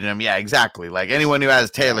ain't traded him. Yeah, exactly. Like anyone who has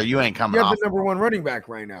Taylor, you ain't coming off. You have off the number 1 running back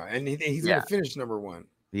right now, and he's going to finish number 1.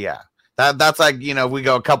 Yeah. That's like, we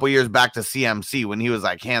go a couple years back to CMC when he was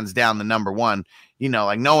like hands down the number 1.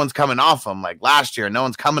 Like no one's coming off him. Like last year, no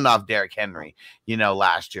one's coming off Derrick Henry.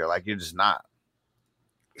 Last year, like you're just not.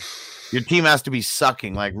 Your team has to be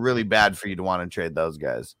sucking like really bad for you to want to trade those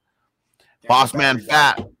guys. Boss man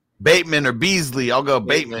fat, Bateman or Beasley. I'll go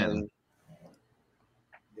Bateman.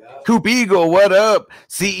 Coop Eagle, what up?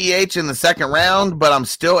 CEH in the 2nd round, but I'm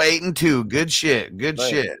still 8-2. Good shit.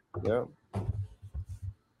 Shit. Yeah.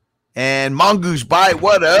 And Mongoose Bite,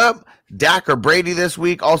 what up? Dak or Brady this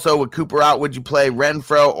week? Also, with Cooper out, would you play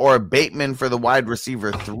Renfro or Bateman for the wide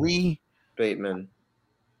receiver 3? Bateman.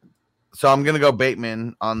 So I'm going to go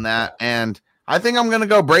Bateman on that. And I think I'm going to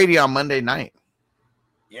go Brady on Monday night.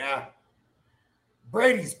 Yeah.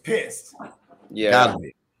 Brady's pissed. Yeah. Gotta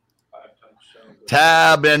be.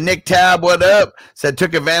 Tab and Nick Tab, what up? Said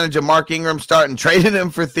took advantage of Mark Ingram start and traded him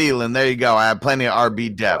for Thielen. There you go. I have plenty of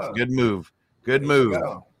RB depth. Good move. You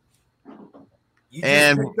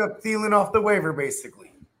just picked up Thielen off the waiver,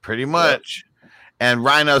 basically. Pretty much. And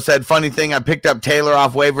Rhino said, funny thing, I picked up Taylor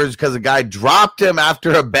off waivers because a guy dropped him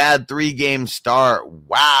after a bad 3-game start.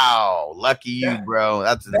 Wow. Lucky you, bro.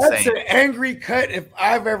 That's insane. That's an angry cut if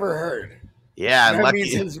I've ever heard. Yeah. That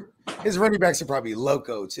means his running backs are probably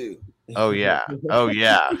loco, too. Oh, yeah.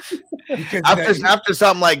 After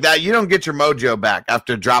something like that, you don't get your mojo back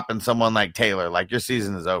after dropping someone like Taylor. Like, your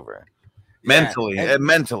season is over.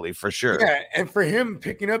 Mentally, for sure. Yeah, and for him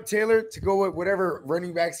picking up Taylor to go with whatever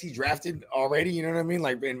running backs he drafted already, you know what I mean?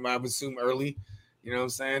 Like, I would assume early, you know what I'm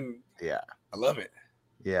saying? Yeah. I love it.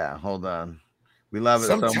 Yeah, hold on. We love it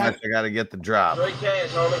so much, I got to get the drop.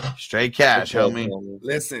 Straight cash, homie.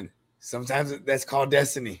 Listen, sometimes that's called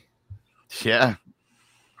destiny. Yeah.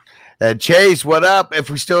 Chase, what up? If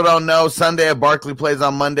we still don't know, Sunday at Barkley plays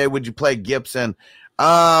on Monday. Would you play Gibson?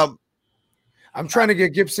 I'm trying to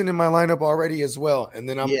get Gibson in my lineup already as well, and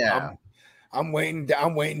then I'm waiting down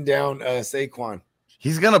Saquon.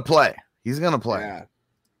 He's gonna play. Yeah.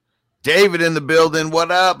 David in the building. What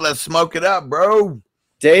up? Let's smoke it up, bro.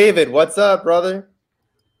 David, what's up, brother?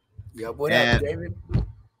 Yep. What up, David?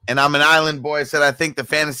 And I'm an island boy. Said I think the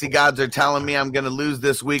fantasy gods are telling me I'm gonna lose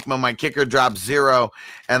this week when my kicker drops 0,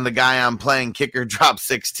 and the guy I'm playing kicker drops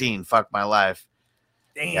 16. Fuck my life.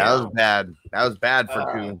 Damn. Yeah, that was bad. That was bad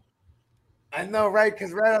for Koo. I know, right?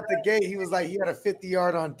 Because right out the gate, he was like, he had a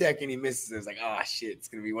 50-yard on deck and he misses it. It's like, oh shit, it's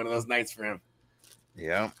gonna be one of those nights for him.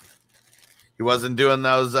 Yeah. He wasn't doing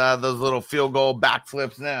those little field goal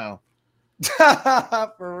backflips now.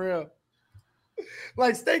 For real.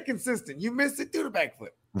 Like, stay consistent. You missed it, do the backflip.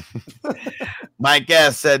 Mike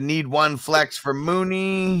S said need one flex for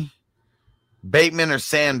Mooney, Bateman or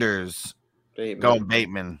Sanders. Going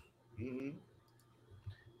Bateman.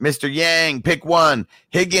 Mr. Yang, pick one.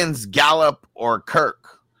 Higgins, Gallup, or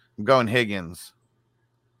Kirk. I'm going Higgins.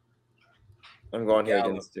 I'm going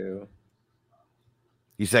Higgins too.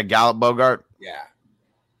 You said Gallup, Bogart? Yeah.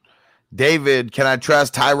 David, can I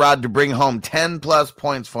trust Tyrod to bring home 10 plus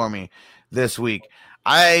points for me this week?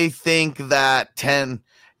 I think that 10.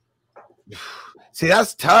 See,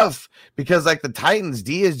 that's tough because like the Titans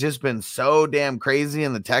D has just been so damn crazy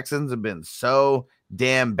and the Texans have been so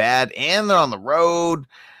damn bad and they're on the road.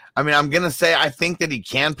 I mean, I'm going to say I think that he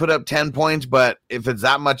can put up 10 points, but if it's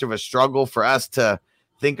that much of a struggle for us to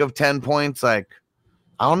think of 10 points, like,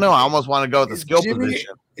 I don't know. I almost want to go with the skill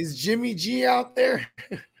position. Is Jimmy G out there?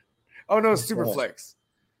 Oh, no, Superflex.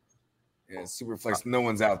 Yeah, Superflex. No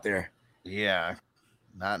one's out there. Yeah,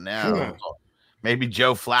 not now. Maybe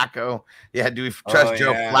Joe Flacco. Yeah, do we trust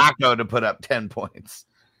Joe Flacco to put up 10 points?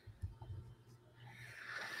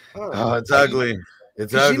 Oh, it's ugly.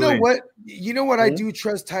 It's ugly. You know what I do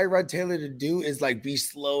trust Tyrod Taylor to do is like be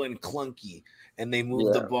slow and clunky, and they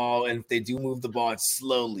move the ball, and if they do move the ball, it's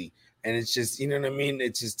slowly, and it's just, you know what I mean?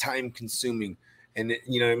 It's just time consuming, and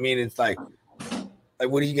you know what I mean? It's like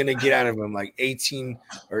what are you gonna get out of him? Like 18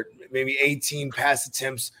 or maybe 18 pass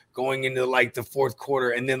attempts going into like the fourth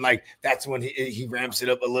quarter, and then like that's when he ramps it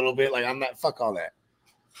up a little bit. Like, I'm not, fuck all that.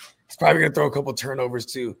 He's probably gonna throw a couple turnovers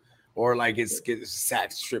too, or like get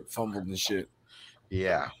sacked, stripped, fumbled, and shit.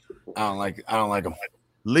 Yeah, I don't like him.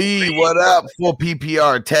 Lee, what up? Full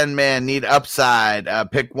PPR, 10-man, need upside.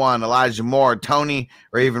 Pick one, Elijah Moore, Tony,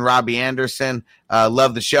 or even Robbie Anderson.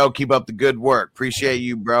 Love the show. Keep up the good work. Appreciate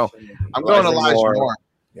you, bro. I'm going Elijah Moore.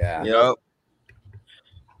 Yeah. Yep.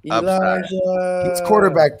 Elijah. He's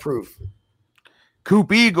quarterback proof.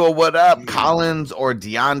 Coop Eagle, what up? Collins or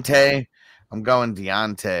Deontay? I'm going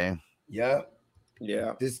Deontay. Yep.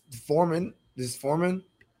 Yeah. This Foreman.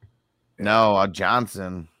 No,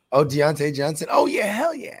 Johnson. Oh, Deontay Johnson. Oh, yeah,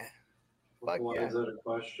 hell yeah. Why is that a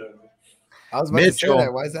question? I was about to say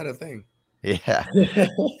that. Why is that a thing? Yeah.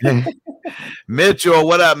 Mitchell,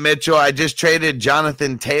 what up, Mitchell? I just traded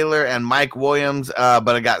Jonathan Taylor and Mike Williams, but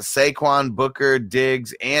I got Saquon, Booker,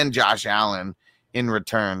 Diggs, and Josh Allen in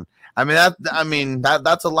return. That's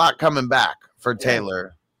a lot coming back for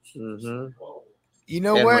Taylor. Mm-hmm. You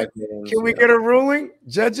know what? Can we get a ruling?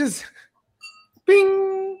 Judges?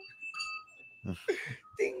 Bing.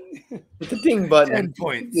 Ding. It's a ding button. 10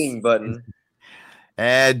 points. Ding button.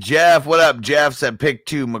 And Jeff, what up? Jeff said pick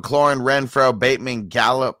two: McLaurin, Renfro, Bateman,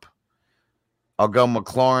 Gallup. I'll go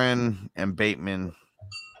McLaurin and Bateman.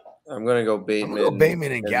 I'm gonna go Bateman. Go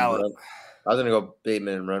Bateman and Gallup. I was gonna go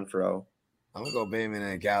Bateman and Renfro. I'm gonna go Bateman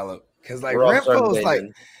and Gallup because like Renfro's like,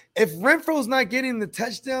 if Renfro's not getting the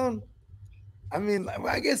touchdown, I mean,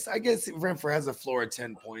 I guess Renfro has a floor of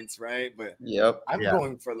 10 points, right? But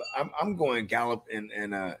I'm going Gallup and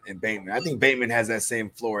Bateman. I think Bateman has that same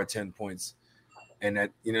floor of 10 points, and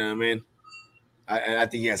that, you know what I mean. I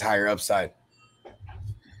think he has higher upside.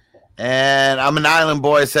 And I'm an island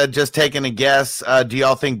boy. Said just taking a guess. Do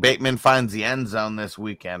y'all think Bateman finds the end zone this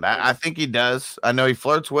weekend? I think he does. I know he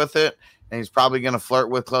flirts with it, and he's probably going to flirt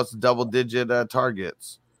with close to double-digit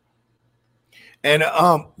targets. And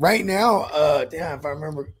right now, if I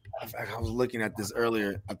remember, I was looking at this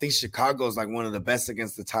earlier. I think Chicago is like one of the best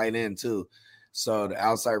against the tight end too. So the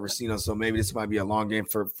outside receiver. So maybe this might be a long game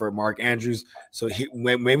for Mark Andrews. So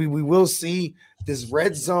maybe we will see this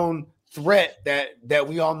red zone threat that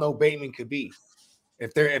we all know Bateman could be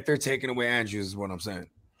if they're taking away Andrews. Is what I'm saying.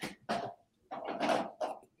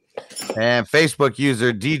 And Facebook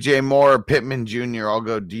user DJ Moore, Pittman Jr. I'll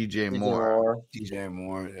go DJ Moore. DJ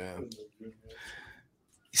Moore, yeah.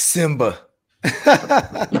 Simba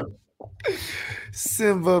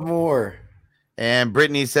Moore. And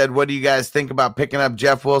Brittany said, what do you guys think about picking up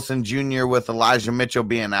Jeff Wilson Jr. with Elijah Mitchell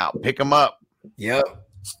being out? Pick him up. Yep.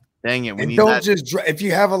 Dang it. We And need don't that. just if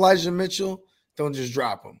you have Elijah Mitchell, don't just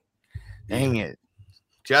drop him. Dang it.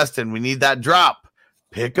 Justin, we need that drop.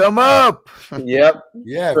 Pick him up. Yep.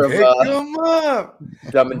 Yeah, From, pick him up.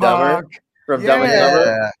 Dumb and Dumber. Mark. From Dumb and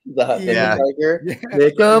Dumber. The Yeah. Tiger. Yeah.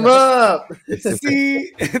 Pick him up.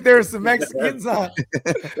 See, there's some Mexicans on.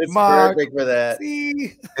 It's Mark. perfect for that.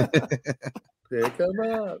 See, Pick him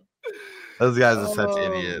up. Those guys are such Oh,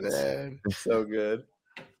 idiots. man. So good.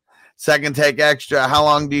 Second take extra. How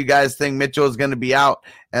long do you guys think Mitchell is going to be out?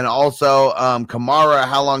 And also, Kamara,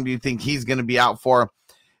 how long do you think he's going to be out for?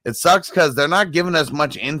 It sucks because they're not giving us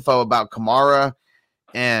much info about Kamara.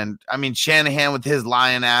 And I mean, Shanahan with his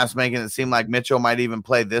lion ass making it seem like Mitchell might even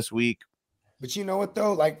play this week. But you know what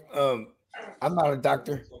though? Like, I'm not a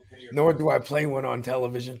doctor, nor do I play one on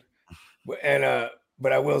television.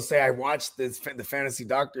 But I will say I watched the fantasy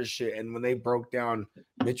doctor shit, and when they broke down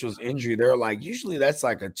Mitchell's injury, they're like, usually that's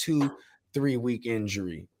like a 2-3 week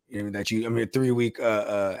injury. You know, a 3 week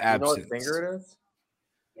absence. You know what finger it is?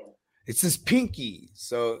 It's his pinky.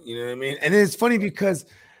 So you know what I mean? And it's funny because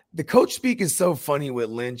the coach speak is so funny with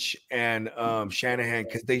Lynch and Shanahan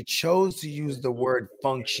because they chose to use the word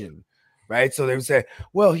function, right? So they would say,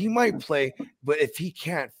 well, he might play, but if he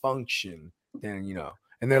can't function, then you know.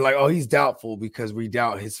 And they're like, oh, he's doubtful because we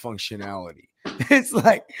doubt his functionality. It's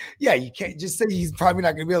like, yeah, you can't just say he's probably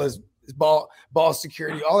not going to be able to his ball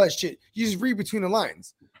security, all that shit. You just read between the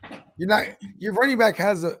lines. Your running back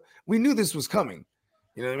we knew this was coming.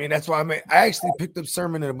 You know what I mean? That's why I actually picked up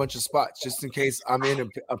Sermon in a bunch of spots just in case I'm in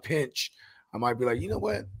a pinch. I might be like, you know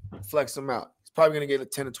what? Flex him out. He's probably going to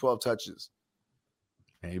get 10 to 12 touches.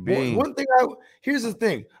 Maybe. One thing here's the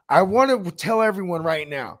thing. I want to tell everyone right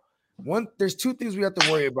now. There's two things we have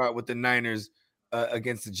to worry about with the Niners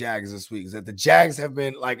against the Jags this week. Is that the Jags have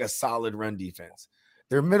been like a solid run defense.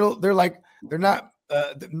 They're middle. They're not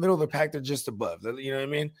the middle of the pack. They're just above. You know what I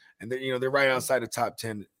mean? And they're right outside the top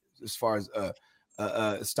 10 as far as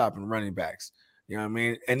stopping running backs. You know what I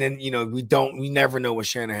mean? And then we never know what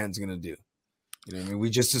Shanahan's gonna do. You know what I mean? We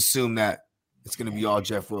just assume that it's gonna be all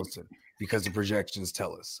Jeff Wilson because the projections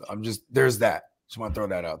tell us. So there's that. Just want to throw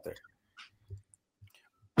that out there.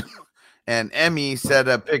 And Emmy said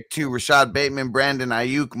pick 2, Rashad Bateman, Brandon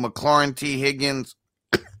Ayuk, McLaurin, T. Higgins.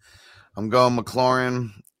 I'm going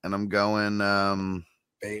McLaurin, and I'm going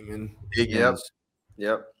Bateman. Higgins.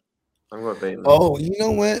 Yep. I'm going Bateman. Oh, you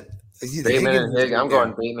know what? Bateman and Higgins. I'm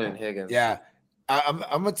going Bateman and Higgins. Yeah. I'm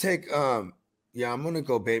gonna take I'm gonna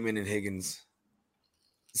go Bateman and Higgins.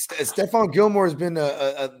 Stephon Gilmore has been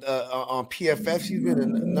on PFF. He's been a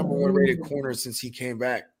number 1 rated corner since he came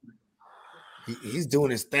back. He's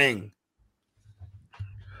doing his thing.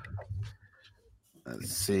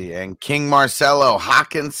 Let's see. And King Marcelo,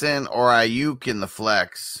 Hawkinson, or Ayuk in the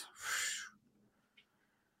flex.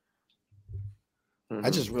 I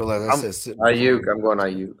just realized I said Ayuk. I'm going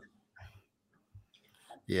Ayuk.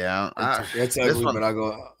 Yeah, that's ugly, but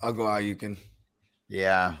I'll go Ayuk.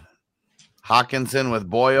 Yeah, Hawkinson with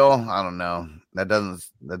Boyle. I don't know. That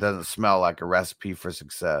doesn't smell like a recipe for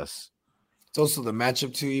success. It's also the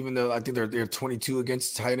matchup too. Even though I think they're 22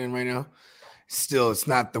 against tight end right now, still it's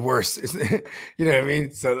not the worst. You know what I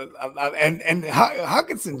mean? So and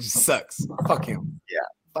Hawkinson just sucks. Fuck him. Yeah,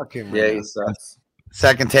 fuck him. Yeah, he sucks.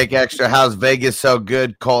 Second take extra. How's Vegas so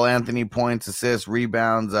good? Cole Anthony points, assists,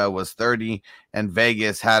 rebounds was 30, and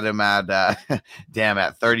Vegas had him at at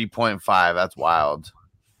 30.5. That's wild.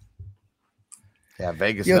 Yeah,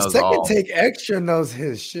 Vegas knows second all. take extra knows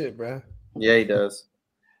his shit, bro. Yeah, he does.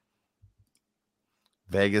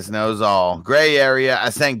 Vegas knows all. Gray area. I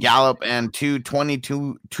sent Gallup and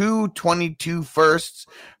 222 firsts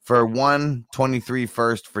for 123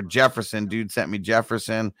 first for Jefferson. Dude sent me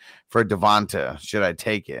Jefferson for Devonta. Should I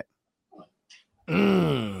take it?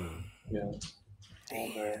 Yeah.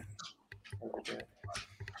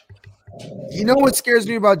 You know what scares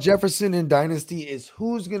me about Jefferson in Dynasty is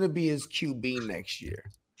who's going to be his QB next year.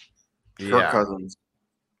 Kirk Cousins.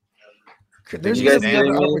 There's You guys gonna be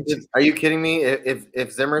kidding other me? opportunities. Are you kidding me?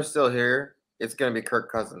 If Zimmer's still here, it's going to be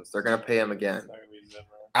Kirk Cousins. They're going to pay him again.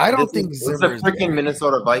 I don't This think is the Zimmer's freaking there.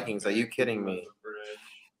 Minnesota Vikings. Are you kidding me?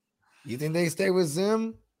 You think they stay with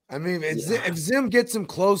Zim? I mean, if Zim gets him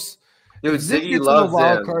close, Dude, if Zim Ziggy gets him loves the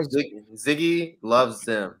wild Zim. cards, Ziggy loves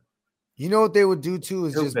Zim. you know what they would do too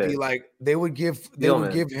is just be Stupid. like they would give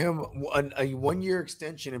Spielman. him a 1 year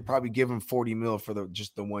extension and probably give him 40 mil for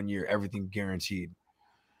just the 1 year, everything guaranteed.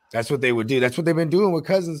 That's what they would do. That's what they've been doing with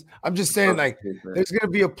Cousins. I'm just saying, like, there's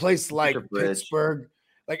gonna be a place like Pittsburgh,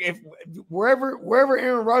 like if wherever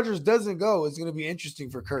Aaron Rodgers doesn't go, it's gonna be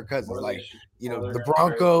interesting for Kirk Cousins. Like, you know, the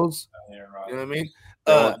Broncos. You know what I mean?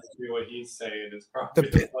 See what he's saying is probably the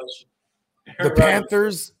The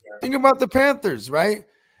Panthers. Think about the Panthers, right?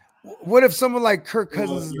 What if someone like Kirk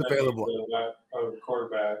Cousins is available?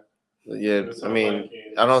 Quarterback. Yeah, I mean,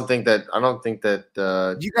 I don't think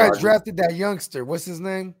that. You guys drafted that youngster. What's his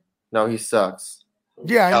name? No, he sucks.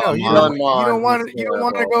 Yeah, I know. You don't want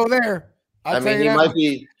to go there. I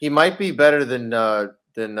mean, he might be better than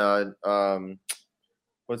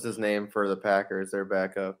what's his name for the Packers? Their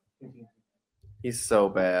backup. He's so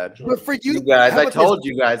bad. But for you guys, I told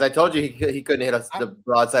you he couldn't hit us the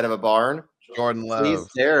broadside of a barn. Jordan Love.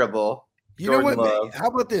 He's terrible. You know what? Love. How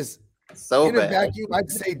about this? So in bad. A vacuum,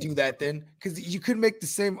 I'd say do that then, because you could make the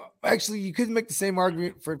same. Actually, you could make the same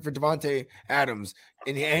argument for Devontae Adams,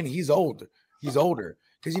 and he's old. He's older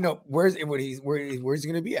because where's he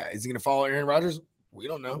going to be at? Is he going to follow Aaron Rodgers? We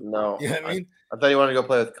don't know. No, you know what I mean. I thought he wanted to go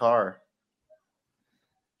play with Carr.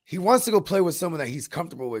 He wants to go play with someone that he's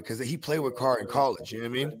comfortable with because he played with Carr in college. You know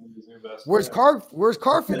what I mean? Where's Carr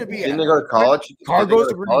finna be at? Didn't they go to college? Carr goes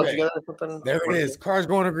to Green Bay. There it is. Carr's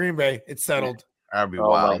going to Green Bay. It's settled. That'd be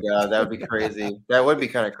wild. Oh my god, that would be crazy. That would be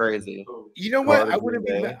kind of crazy. You know what? I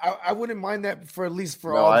wouldn't mind that for at least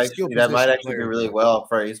for all the skill position that might actually be really well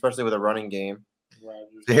for especially with a running game.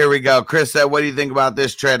 So here we go. Chris said, "What do you think about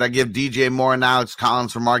this trade? I give DJ Moore and Alex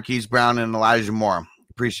Collins for Marquise Brown and Elijah Moore.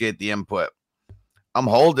 Appreciate the input. I'm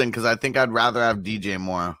holding because I think I'd rather have DJ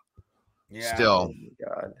Moore. Yeah. Still, oh my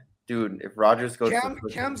god, dude, if Rodgers goes,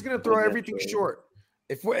 Cam's gonna throw everything short.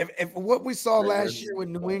 If what we saw last year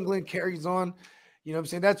when New England carries on, you know what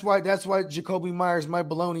I'm saying? That's why Jacoby Myers, my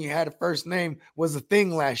baloney, had a first name was a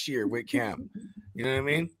thing last year with Cam. You know what I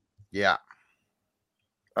mean? Yeah,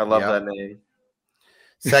 I love that name.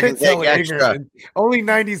 Second take extra. Only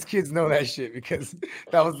 90s kids know that shit because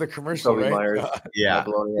that was the commercial, Jacoby right? Myers. Yeah.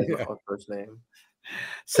 Baloney has first name.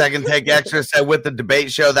 Second take extra said with the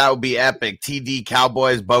debate show that would be epic. TD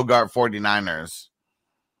Cowboys, Bogart 49ers.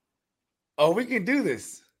 Oh, we can do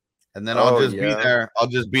this. And then I'll just be there. I'll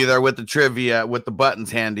just be there with the trivia with the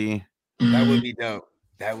buttons handy. That would be dope.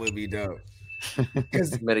 That would be dope.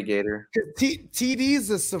 Because mitigator.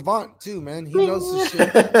 TD's a savant too, man. He knows the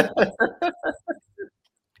shit.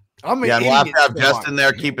 We'll have to have Justin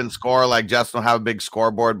there keeping score. Like Justin will have a big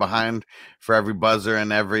scoreboard behind for every buzzer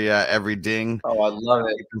and every ding. Oh, I love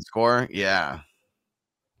it. Keeping score. Yeah.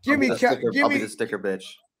 I'll be the sticker bitch.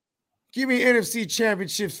 Give me NFC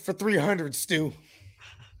championships for 300, Stu.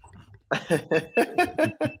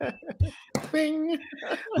 Bing.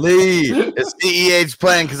 Lee, is CEH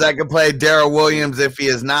playing? Because I could play Darrell Williams if he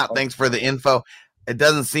is not. Thanks for the info. It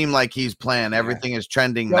doesn't seem like he's playing. Everything is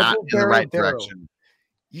trending not in the right direction.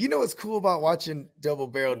 You know what's cool about watching Double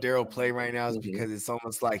Barrel Darrell play right now is because it's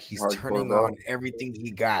almost like he's turning on everything he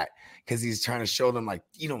got because he's trying to show them like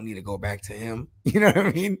you don't need to go back to him. You know what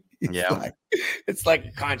I mean? It's like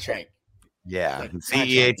a contract. Yeah, like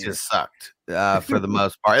CEH has sucked for the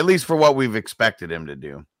most part, at least for what we've expected him to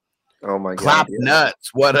do. Oh my god! Clap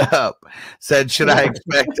nuts. What up? Said, should I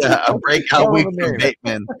expect a breakout week from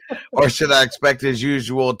Bateman, or should I expect his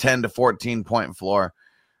usual 10 to 14 point floor?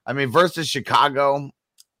 I mean, versus Chicago.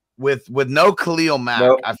 With no Khalil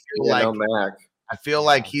Mack, I feel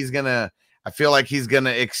like he's gonna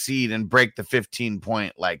exceed and break the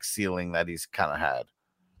 15-point like ceiling that he's kind of had.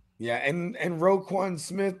 Yeah, and Roquan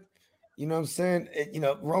Smith, you know what I'm saying?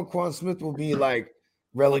 Roquan Smith will be like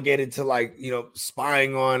relegated to like,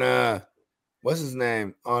 spying on what's his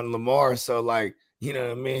name on Lamar. So like, you know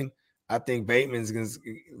what I mean? I think Bateman's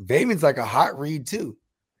like a hot read too.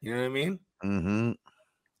 You know what I mean? Mm-hmm.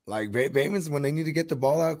 Like Bateman's when they need to get the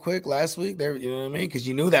ball out quick last week, there, you know what I mean? Because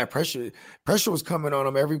you knew that pressure was coming on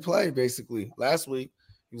him every play, basically. Last week,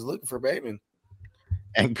 he was looking for Bateman.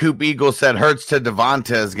 And Coop Eagle said Hurts to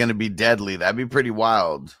Devonta is going to be deadly. That'd be pretty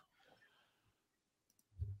wild.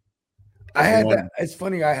 I had that. It's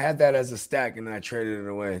funny. I had that as a stack, and then I traded it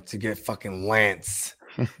away to get fucking Lance.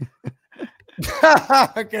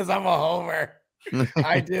 Because I'm a homer.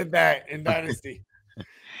 I did that in Dynasty.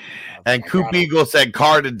 And Coop Eagle said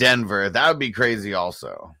Carr to Denver. That would be crazy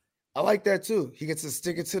also. I like that too. He gets to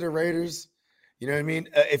stick it to the Raiders. You know what I mean?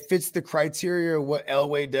 It fits the criteria of what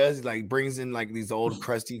Elway does. Like brings in like these old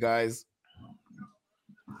crusty guys.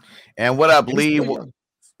 And what up, Lee?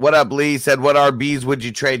 What up, Lee? Said, what RBs would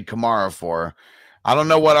you trade Kamara for? I don't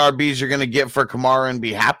know what RBs you're going to get for Kamara and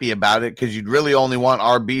be happy about it because you'd really only want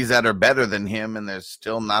RBs that are better than him, and there's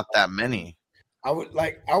still not that many. I would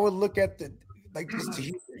look at the like just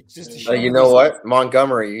to you know what?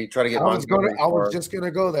 Montgomery. You try to get Montgomery. I was just gonna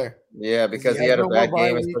go there. Yeah, because he had a bad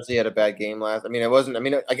game. Especially he had a bad game last. I mean, it wasn't. I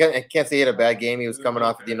mean, I can't say he had a bad game. He was coming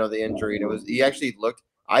off, the injury, and it was. He actually looked.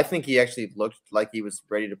 I think he actually looked like he was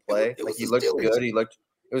ready to play. Like he looked good. He looked.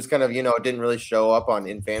 It was kind of it didn't really show up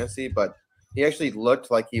in fantasy, but he actually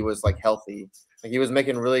looked like he was like healthy. Like he was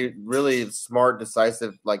making really, really smart,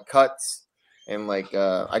 decisive like cuts. And like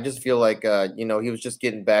I just feel like he was just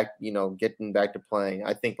getting back to playing.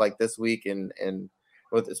 I think like this week and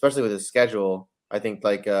especially with his schedule, I think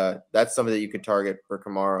like that's something that you could target for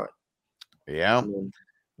Kamara. Yeah. I mean,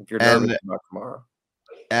 if you're nervous about Kamara.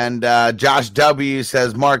 And Josh W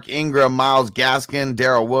says Mark Ingram, Myles Gaskin,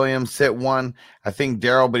 Darrell Williams, sit one. I think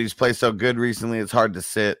Darrell, but he's played so good recently, it's hard to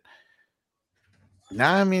sit.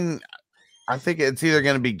 Nah, I mean, I think it's either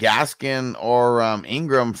going to be Gaskin or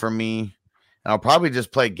Ingram for me. And I'll probably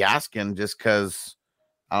just play Gaskin just because,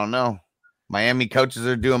 I don't know. Miami coaches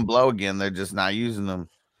are doing blow again. They're just not using them.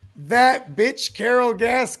 That bitch, Carol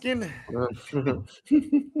Gaskin.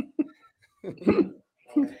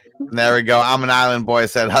 There we go. I'm an island boy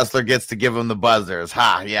said Hustler gets to give him the buzzers.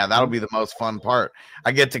 Ha, yeah, that'll be the most fun part.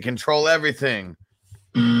 I get to control everything.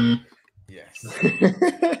 Yes.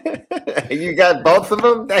 You got both of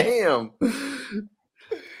them? Damn.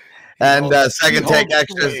 And Second Take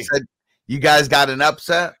Extra said, you guys got an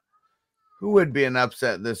upset? Who would be an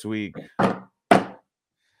upset this week?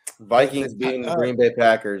 Vikings beating the Green Bay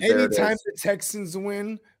Packers. Anytime the Texans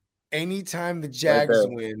win, anytime the Jags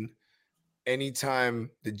win, anytime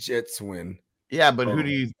the Jets win. Yeah, but who do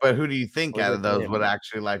you think out of those would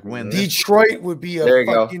actually like win? Detroit would be a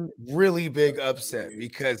fucking really big upset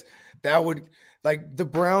because that would like the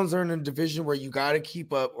Browns are in a division where you got to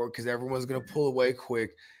keep up, or because everyone's gonna pull away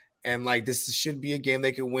quick, and like this should be a game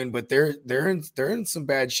they can win, but they're in some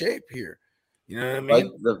bad shape here. You know what I mean? Like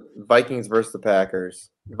the Vikings versus the Packers.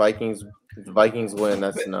 The Vikings win.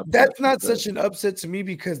 That's enough. That's not such an upset to me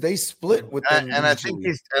because they split with them. And I think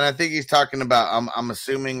he's talking about. I'm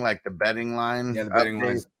assuming like the betting line. Yeah, the betting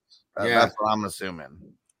line. That's what I'm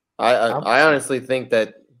assuming. I honestly think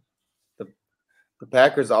that the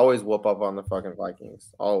Packers always whoop up on the fucking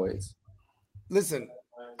Vikings. Always. Listen,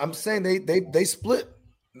 I'm saying they split.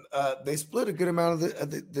 They split a good amount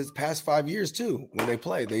of the past 5 years too. When they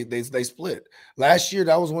play, they split. Last year,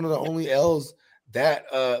 that was one of the only L's that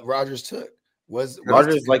Rodgers took.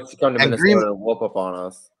 Rodgers likes to come to Minnesota and whoop up on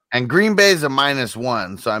us. And Green Bay's a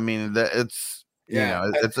 -1, so I mean it's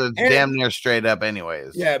it's a damn near straight up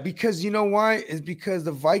anyways. Yeah, because you know why? Is because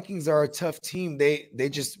the Vikings are a tough team. They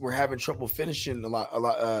just were having trouble finishing a lot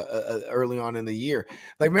early on in the year.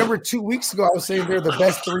 Like remember 2 weeks ago, I was saying they're the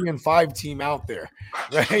best 3-5 team out there,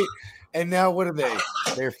 right? And now what are they?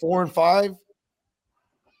 They're 4-5.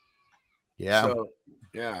 Yeah. So,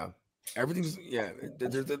 yeah. Everything's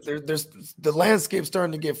there's the landscape's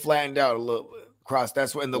starting to get flattened out a little across.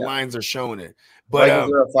 That's when the lines are showing it. But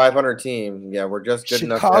Vikings are a 500 team. Yeah, we're just good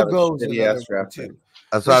enough to have a shitty ass draft pick.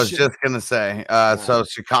 That's what I was just gonna say. So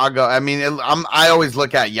Chicago. I mean, I always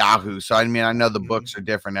look at Yahoo. So I mean, I know the books are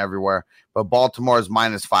different everywhere, but Baltimore is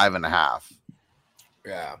 -5.5.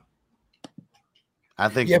 Yeah. I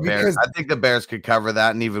think the Bears could cover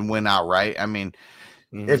that and even win outright. I mean,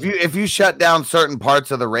 if you shut down certain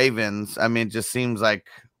parts of the Ravens, I mean, it just seems like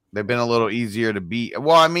they've been a little easier to beat.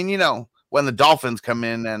 Well, I mean, when the Dolphins come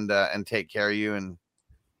in and take care of you, and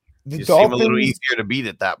you seem a little easier to beat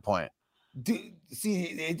at that point. See,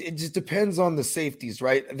 it just depends on the safeties,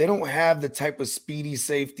 right? They don't have the type of speedy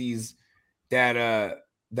safeties that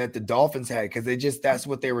the Dolphins had because that's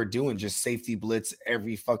what they were doing, just safety blitz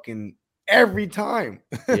every time.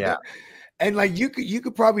 Yeah. And like you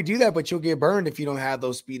could probably do that, but you'll get burned if you don't have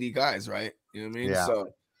those speedy guys, right? You know what I mean? Yeah.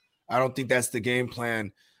 So I don't think that's the game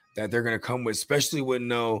plan that they're gonna come with, especially with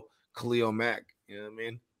no Khalil Mack. You know what I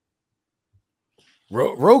mean?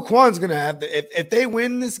 Roquan's gonna have if they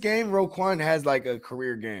win this game, Roquan has like a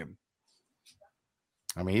career game.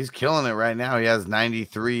 I mean, he's killing it right now. He has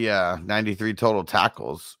 93 total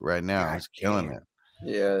tackles right now. He's killing it.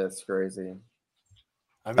 Yeah, that's crazy.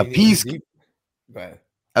 I mean, a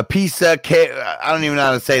piece of I don't even know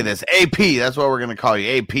how to say this. AP. That's what we're gonna call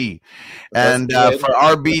you, AP. And for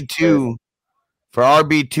RB2,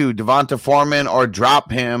 Devonta Foreman, or drop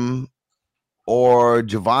him, or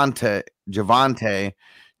Javante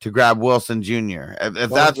to grab Wilson Jr. If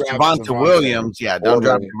that's Javonte Williams, don't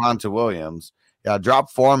drop Javonte Williams. Yeah,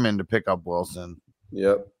 drop Foreman to pick up Wilson.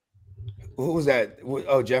 Yep. Who was that?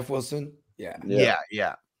 Oh, Jeff Wilson. Yeah.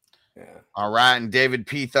 All right, and David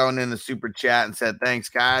P thrown in the super chat and said, "Thanks,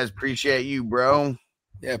 guys. Appreciate you, bro."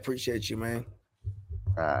 Yeah, appreciate you, man.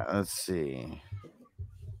 All right, let's see.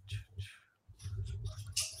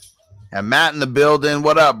 And Matt in the building.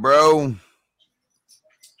 What up, bro?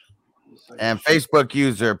 And Facebook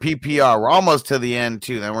user PPR. We're almost to the end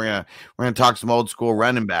too. Then we're gonna talk some old school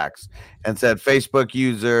running backs. And said Facebook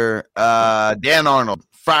user Dan Arnold,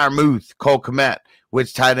 Fryer Muth, Cole Kmet.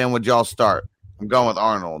 Which tight end would y'all start? I'm going with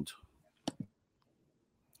Arnold.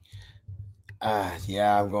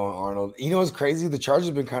 Yeah, I'm going Arnold. You know what's crazy? The Chargers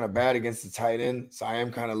have been kind of bad against the tight end, so I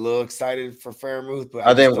am kind of a little excited for Fairmouth. But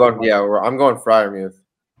I think I'm going Freiermuth.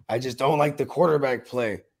 I just don't like the quarterback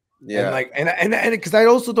play. Yeah, and because I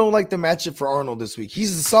also don't like the matchup for Arnold this week.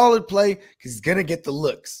 He's a solid play because he's gonna get the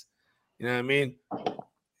looks. You know what I mean?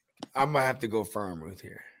 I'm gonna have to go Freiermuth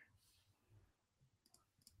here.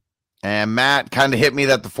 And Matt kind of hit me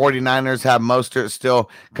that the 49ers have Mostert. Still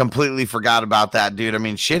completely forgot about that, dude. I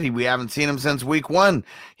mean, shitty. We haven't seen him since week 1.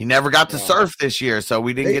 He never got to surf this year, so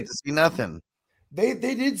we didn't get to see nothing. They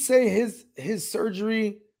did say his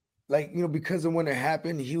surgery, like, you know, because of when it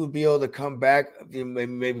happened, he would be able to come back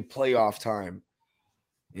maybe playoff time.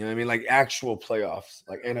 You know what I mean? Like actual playoffs,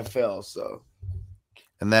 like NFL. So.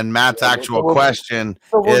 And then Matt's actual question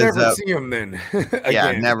so we'll is, never see him then.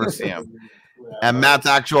 Yeah, never see him. And Matt's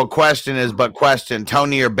actual question is,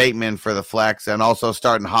 Tony or Bateman for the flex, and also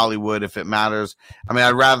starting Hollywood if it matters. I mean,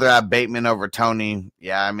 I'd rather have Bateman over Tony.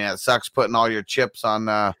 Yeah, I mean, it sucks putting all your chips on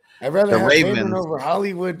I'd rather the have Ravens Bateman over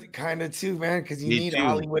Hollywood, kind of too, man, because you need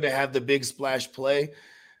Hollywood to have the big splash play,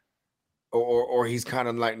 or he's kind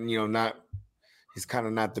of like, you know, he's kind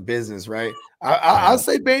of not the business, right? I'll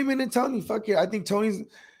say Bateman and Tony. Fuck yeah, I think Tony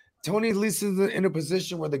at least is in a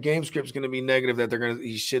position where the game script's going to be negative, that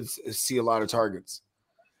he should see a lot of targets.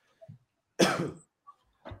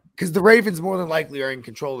 Because the Ravens more than likely are in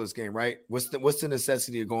control of this game, right? What's the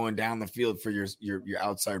necessity of going down the field for your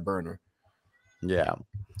outside burner? Yeah.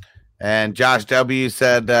 And Josh W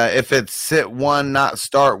said, if it's sit 1, not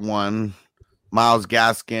start 1, Myles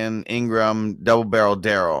Gaskin, Ingram, double barrel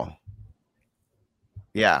Darrell.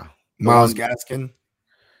 Yeah. Myles Gaskin.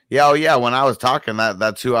 Yeah, oh yeah. When I was talking,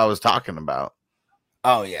 that's who I was talking about.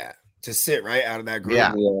 Oh yeah, to sit right out of that group.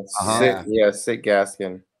 Yeah, sit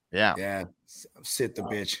Gaskin. Yeah. Sit the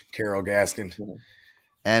bitch, Carol Gaskin.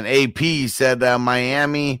 And AP said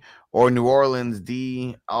Miami or New Orleans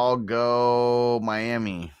D. I'll go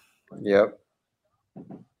Miami. Yep.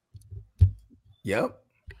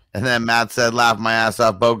 And then Matt said, laugh my ass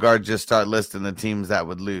off. Bogart, just start listing the teams that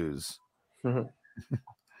would lose.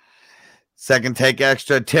 Second take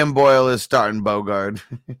extra. Tim Boyle is starting Bogard.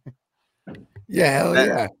 Yeah, hell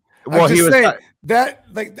yeah. Well, he was saying that,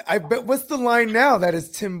 like, I bet. What's the line now? That is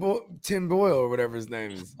Tim Boyle or whatever his name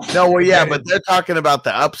is. No, well, yeah, but they're talking about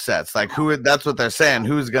the upsets. Like who? That's what they're saying.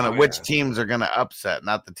 Which teams are gonna upset,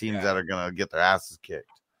 not the teams that are gonna get their asses kicked.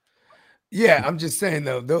 Yeah, I'm just saying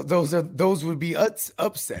though, those would be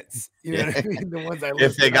upsets. You know what I mean? The ones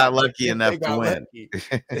if they got lucky enough to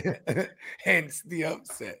win. Hence the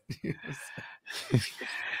upset.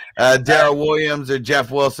 Darrell Williams or Jeff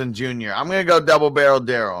Wilson Jr. I'm gonna go double barrel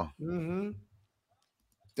Darrell. Mm-hmm.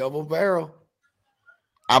 Double barrel.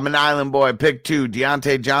 I'm an island boy. Pick 2: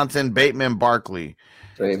 Deontay Johnson, Bateman, Barkley.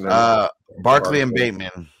 Barkley and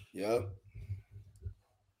Bateman. Yep.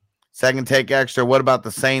 Second take extra. What about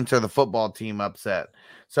the Saints or the football team upset?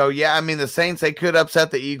 So yeah, I mean the Saints, they could upset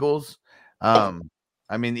the Eagles. I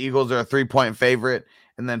mean the Eagles are a 3-point favorite,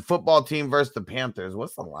 and then football team versus the Panthers.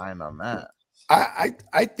 What's the line on that?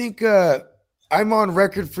 I think I'm on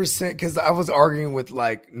record for saying, because I was arguing with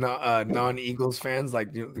like non-Eagles fans, like,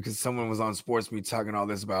 you know, because someone was on Sports Meet talking all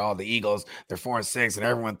this about the Eagles, they're 4-6, and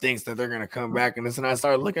everyone thinks that they're gonna come back and this. And I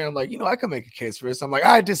started looking at them like, you know, I can make a case for this. I'm like,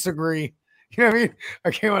 I disagree. You know what I mean?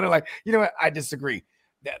 I came on it like, you know what? I disagree.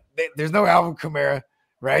 There's no Alvin Kamara,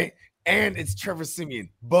 right? And it's Trevor Siemian,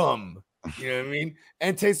 bum. You know what I mean?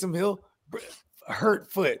 And Taysom Hill,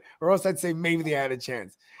 hurt foot. Or else I'd say maybe they had a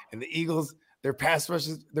chance. And the Eagles, their pressure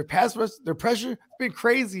has been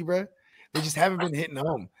crazy, bro. They just haven't been hitting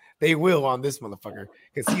home. They will on this motherfucker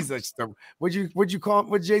because he's a what'd you call him?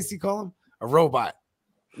 What'd JC call him? A robot.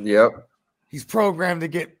 Yep. He's programmed to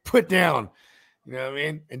get put down. You know what I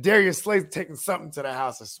mean? And Darius Slay's taking something to the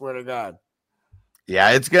house, I swear to God. Yeah,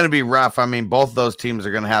 it's going to be rough. I mean, both those teams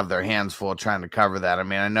are going to have their hands full trying to cover that. I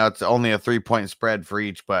mean, I know it's only a 3-point spread for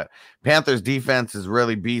each, but Panthers defense is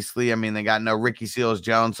really beastly. I mean, they got no Ricky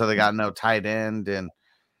Seals-Jones, so they got no tight end. And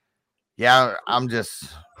yeah, I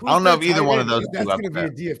don't know if either one of those that's going to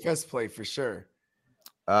be a DFS play for sure.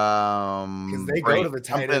 Because they go to the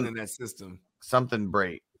tight end in that system. Something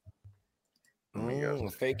Brate.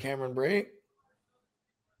 Fake Cameron Brate.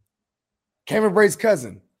 Cameron Brate's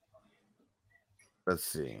cousin. Let's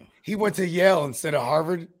see. He went to Yale instead of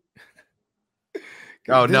Harvard.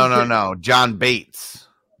 Oh, no. John Bates.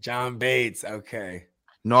 John Bates. Okay.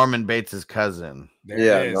 Norman Bates' cousin.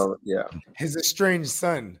 There his estranged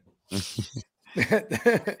son.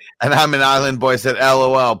 And I'm an island boy said,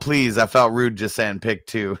 LOL, please. I felt rude just saying pick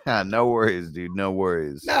 2. No worries, dude. No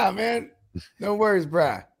worries. Nah, man. No worries,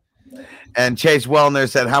 bruh. And Chase Wellner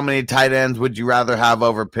said, how many tight ends would you rather have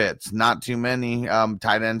over Pitts? Not too many.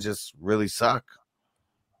 Tight ends just really suck.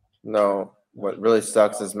 No, what really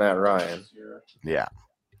sucks is Matt Ryan. Yeah.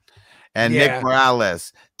 And Nick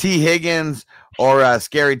Morales, T. Higgins or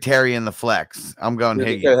Scary Terry in the flex. I'm going Dude,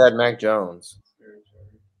 Higgins. You could have had Mac Jones.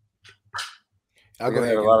 I'll go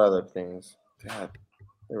ahead. A lot of other things. God,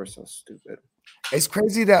 they were so stupid. It's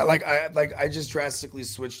crazy that I just drastically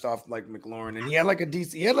switched off like McLaurin, and he had like a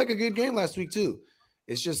good game last week too.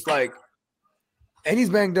 It's just like, and he's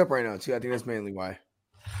banged up right now too. I think that's mainly why.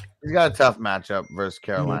 He's got a tough matchup versus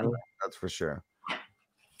Carolina. That's for sure.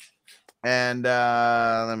 And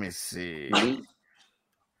let me see.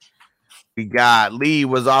 We got Lee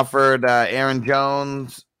was offered Aaron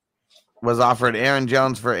Jones for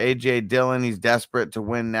AJ Dillon. He's desperate to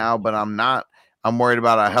win now, but I'm not. I'm worried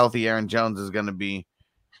about how healthy Aaron Jones is going to be.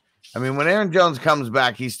 I mean, when Aaron Jones comes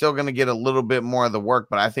back, he's still going to get a little bit more of the work,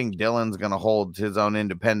 but I think Dillon's going to hold his own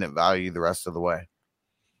independent value the rest of the way.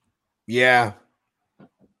 Yeah.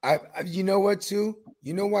 I you know what, too?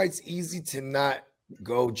 You know why it's easy to not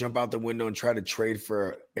go jump out the window and try to trade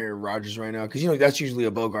for Aaron Rodgers right now? Because, that's usually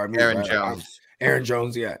a Bogart move. Aaron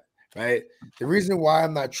Jones, yeah. Right? The reason why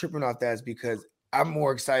I'm not tripping off that is because I'm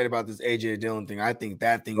more excited about this AJ Dillon thing. I think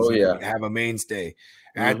that thing's going to have a mainstay.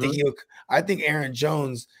 And I think Aaron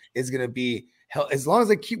Jones is going to be, as long as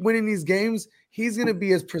they keep winning these games, he's going to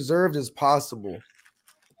be as preserved as possible.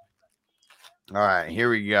 All right, here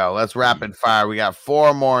we go. Let's rapid fire. We got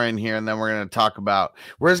 4 more in here, and then we're going to talk about,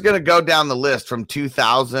 we're just going to go down the list from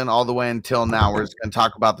 2000 all the way until now. We're just going to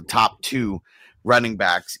talk about the top 2 running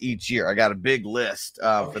backs each year. I got a big list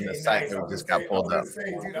for the site that just got pulled up.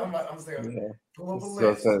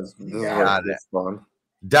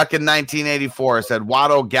 Duck in 1984 said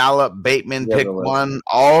Waddle, Gallup, Bateman, pick one.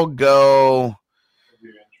 I'll go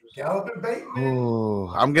Gallup and Bateman. Ooh,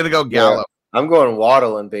 I'm gonna go Gallup. Yeah, I'm going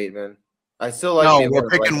Waddle and Bateman. I still like. No, we're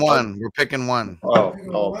picking one. We're picking one.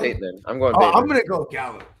 Oh, Bateman. I'm going. Bateman. I'm gonna go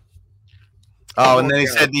Gallup. Oh, and then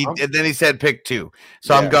he said pick 2.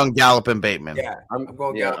 So I'm going Gallup and Bateman. Yeah, I'm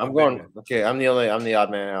going. Yeah, I'm going. Okay, I'm the odd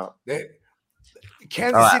man out.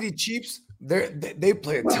 Kansas City Chiefs. They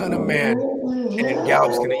play a ton of man, and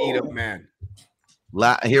Gallup's gonna eat up man.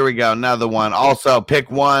 Here we go, another one. Also, pick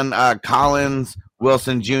one: Collins,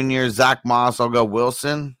 Wilson Jr., Zach Moss. I'll go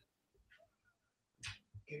Wilson.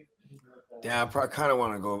 Yeah, I kind of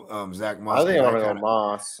want to go Zach Moss. I think I want to go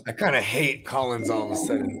Moss. I kind of hate Collins all of a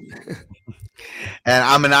sudden. And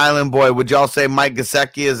I'm an island boy. Would y'all say Mike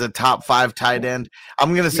Gesicki is a top 5 tight end?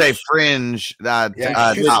 I'm gonna say fringe. Top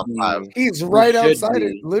 5. He's right outside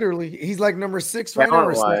it. Literally, he's like number 6 right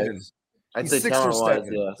now. I'd say talent-wise,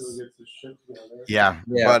 yes. Yeah,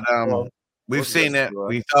 but we've seen it.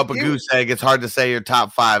 We throw up a goose egg. It's hard to say your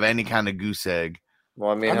top 5. Any kind of goose egg.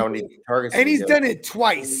 Well, I mean, how many targets? And he's done it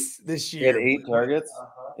twice this year. He had 8 targets.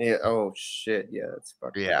 Yeah. Oh shit. Yeah, that's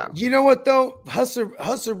fucking. Yeah. You know what though?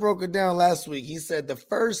 Hustler broke it down last week. He said the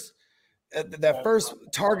first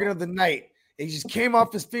target of the night, it just came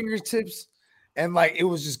off his fingertips, and like it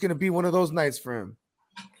was just gonna be one of those nights for him.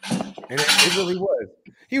 And it really was.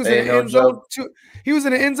 He was in the end zone. He was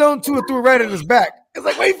in the end zone. Tua threw right at his back. It's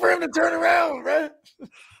like wait for him to turn around, right?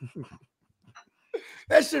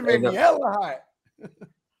 That shit made me hella hot.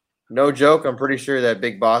 No joke. I'm pretty sure that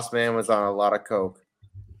Big Boss Man was on a lot of coke.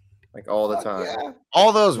 Like all the time. Yeah.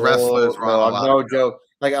 All those wrestlers were on a lot. No joke.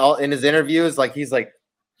 Like all in his interviews, like he's like,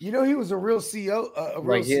 he was a real CEO. So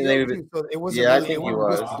it wasn't. Yeah, I think he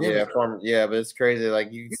was. Yeah, but it's crazy.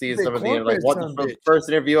 Like you see some of the first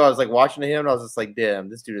interview, I was like watching him, and I was just like, damn,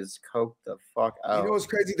 this dude is coked the fuck out. You know what's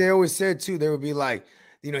crazy? They always said too. They would be like,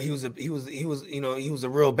 he was a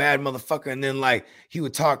real bad motherfucker, and then like he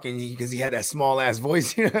would talk because he had that small ass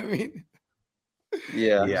voice. You know what I mean?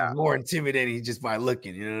 Yeah. More intimidating just by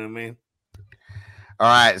looking, you know what I mean? All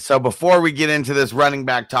right. So before we get into this running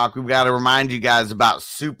back talk, we've got to remind you guys about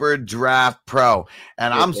Super Draft Pro.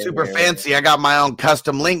 And I'm super fancy. I got my own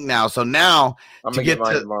custom link now. So now to get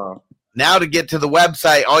to the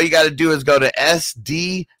website, all you got to do is go to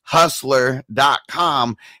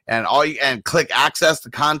sdhustler.com and click access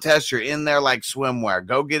the contest. You're in there like swimwear.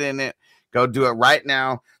 Go get in it. Go do it right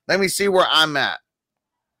now. Let me see where I'm at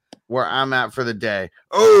for the day.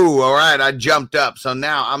 Oh, all right. I jumped up. So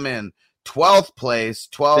now I'm in 12th place,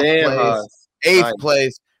 8th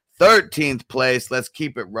place, 13th place. Let's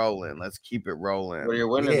keep it rolling. What are your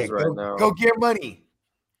winners right now? Go get money.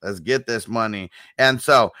 Let's get this money. And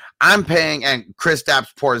so I'm paying, and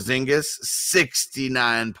Kristaps Porzingis,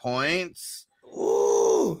 69 points.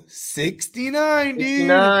 Ooh, 69, dude.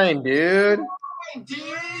 69, dude.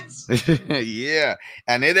 Yeah,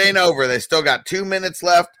 and it ain't over. They still got 2 minutes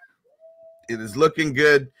left. It is looking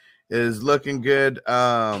good. It is looking good.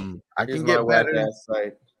 I Here's can my get better. whack-ass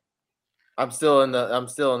site. I'm still in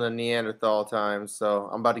the Neanderthal time, so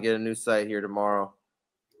I'm about to get a new site here tomorrow.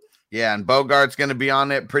 Yeah, and Bogart's going to be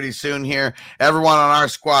on it pretty soon here. Everyone on our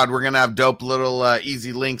squad, we're going to have dope little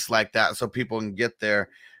easy links like that so people can get there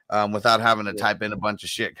without having to type in a bunch of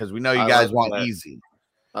shit because we know you guys want easy.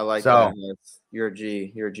 I like So- that. You're a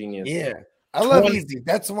G. You're a genius. Yeah. I love easy.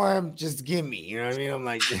 That's why I'm just gimme. You know what I mean? I'm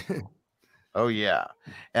like, Oh yeah.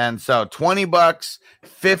 And so $20,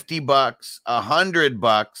 $50,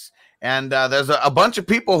 $100. And there's a bunch of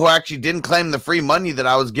people who actually didn't claim the free money that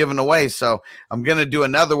I was giving away. So I'm going to do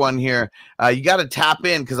another one here. You got to tap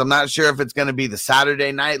in because I'm not sure if it's going to be the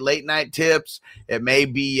Saturday night, late night tips. It may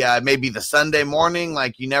be the Sunday morning.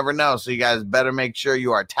 Like you never know. So you guys better make sure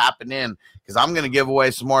you are tapping in because I'm going to give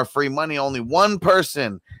away some more free money. Only one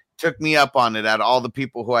person took me up on it out of all the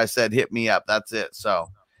people who I said hit me up. That's it. So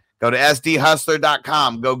go to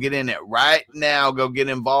sdhustler.com. Go get in it right now. Go get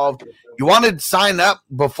involved. You want to sign up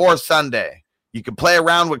before Sunday. You can play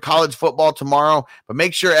around with college football tomorrow, but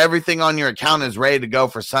make sure everything on your account is ready to go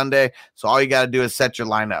for Sunday. So all you got to do is set your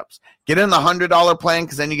lineups. Get in the $100 plan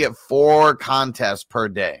because then you get 4 contests per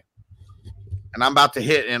day. And I'm about to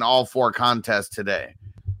hit in all 4 contests today.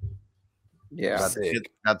 Yeah.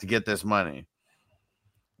 About to get this money.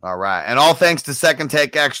 All right. And all thanks to Second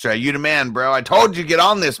Take Extra. You the man, bro. I told you get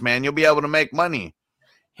on this, man. You'll be able to make money.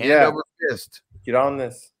 Hand over fist. Get on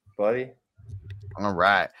this, buddy. All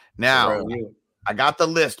right. Now, I got the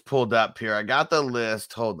list pulled up here. I got the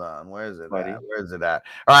list. Hold on. Where is it at? Where is it at?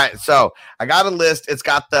 All right. So I got a list. It's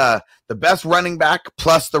got the best running back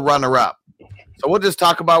plus the runner-up. So we'll just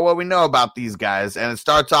talk about what we know about these guys. And it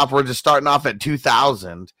starts off, we're just starting off at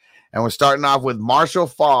 2000. And we're starting off with Marshall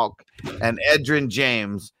Faulk and Edgerrin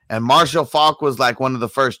James. And Marshall Faulk was like one of the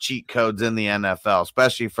first cheat codes in the NFL,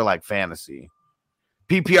 especially for like fantasy.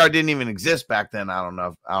 PPR didn't even exist back then. I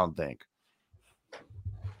don't think.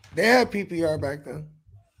 they had PPR back then.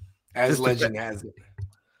 As Just legend has it.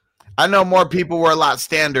 I know more people were a lot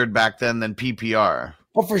standard back then than PPR.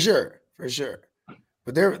 Oh, for sure. For sure.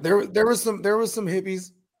 But there was some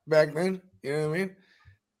hippies back then. You know what I mean?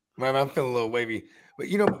 Man, I'm feeling a little wavy. But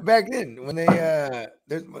you know, back then when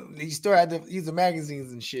you still had to use the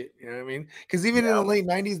magazines and shit, you know what I mean? Because even in the late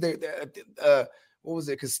 90s, what was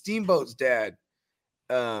it? Because Steamboat's dad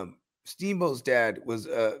was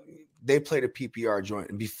they played a PPR joint,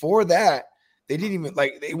 and before that, they didn't even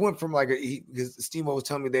they went from because Steamboat was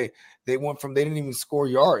telling me they didn't even score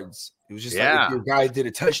yards. It was just like if your guy did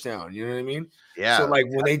a touchdown, you know what I mean? Yeah. So like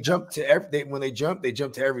when they jumped to they jump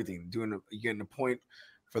to everything, getting a point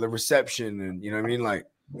for the reception, and you know what I mean, like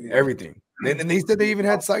everything. And they said they even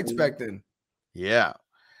had sites back then. Yeah.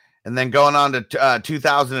 And then going on to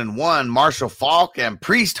 2001, Marshall Faulk and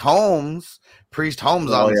Priest Holmes. Priest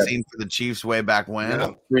Holmes on the scene for the Chiefs way back when.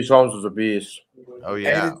 Yeah. Priest Holmes was a beast. Oh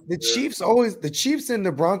yeah. And the Chiefs and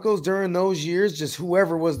the Broncos during those years, just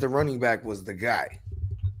whoever was the running back was the guy.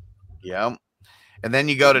 Yeah. And then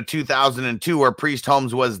you go to 2002 where Priest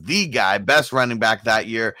Holmes was the guy, best running back that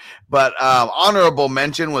year. But honorable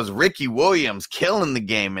mention was Ricky Williams killing the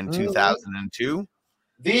game in 2002.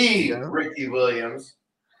 Ricky Williams.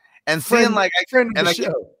 And seeing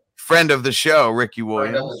friend of the show, Ricky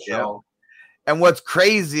Williams. Yeah. And what's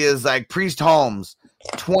crazy is Priest Holmes,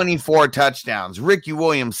 24 touchdowns. Ricky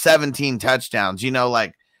Williams, 17 touchdowns. You know,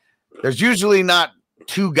 there's usually not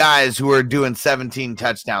two guys who are doing 17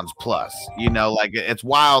 touchdowns plus. You know, it's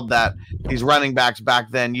wild that these running backs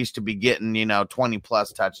back then used to be getting, 20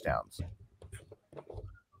 plus touchdowns.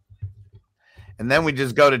 And then we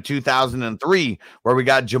just go to 2003 where we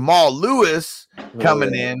got Jamal Lewis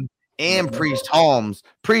coming in and Priest Holmes.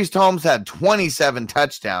 Priest Holmes had 27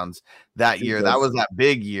 touchdowns that year. That was that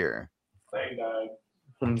big year. He died.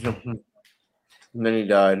 And then he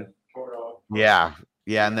died. Yeah.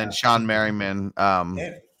 Yeah. And then Sean Merriman.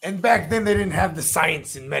 And back then they didn't have the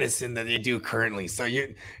science in medicine that they do currently. So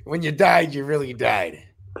when you died, you really died.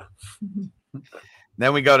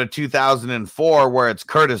 Then we go to 2004 where it's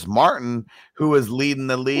Curtis Martin who was leading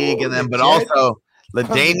the league, also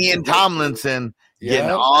LaDainian Tomlinson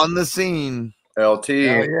getting on the scene. LT. Oh,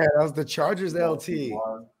 yeah, that was the Chargers LT.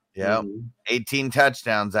 Yeah, 18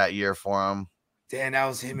 touchdowns that year for him. Damn, that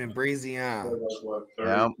was him and Brazion.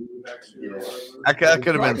 Yeah, that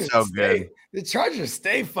could have been so good. The Chargers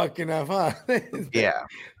stay fucking up, huh? Yeah.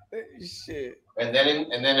 Shit. And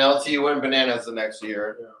then LT went bananas the next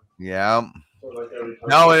year. Yeah.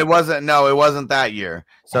 No, it wasn't. No, it wasn't that year.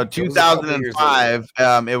 So 2005,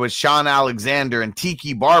 it was Sean Alexander and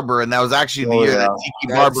Tiki Barber, and that was actually the year that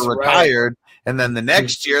Tiki Barber retired. And then the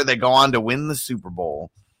next year, they go on to win the Super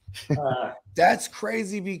Bowl. That's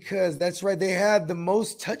crazy because that's right. They had the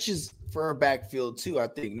most touches for a backfield too. I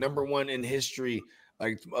think number one in history,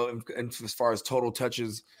 like as far as total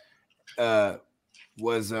touches,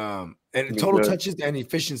 was and total touches and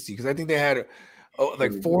efficiency. Because I think they had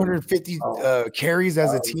like 450 carries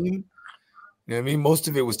as a team. You know what I mean? Most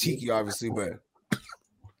of it was Tiki, obviously, but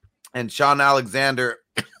and Sean Alexander.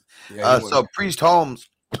 So Priest Holmes,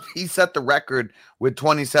 he set the record with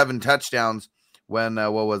 27 touchdowns. When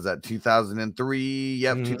what was that? 2003.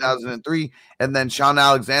 Yep, 2003. And then Sean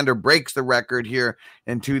Alexander breaks the record here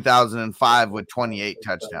in 2005 with 28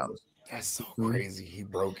 touchdowns. That's so crazy. He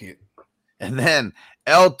broke it. And then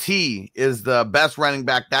LT is the best running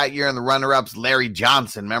back that year, and the runner-ups Larry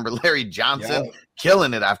Johnson. Remember Larry Johnson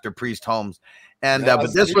killing it after Priest Holmes. And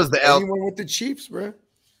but this was the anyone with the Chiefs, bro.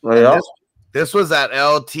 This was that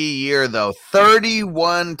LT year, though.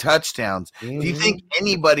 31 touchdowns. Do you think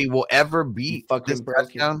anybody will ever beat this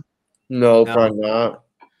touchdown? No, probably not.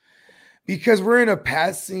 Because we're in a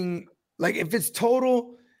passing, like if it's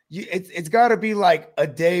total, it's got to be like a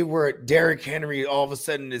day where Derrick Henry all of a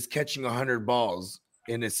sudden is catching 100 balls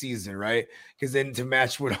in a season, right? Because then to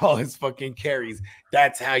match with all his fucking carries,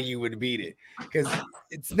 that's how you would beat it. Because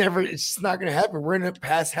it's just not going to happen. We're in a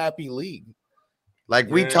pass-happy league. Like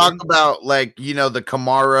we talk about, like, you know, the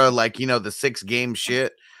Kamara, like, you know, the 6-game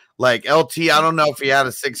shit. Like LT, I don't know if he had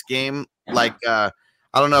a 6-game, like, I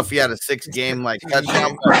don't know if he had a 6-game like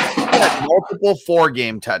touchdown, but he had multiple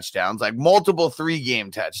 4-game touchdowns, like multiple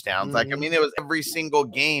 3-game touchdowns. Like, I mean, it was every single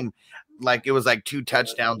game, like it was like 2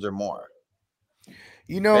 touchdowns or more.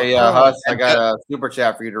 You know, hey, Huss, I got a super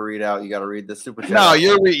chat for you to read out. You got to read the super chat. No,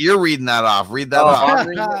 you're reading that off. Read that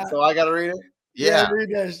off. So I got to read it. Yeah, read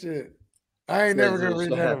that shit. I ain't never gonna read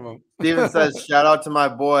none of them. Steven says, "Shout out to my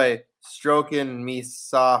boy, stroking me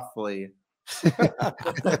softly."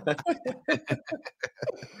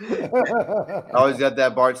 Always got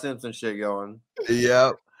that Bart Simpson shit going.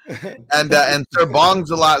 Yep. And Sir Bongs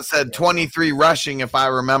a lot said 23 rushing, if I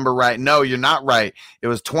remember right. No, you're not right. It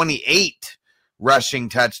was 28 rushing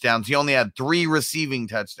touchdowns. He only had 3 receiving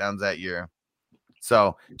touchdowns that year.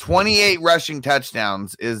 So 28 rushing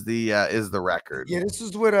touchdowns is the record. Yeah, this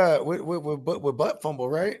is with butt fumble,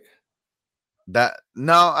 right? No.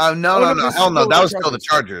 Hell no. That was still the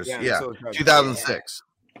Chargers. Yeah, 2006.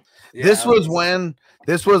 Yeah. This was when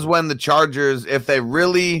the Chargers, if they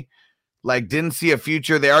really like didn't see a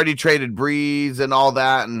future, they already traded Breeze and all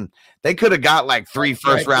that, and they could have got like 3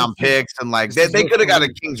 first-round picks, and like they could have got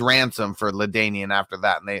a king's ransom for LaDainian after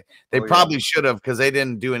that, and they probably should have, because they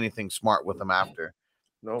didn't do anything smart with them after.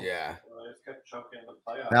 Nope. Yeah.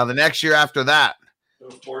 Now the next year after that,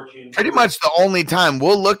 pretty much the only time.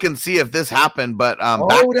 We'll look and see if this happened, but that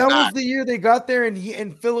was the year they got there, and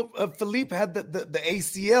Philippe had the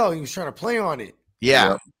ACL. He was trying to play on it.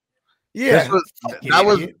 Yeah. Yeah. That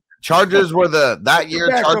was Chargers were that year.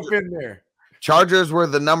 Chargers were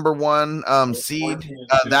the number 1 seed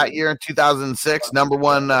that year in 2006. Number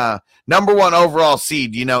one overall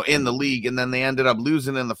seed, you know, in the league, and then they ended up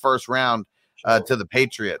losing in the first round to the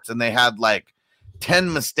Patriots, and they had like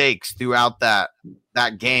 10 mistakes throughout that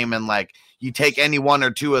game, and like you take any 1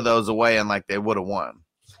 or 2 of those away, and like they would have won.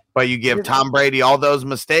 But you give Tom Brady all those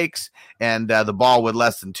mistakes and the ball with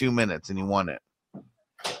less than 2 minutes, and he won it.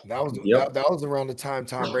 That was around the time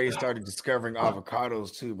Tom Brady started discovering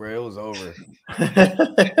avocados too, bro. It was over. You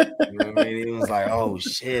know what I mean? It was like, oh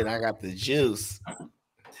shit, I got the juice.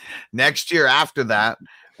 Next year after that,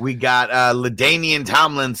 we got LaDainian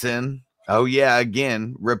Tomlinson. Oh yeah,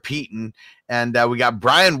 again repeating, and we got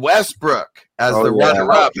Brian Westbrook as the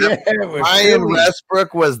runner-up. Yeah, Brian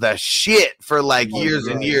Westbrook was the shit for like years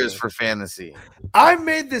and years for fantasy. I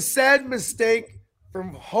made the sad mistake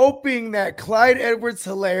from hoping that Clyde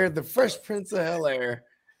Edwards-Helaire, the Fresh Prince of Bel-Air,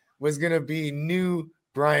 was gonna be new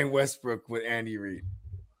Brian Westbrook with Andy Reid.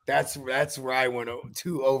 That's where I went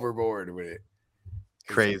too overboard with it.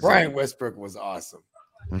 Crazy. Brian Westbrook was awesome.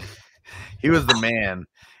 He was the man.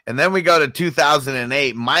 And then we go to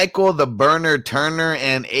 2008, Michael the Burner Turner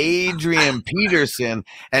and Adrian Peterson.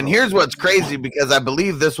 And here's what's crazy, because I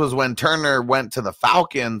believe this was when Turner went to the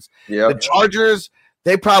Falcons. Yep. The Chargers,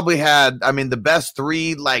 they probably had, I mean, the best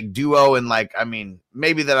 3 like duo and like, I mean,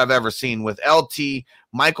 maybe that I've ever seen, with LT,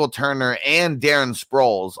 Michael Turner, and Darren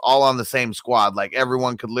Sproles all on the same squad. Like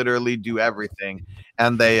everyone could literally do everything,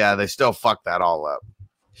 and they still fucked that all up.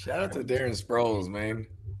 Shout out to Darren Sproles, man.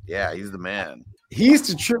 Yeah, he's the man. He used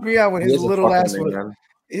to trip me out when his little ass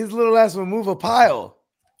would move a pile.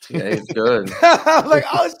 Yeah, he's good. I'm like,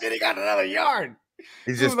 oh shit, he got another yard.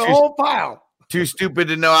 He's just the whole pile. Too stupid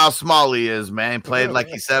to know how small he is, man. He played like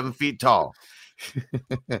he's 7 feet tall.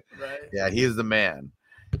 Right. Yeah, he is the man.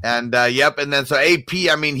 And yep, and then so AP,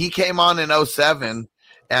 I mean, he came on in 07,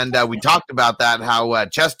 and we talked about that, how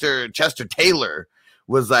Chester Taylor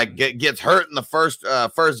was like gets hurt in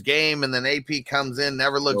the first game, and then AP comes in,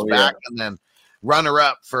 never looks back, and then runner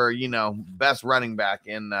up for best running back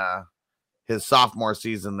in his sophomore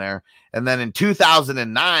season there. And then in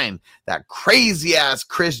 2009, that crazy ass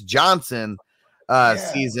Chris Johnson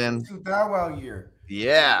season, that well year.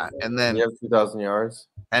 Yeah, and then 2,000 yards.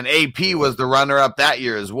 And AP was the runner-up that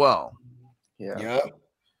year as well. Yeah. Yep.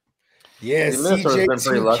 Yeah,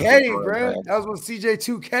 CJ2K, bro. That was when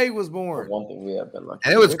CJ2K was born. One thing we have been lucky.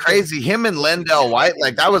 And it was crazy. Him and Lendell White,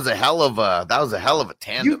 like that was a hell of a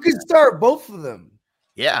tandem. You could start both of them.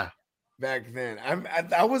 Yeah. Back then,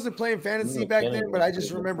 I wasn't playing fantasy back then, but I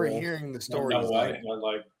just remember hearing the stories. Like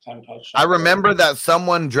 10 touchdowns. I remember that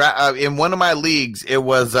someone in one of my leagues, it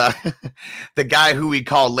was the guy who we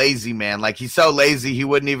call Lazy Man. Like he's so lazy he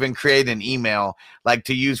wouldn't even create an email like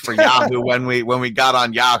to use for Yahoo when we got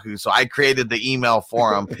on Yahoo. So I created the email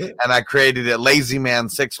for him, and I created it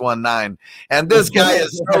LazyMan619. And this guy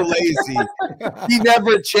is so lazy, he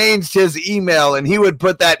never changed his email, and he would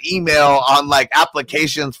put that email on like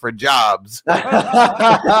applications for jobs.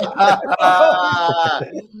 I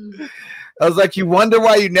was like, you wonder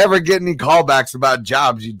why you never get any callbacks about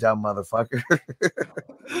jobs, you dumb motherfucker.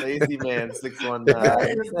 Lazy Man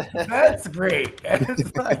 619. That's great.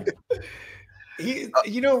 It's like,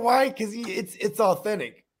 you know why? Because it's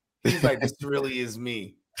authentic. He's like, this really is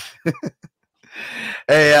me.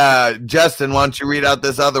 Hey, Justin, why don't you read out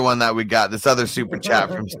this other one that we got? This other super chat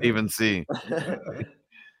from Stephen C.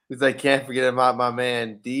 He's like, can't forget about my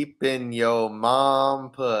man deep in your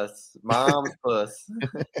mom's puss.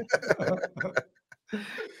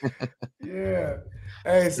 Yeah.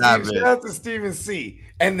 Hey, Steve, shout out to Stephen C.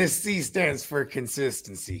 And the C stands for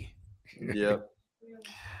consistency. Yep.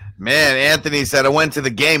 Man, Anthony said, I went to the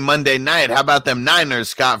game Monday night. How about them Niners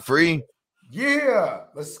scot-free? Yeah,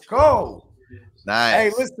 let's go. Nice.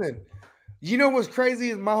 Hey, listen, you know what's crazy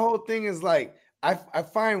is my whole thing is like, I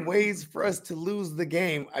find ways for us to lose the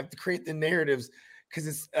game. I have to create the narratives because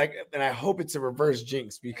it's like, and I hope it's a reverse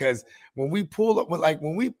jinx, because when we pull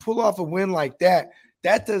off a win like that,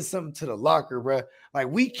 that does something to the locker, bro. Like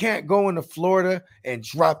we can't go into Florida and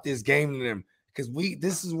drop this game to them because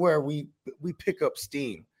this is where we pick up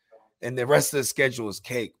steam, and the rest of the schedule is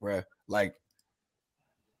cake, bro. Like,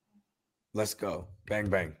 let's go, bang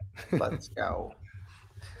bang, let's go.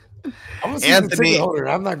 I'm a season ticket holder.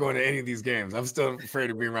 I'm not going to any of these games. I'm still afraid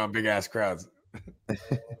to be around big ass crowds.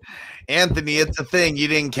 Anthony, it's a thing. You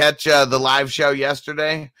didn't catch the live show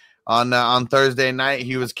yesterday on Thursday night.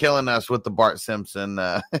 He was killing us with the Bart Simpson,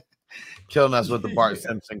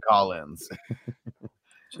 Simpson call-ins.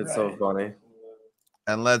 Shit's so funny.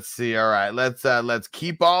 And let's see. All right, let's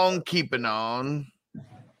keep on keeping on.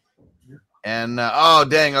 And oh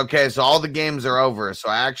dang, okay. So all the games are over. So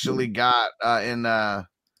I actually got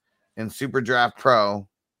in Super Draft Pro,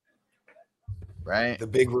 right? The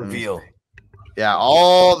big reveal. Yeah,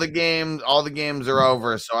 all the games are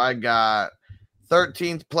over. So I got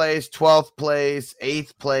 13th place, 12th place,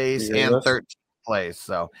 8th place, and 13th place.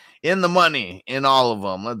 So in the money in all of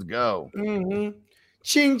them. Let's go. Mm-hmm.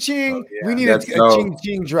 Ching ching. Oh, yeah. We need a ching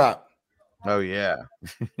ching drop. Oh yeah.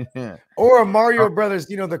 Or a Mario Brothers,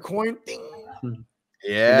 the coin thing.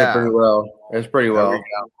 Yeah. Pretty well. It's pretty well.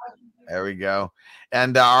 There we go.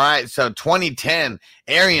 And all right, so 2010,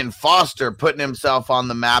 Arian Foster putting himself on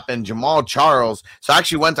the map, and Jamal Charles. So I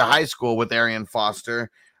actually went to high school with Arian Foster.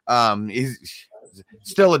 He's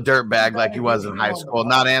still a dirtbag like he was in high school,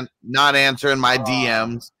 not answering my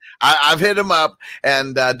DMs. I've hit him up,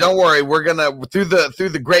 and don't worry, we're gonna through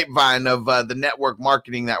the grapevine of the network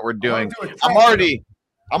marketing that we're doing.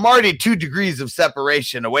 I'm already 2 degrees of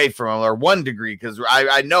separation away from him, or 1 degree, because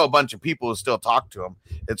I know a bunch of people who still talk to him.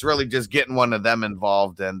 It's really just getting one of them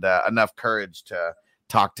involved and enough courage to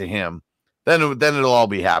talk to him. Then it'll all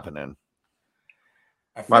be happening.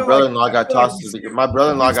 My brother-in-law got tossed. My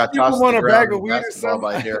brother-in-law got tossed. Want a bag of weed or something?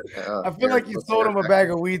 I feel like you sold him a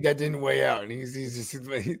bag of weed that didn't weigh out, and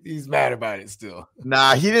he's mad about it still.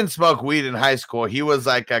 Nah, he didn't smoke weed in high school. He was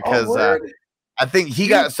like because. I think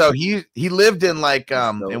he lived in like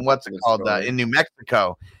in what's it called in New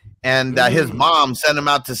Mexico, and his mom sent him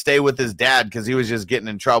out to stay with his dad because he was just getting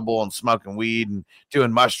in trouble and smoking weed and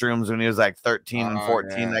doing mushrooms when he was like 13 and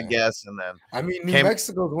 14, I guess. And then New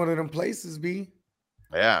Mexico is one of them places, B.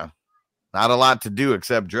 Yeah, not a lot to do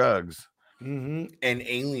except drugs and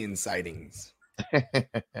alien sightings.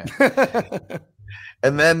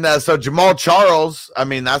 And then, so Jamal Charles, I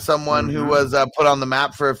mean, that's someone who was put on the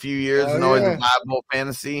map for a few years and always a viable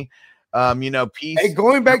fantasy. piece. Hey,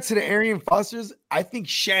 going back to the Arian Fosters, I think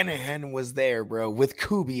Shanahan was there, bro, with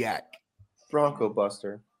Kubiak. Bronco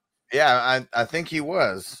Buster. Yeah, I think he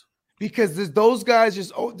was. Because there's those guys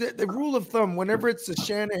the rule of thumb, whenever it's a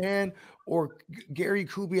Shanahan or Gary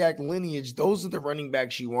Kubiak lineage, those are the running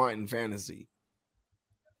backs you want in fantasy.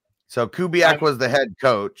 So Kubiak was the head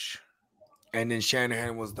coach. And then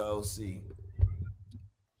Shanahan was the OC.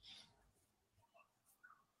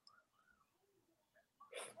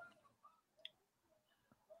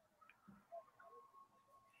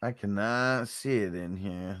 I cannot see it in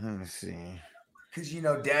here. Let me see. Because,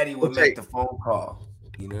 Daddy would make the phone call.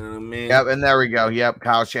 You know what I mean? Yep, and there we go. Yep,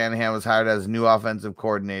 Kyle Shanahan was hired as new offensive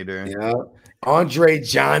coordinator. Yeah. Andre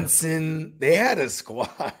Johnson. They had a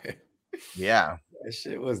squad. Yeah. That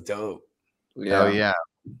shit was dope. Yeah. Oh, yeah.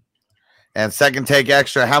 And second take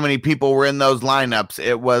extra, how many people were in those lineups?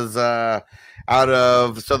 It was the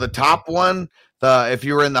top one, if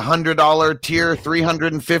you were in the $100 tier,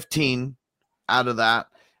 315 out of that.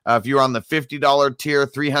 If you're on the $50 tier,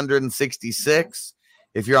 366.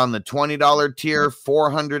 If you're on the $20 tier,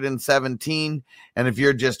 417. And if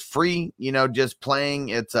you're just free, just playing,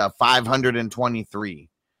 it's 523.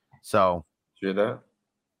 So hear that?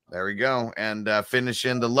 There we go. And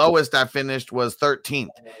finishing the lowest I finished was 13th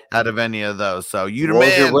out of any of those. So you what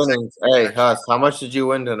was your demand. winnings? Hey, Huss, how much did you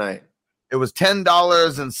win tonight? It was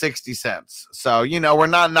 $10.60. So, we're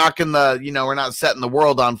not knocking we're not setting the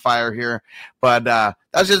world on fire here, but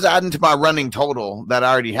that's just adding to my running total that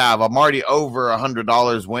I already have. I'm already over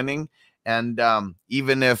 $100 winning. And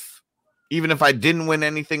even if I didn't win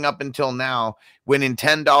anything up until now, winning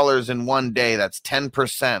 $10 in one day, that's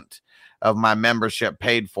 10% of my membership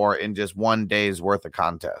paid for in just one day's worth of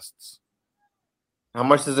contests. How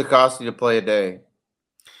much does it cost you to play a day?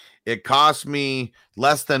 It cost me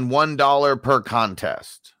less than $1 per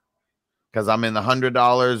contest because I'm in the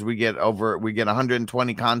 $100. We get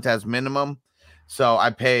 120 contests minimum. So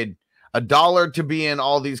I paid $1 to be in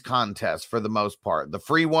all these contests for the most part. The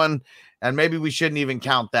free one, and maybe we shouldn't even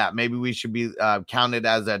count that. Maybe we should be counted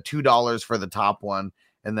as $2 for the top one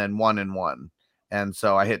and then 1 and 1. And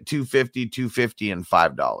so I hit $250, $250, and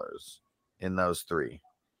 $5 in those three.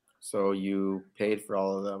 So you paid for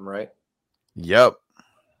all of them, right? Yep.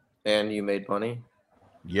 And you made money?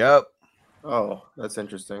 Yep. Oh, that's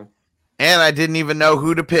interesting. And I didn't even know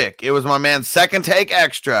who to pick. It was my man Second Take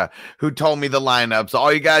Extra who told me the lineups.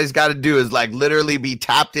 All you guys got to do is literally be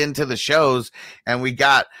tapped into the shows, and we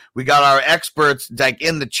got our experts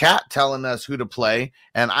in the chat telling us who to play.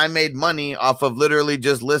 And I made money off of literally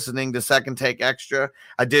just listening to Second Take Extra.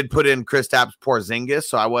 I did put in Kristaps Porzingis,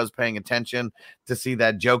 so I was paying attention to see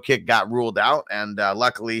that Joe Kick got ruled out, and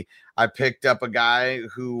luckily I picked up a guy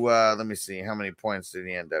who let me see, how many points did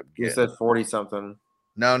he end up getting? You said 40 something.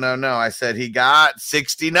 No. I said he got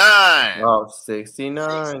 69. Oh,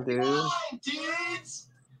 69, dude.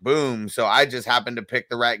 Boom. So I just happened to pick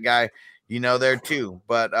the right guy, there too.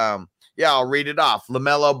 But I'll read it off.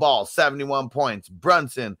 LaMelo Ball, 71 points.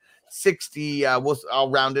 Brunson, 60. I'll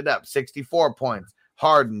round it up. 64 points.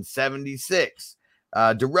 Harden, 76.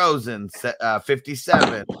 DeRozan,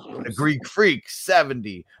 57. The Greek Freak,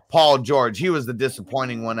 70. Paul George, he was the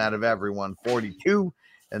disappointing one out of everyone, 42.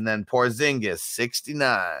 And then Porzingis,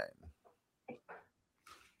 69.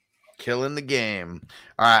 Killing the game.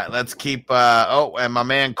 All right, let's keep and my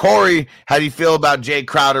man Corey, how do you feel about Jay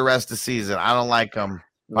Crowder rest of the season? I don't like him.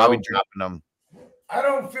 Probably dropping him. I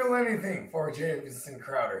don't feel anything for Jameson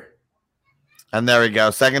Crowder. And there we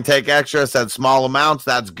go. Second Take Extra said small amounts.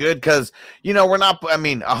 That's good because, we're not,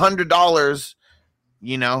 $100,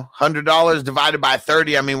 $100 divided by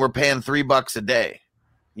 30. We're paying $3 a day,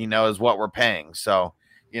 is what we're paying. So,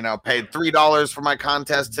 paid $3 for my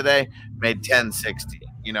contest today, made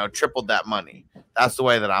 $10.60, tripled that money. That's the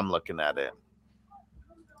way that I'm looking at it.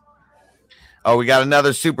 Oh, we got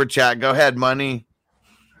another super chat. Go ahead, Money.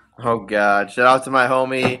 Oh, God. Shout out to my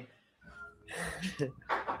homie.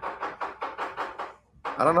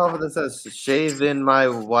 I don't know if this says shaving my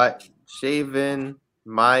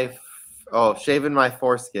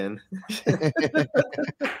foreskin.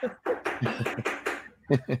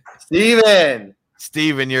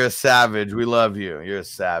 Steven, you're a savage. We love you. You're a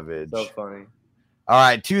savage. So funny. All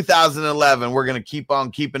right, 2011. We're going to keep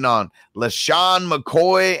on keeping on. LaShawn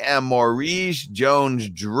McCoy and Maurice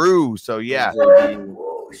Jones-Drew. So, yeah.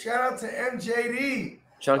 Ooh, shout out to MJD.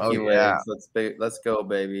 Chunky legs. Let's go,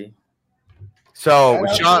 baby. So,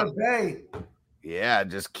 Sean,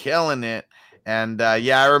 just killing it. And,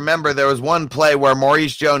 I remember there was one play where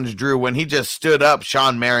Maurice Jones-Drew, when he just stood up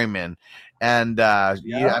Sean Merriman. And, up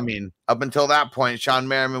until that point, Sean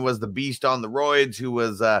Merriman was the beast on the roids who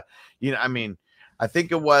was, I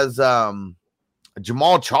think it was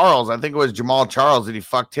Jamal Charles. I think it was Jamal Charles that he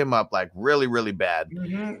fucked him up like really, really bad.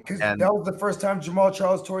 Because And- that was the first time Jamal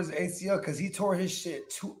Charles tore his ACL because he tore his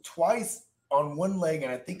shit twice on one leg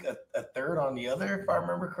and I think a third on the other, if I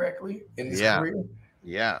remember correctly, in his career.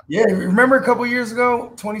 Yeah. Yeah, remember a couple years ago,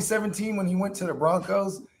 2017, when he went to the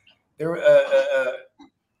Broncos, there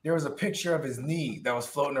was a picture of his knee that was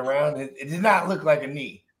floating around. It did not look like a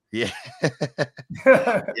knee. Yeah.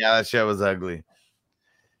 Yeah, that shit was ugly.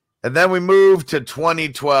 And then we moved to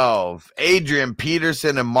 2012. Adrian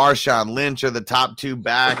Peterson and Marshawn Lynch are the top two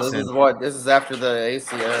backs. This is after the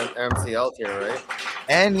MCL tear, right?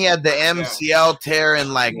 And he had the MCL tear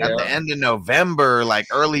in at the end of November, like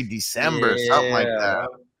early December, something like that.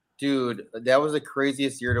 Dude, that was the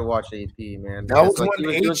craziest year to watch AP, man. That was Because,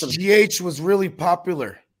 when he was doing HGH was really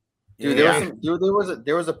popular. Dude,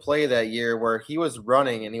 there was a play that year where he was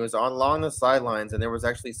running and he was along the sidelines and there was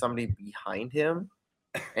actually somebody behind him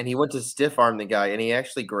and he went to stiff arm the guy and he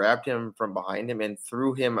actually grabbed him from behind him and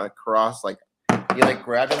threw him across he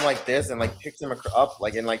grabbed him like this and picked him up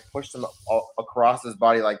and pushed him across his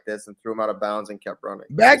body like this and threw him out of bounds and kept running.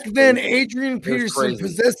 Back then, Adrian Peterson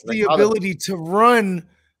possessed the ability to run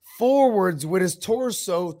forwards with his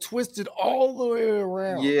torso twisted all the way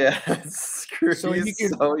around. Yeah, so he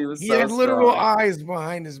he had literal eyes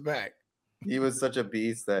behind his back. He was such a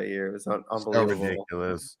beast that year. It was unbelievable. So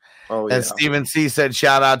ridiculous. Oh yeah. And Steven C said,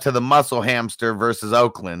 "Shout out to the Muscle Hamster versus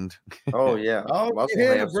Oakland." Oh yeah. Muscle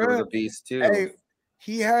Hamster was a beast too. Hey,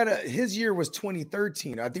 he had his year was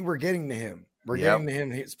 2013. I think we're getting to him. We're getting to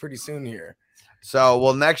him. It's pretty soon here.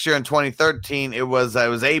 So, next year in 2013, it was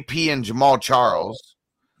AP and Jamal Charles.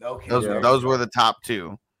 Okay, those were the top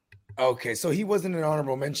two. Okay, so he wasn't an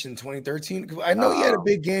honorable mention 2013. I know he had a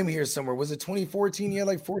big game here somewhere. Was it 2014? He had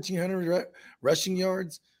 1,400 rushing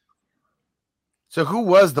yards. So who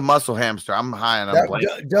was the Muscle Hamster? I'm high on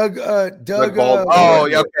Doug. Okay,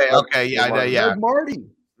 yeah. Doug Marty.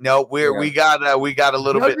 No, we got a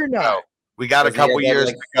little bit. No, we got a couple years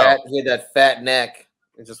to go. He had that fat neck.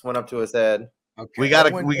 It just went up to his head. Okay, we got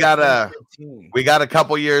a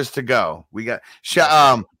couple years to go.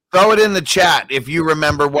 Throw it in the chat if you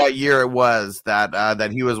remember what year it was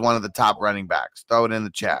that he was one of the top running backs. Throw it in the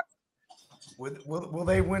chat. Will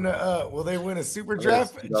they win a super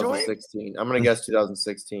draft joint? 2016. I'm gonna guess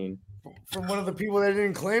 2016. From one of the people that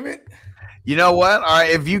didn't claim it. You know what? All right,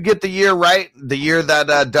 if you get the year right, the year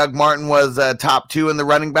that Doug Martin was top 2 in the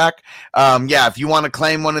running back, if you want to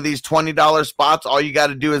claim one of these $20 spots, all you got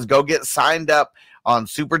to do is go get signed up on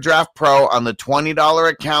Super Draft Pro on the $20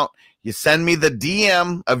 account. You send me the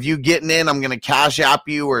DM of you getting in. I'm going to Cash App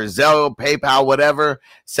you or Zelle, PayPal, whatever.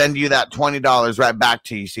 Send you that $20 right back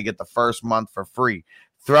to you so you get the first month for free.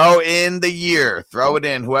 Throw in the year. Throw it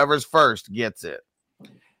in. Whoever's first gets it.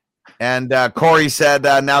 And Corey said,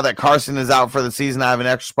 now that Carson is out for the season, I have an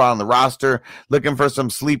extra spot on the roster. Looking for some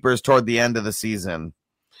sleepers toward the end of the season.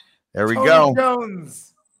 There we go.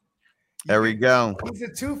 Jones. There we go. He's a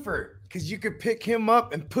twofer because you could pick him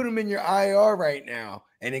up and put him in your IR right now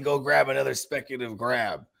and then go grab another speculative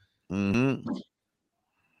grab. Mm-hmm.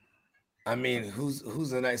 I mean,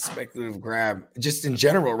 who's a nice speculative grab? Just in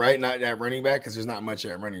general, right? Not at running back because there's not much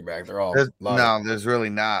at running back. They're all there's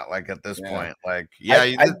really not at this point.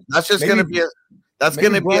 That's just gonna be a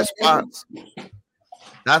spot.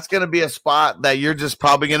 That's gonna be a spot that you're just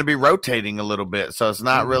probably gonna be rotating a little bit. So it's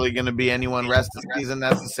not really gonna be anyone rest of the season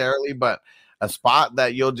necessarily, but a spot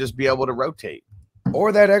that you'll just be able to rotate.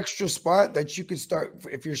 Or that extra spot that you could start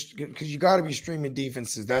because you got to be streaming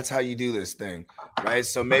defenses. That's how you do this thing, right?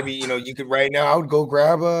 So maybe you could right now. I'd go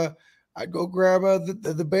grab the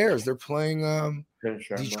Bears. They're playing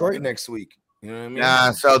Detroit next week. You know what I mean?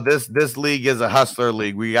 Nah. So this league is a hustler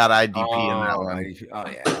league. We got IDP in that one. Oh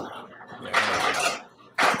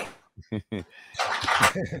yeah.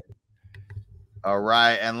 All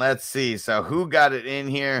right, and let's see. So who got it in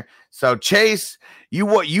here? So Chase, you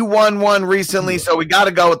won one recently, so we got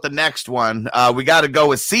to go with the next one. We got to go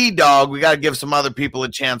with C-Dog. We got to give some other people a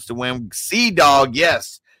chance to win. C-Dog,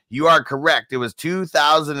 yes, you are correct. It was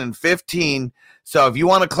 2015. So if you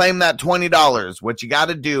want to claim that $20, what you got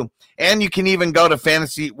to do, and you can even go to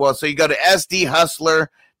fantasy. Well, so you go to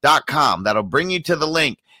sdhustler.com. That'll bring you to the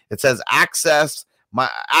link. It says access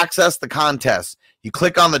the contest. You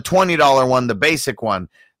click on the $20 one, the basic one.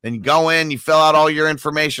 Then you go in, you fill out all your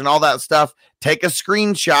information, all that stuff. Take a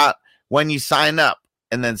screenshot when you sign up,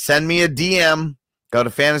 and then send me a DM. Go to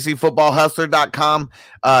fantasyfootballhustler.com.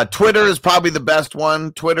 Twitter is probably the best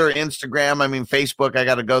one. Twitter, Instagram. I mean, Facebook, I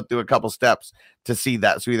got to go through a couple steps to see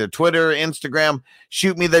that. So either Twitter or Instagram,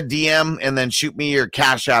 shoot me the DM, and then shoot me your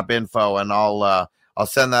Cash App info, and I'll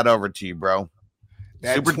send that over to you, bro.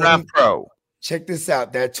 Super Draft Pro. Check this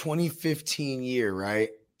out. That 2015 year, right?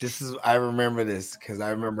 I remember this because I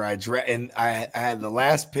remember I had the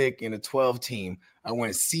last pick in a 12 team. I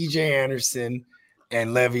went CJ Anderson and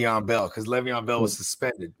Le'Veon Bell because Le'Veon Bell was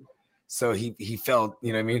suspended, so he fell.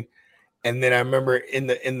 You know what I mean? And then I remember in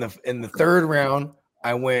the third round,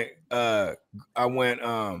 I went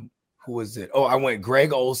who was it? Oh, I went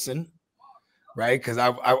Greg Olson, right? Because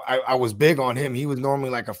I was big on him. He was normally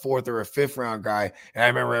like a 4th or a 5th round guy, and I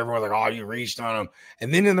remember everyone was like, "Oh, you reached on him."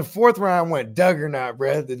 And then in the 4th round, I went Duggernaut,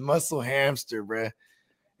 bruh, the muscle hamster, bruh,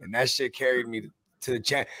 and that shit carried me to the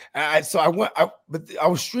chat. I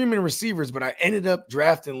was streaming receivers, but I ended up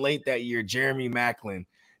drafting late that year Jeremy Maclin.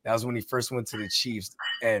 That was when he first went to the Chiefs,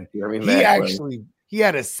 and he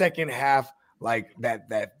had a second half like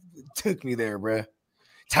that took me there, bruh.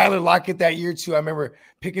 Tyler Lockett that year too. I remember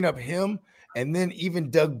picking up him and then even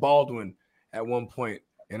Doug Baldwin at one point,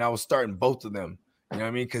 and I was starting both of them. You know what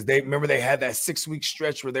I mean? Because they had that 6-week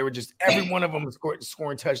stretch where they were just every one of them was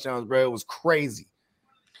scoring touchdowns, bro. It was crazy.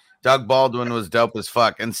 Doug Baldwin was dope as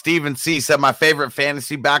fuck. And Steven C said my favorite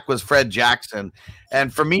fantasy back was Fred Jackson.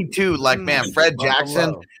 And for me too, like, man, Fred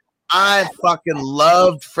Jackson, I fucking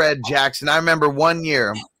loved Fred Jackson. I remember one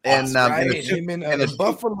year in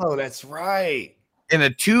Buffalo. That's right. In a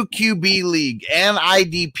 2 QB league and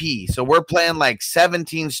IDP. So we're playing like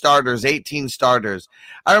 17 starters, 18 starters.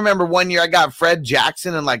 I remember one year I got Fred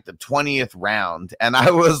Jackson in like the 20th round. And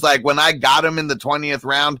I was like, when I got him in the 20th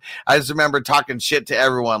round, I just remember talking shit to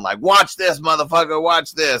everyone like, watch this, motherfucker,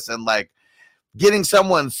 watch this. And like getting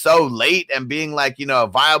someone so late and being like, you know, a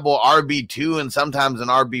viable RB2 and sometimes an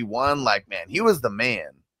RB1, like, man, he was the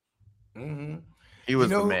man. Mm-hmm. He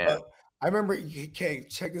was the man. I remember, okay,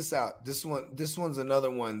 check this out. This one's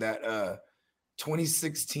another one that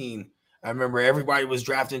 2016, I remember everybody was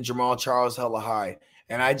drafting Jamal Charles hella high.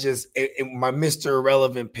 And my Mr.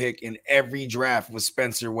 Irrelevant pick in every draft was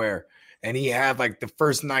Spencer Ware. And he had like the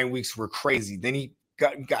first 9 weeks were crazy. Then he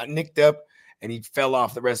got nicked up and he fell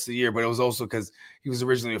off the rest of the year. But it was also because he was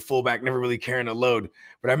originally a fullback, never really carrying a load.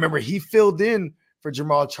 But I remember he filled in for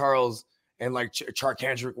Jamal Charles and like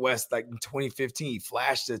Charkandrick West, like in 2015, he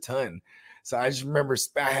flashed a ton. So I just remember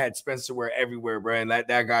I had Spencer Ware everywhere, bro. And that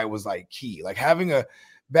guy was like key. Like having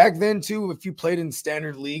back then too, if you played in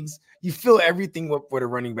standard leagues, you fill everything with a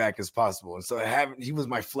running back as possible. And so he was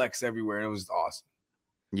my flex everywhere. And it was awesome.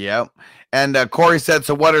 Yep. And Corey said,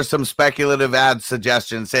 so what are some speculative ad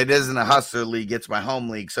suggestions? Say it isn't a hustler league, it's my home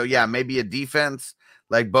league. So yeah, maybe a defense.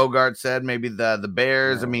 Like Bogart said, maybe the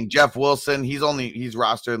Bears. Yeah. I mean, Jeff Wilson, he's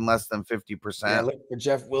rostered in less than 50%. Yeah, look for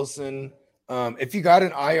Jeff Wilson. If you got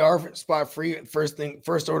an IR spot free, first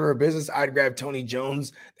order of business, I'd grab Tony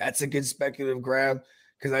Jones. That's a good speculative grab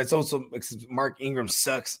because it's also Mark Ingram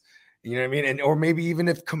sucks. You know what I mean? Or maybe even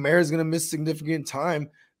if Kamara is going to miss significant time,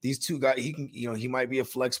 these two guys, he might be a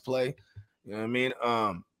flex play. You know what I mean?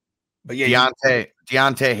 But yeah,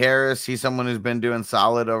 Deontay Harris, he's someone who's been doing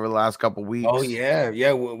solid over the last couple weeks. Oh yeah.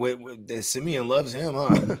 Simeon loves him,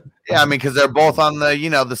 huh? Yeah, I mean, because they're both on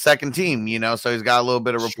the second team, so he's got a little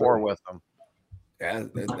bit of rapport with them. Yeah,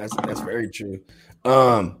 that's very true.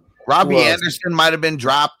 Robbie Anderson might have been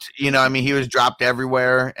dropped. He was dropped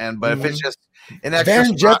everywhere, but if it's just an extra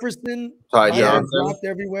Van Jefferson, Ty Johnson dropped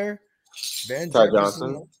everywhere. Ty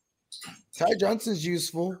Johnson's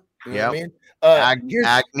useful. You know what I mean?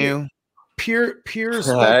 Agnew. Pure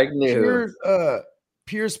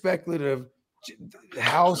speculative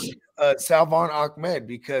house Salvon Ahmed,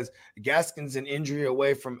 because Gaskin's an injury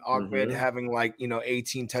away from Ahmed having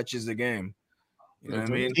 18 touches a game. You know what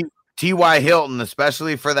I mean? T.Y. Hilton,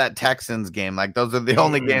 especially for that Texans game. Like those are the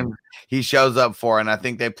only games he shows up for. And I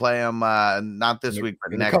think they play him not this week,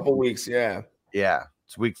 but in next a couple weeks. Yeah. Yeah.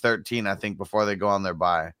 It's week 13, I think, before they go on their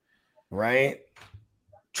bye. Right.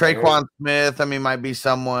 Traquan Smith, might be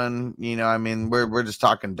someone, we're just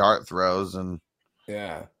talking dart throws and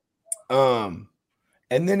yeah. And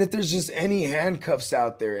then if there's just any handcuffs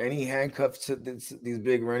out there, any handcuffs to these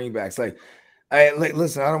big running backs,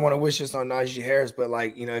 listen, I don't want to wish this on Najee Harris, but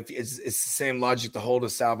if it's the same logic to hold a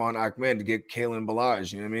Salvon Ahmed to get Kalen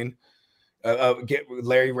Ballage, you know what I mean? Get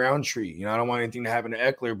Larry Roundtree. I don't want anything to happen to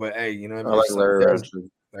Eckler, but hey, I like Larry Roundtree.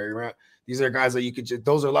 These are guys that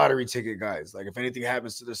those are lottery ticket guys. Like if anything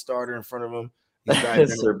happens to the starter in front of them, these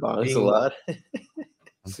guys Sir Bongs a lot.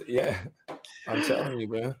 Yeah, I'm telling you,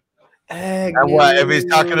 man. And what if he's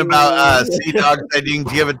talking about Sea-Dog said you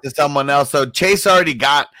can give it to someone else? So Chase already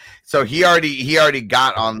got, he already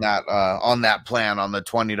got on that plan, on the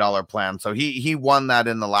 $20 plan. So he won that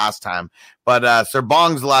in the last time. But Sir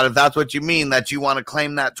Bongs a lot, if that's what you mean, that you want to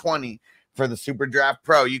claim that 20 for the Super Draft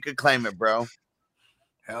Pro, you could claim it, bro.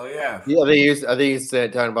 Hell yeah. Yeah, I think he's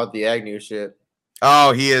talking about the Agnew shit.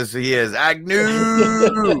 Oh, he is.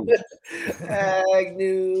 Agnew.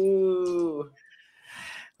 Agnew.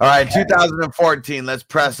 All right, 2014. Let's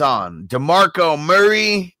press on. DeMarco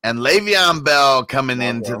Murray and Le'Veon Bell coming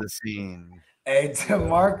into the scene. Hey,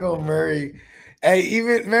 DeMarco Murray. Hey,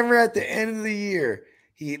 even remember at the end of the year,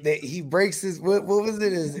 he breaks his what was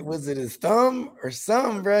it? Was it his thumb or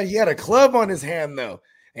something, bro? He had a club on his hand though,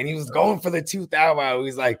 and he was going for the 2,000. He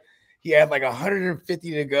was like, he had like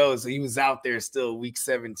 150 to go, so he was out there still week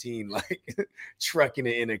 17, like trucking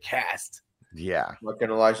it in a cast. Yeah, fucking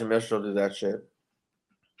Elijah Mitchell did that shit.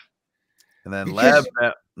 And then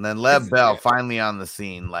Lev Bell finally on the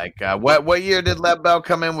scene. Like, what year did Lev Bell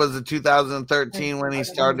come in? Was it 2013 when he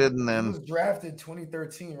started? And then he was drafted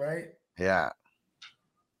 2013, right? Yeah.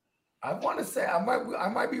 I want to say I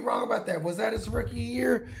might be wrong about that. Was that his rookie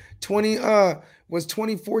year? Was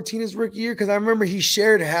 2014 his rookie year? Because I remember he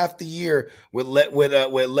shared half the year with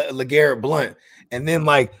LeGarrette Blount, and then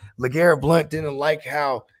like LeGarrette Blount didn't like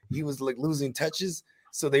how he was like losing touches.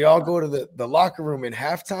 So they all go to the locker room in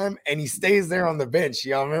halftime, and he stays there on the bench.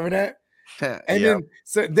 Y'all remember that? And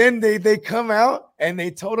then they come out and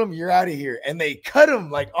they told him, "You're out of here," and they cut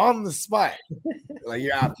him like on the spot, like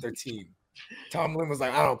you're out 13. Tomlin was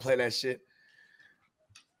like, "I don't play that shit."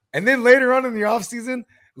 And then later on in the offseason,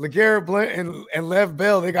 LeGarrette Blount and Lev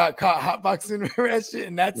Bell, they got caught hotboxing. Remember that shit?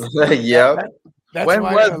 And that's that's when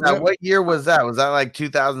was that? What year was that? Was that like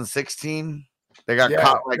 2016? They got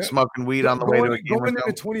caught like smoking weed on the way to a game. Going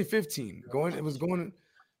into 2015. Going into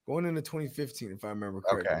 2015, if I remember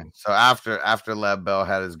correctly. Okay, so after Lev Bell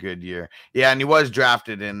had his good year, yeah, and he was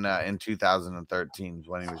drafted in 2013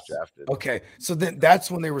 when he was drafted. Okay, so then that's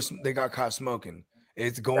when they got caught smoking.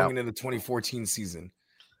 It's going into the 2014 season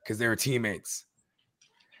because they were teammates.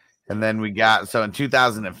 And then we got so in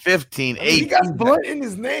 2015, he got blood in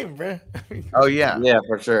his name, bro. Oh yeah,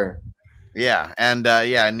 for sure. Yeah, and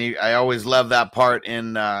I always love that part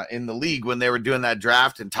in the league when they were doing that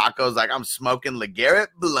draft, and Taco's like, "I'm smoking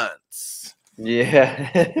LeGarrette Blunts." Yeah,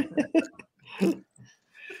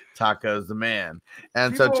 Taco's the man.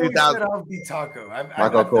 And People so 2000, I'll be Taco. I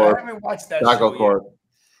haven't watched that. Taco Corp.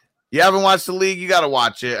 You haven't watched the league? You got to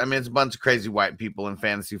watch it. I mean, it's a bunch of crazy white people in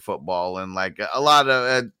fantasy football, and like a lot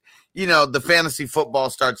of the fantasy football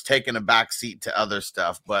starts taking a backseat to other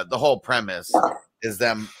stuff, but the whole premise is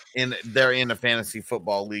they're in a fantasy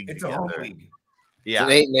football league. It's together. a home league. Yeah,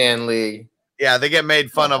 it's an 8-man league. Yeah, they get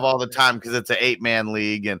made fun of all the time because it's an 8-man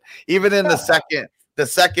league, and even in the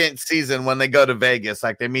second season when they go to Vegas,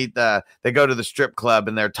 like they go to the strip club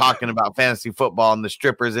and they're talking about fantasy football, and the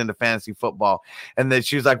strippers into fantasy football, and then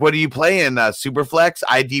she was like, "What do you play in? Superflex,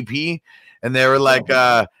 IDP?" And they were like,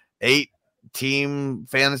 8-team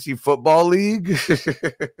fantasy football league.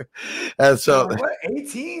 And so what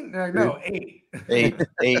 18? No, 8.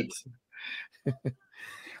 8.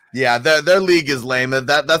 Yeah, their league is lame.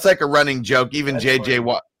 That's like a running joke. Even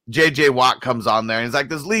JJ Watt comes on there and he's like,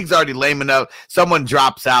 "This league's already lame enough." Someone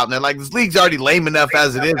drops out and they're like, "This league's already lame enough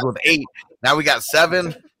as it is with 8. Now we got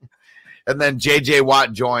 7." And then JJ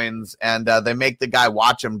Watt joins and they make the guy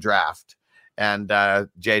watch him draft. And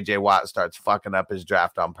JJ Watt starts fucking up his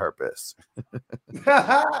draft on purpose.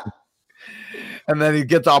 And then he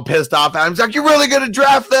gets all pissed off at him. He's like, "You're really going to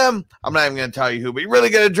draft them?" I'm not even going to tell you who, but you're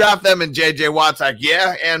really going to draft them? And JJ Watt's like,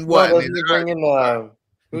 "Yeah, and what?" Well, who's the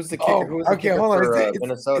kicker? Who's the kicker hold on. for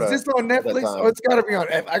Minnesota? Is this on Netflix? Oh, it's got to be on.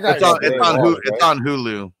 I got it's on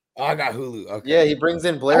Hulu. Oh, I got Hulu. Okay. Yeah, he brings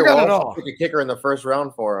in Blair Walsh to pick a kicker in the first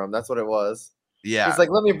round for him. That's what it was. Yeah. He's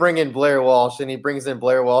like, "Let me bring in Blair Walsh," and he brings in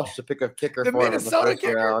Blair Walsh to pick a kicker for him in the Minnesota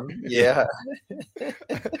first round. Yeah. It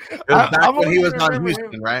was back when he was on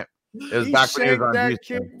Houston, right? It was back when he was on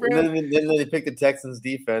Houston. And then they picked the Texans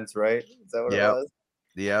defense, right? Is that what it was?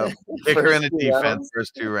 Yeah. Kicker in the defense,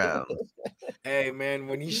 first 2 rounds. Hey man,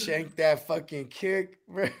 when he shanked that fucking kick,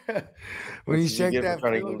 bro, when he shanked that,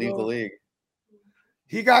 trying to leave the league,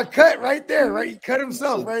 he got cut right there. Right, he cut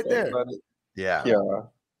himself right there. Yeah.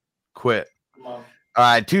 Quit. All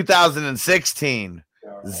right, 2016.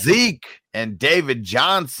 Zeke and David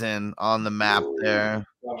Johnson on the map there.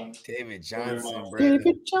 David Johnson, bro.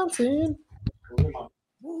 David Johnson.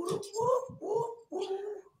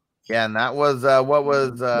 Yeah, and that was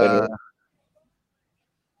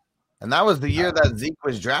and that was the year that Zeke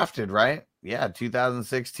was drafted, right? Yeah,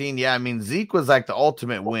 2016. Yeah, I mean Zeke was like the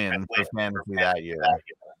ultimate win for fantasy that year.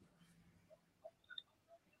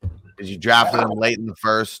 Because you drafted him late in the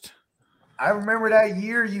first. I remember that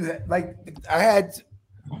year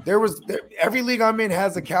every league I'm in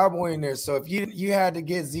has a Cowboy in there. So if you had to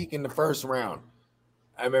get Zeke in the first round,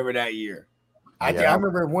 I remember that year. I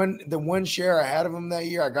remember the one share I had of him that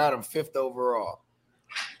year, I got him 5th overall.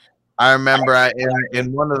 I remember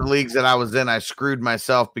in one of the leagues that I was in, I screwed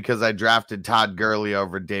myself because I drafted Todd Gurley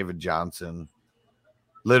over David Johnson.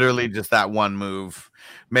 Literally just that one move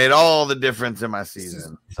made all the difference in my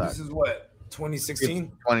season. This is what, 2016?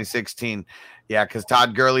 2016. Yeah, because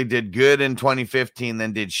Todd Gurley did good in 2015,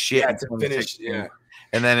 then did shit in 2016.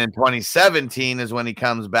 And then in 2017 is when he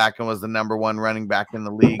comes back and was the number 1 running back in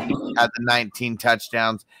the league, had the 19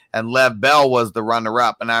 touchdowns, and Lev Bell was the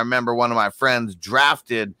runner-up. And I remember one of my friends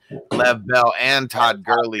drafted Lev Bell and Todd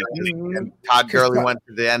Gurley. And Todd Gurley went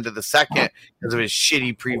to the end of the second because of his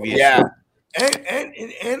shitty previous year. And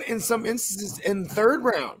in some instances in the 3rd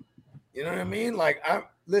round. You know what I mean? Like,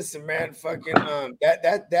 listen, man, fucking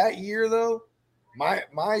that year though,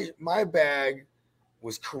 my bag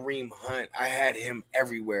was Kareem Hunt. I had him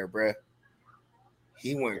everywhere, bruh.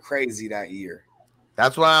 He went crazy that year.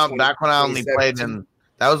 That's when I only played in.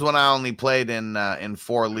 That was when I only played in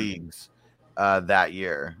 4 leagues that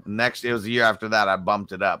year. Next, it was the year after that I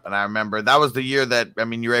bumped it up, and I remember that was the year that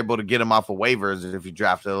you were able to get him off of waivers if you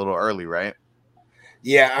drafted a little early, right?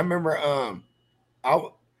 Yeah, I remember.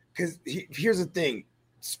 Because here's the thing,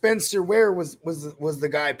 Spencer Ware was the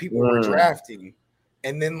guy people were drafting.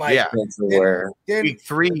 And then then week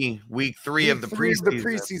three of the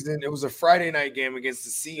preseason. It was a Friday night game against the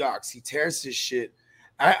Seahawks. He tears his shit.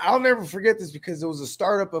 I'll never forget this because it was a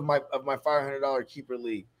startup of my $500 keeper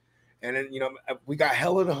league. And then we got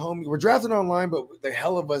hell of the home. We're drafting online, but the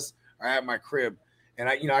hell of us are at my crib. And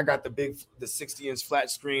I got the 60-inch flat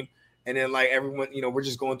screen. And then everyone, we're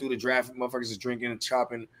just going through the draft. Motherfuckers is drinking and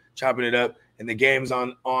chopping it up. And the game's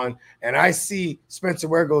on, and I see Spencer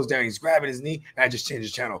Ware goes down. He's grabbing his knee, and I just change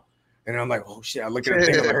the channel. And I'm like, oh shit! I look at the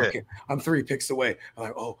thing. I'm like, okay, I'm 3 picks away. I'm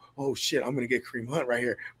like, oh shit! I'm gonna get Kareem Hunt right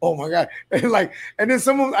here. Oh my god! And then I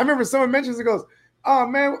remember someone mentions it, goes, oh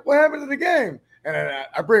man, what happened to the game? And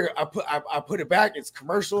I put it back. It's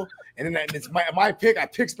commercial, and then it's my pick. I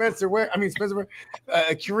pick Spencer Ware.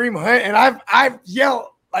 Kareem Hunt, and I've yelled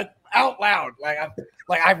out loud,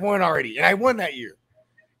 I've won already, and I won that year.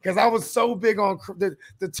 Because I was so big on the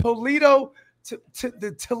Toledo,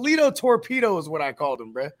 the Toledo torpedo is what I called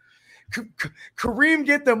him, bro. Kareem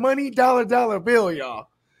get the money, dollar bill, y'all.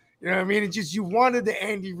 You know what I mean? It's just you wanted the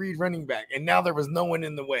Andy Reid running back, and now there was no one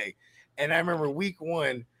in the way. And I remember week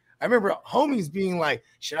 1, I remember homies being like,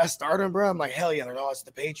 "Should I start him, bro?" I'm like, "Hell yeah!" They're like, "Oh, it's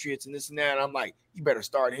the Patriots and this and that." And I'm like, "You better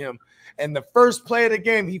start him." And the first play of the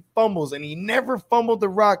game, he fumbles, and he never fumbled the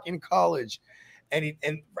rock in college. And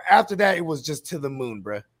after that, it was just to the moon,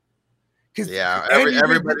 bro. Yeah,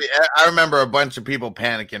 everybody. I remember a bunch of people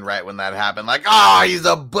panicking right when that happened. Like, oh, he's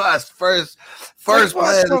a bust. First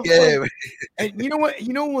play of the game. And you know what?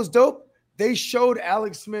 You know what was dope? They showed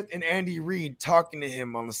Alex Smith and Andy Reid talking to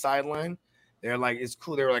him on the sideline. They're like, it's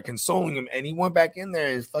cool. They were like consoling him, and he went back in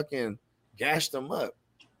there and fucking gashed them up.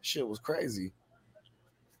 Shit was crazy.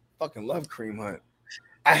 Fucking love Kareem Hunt.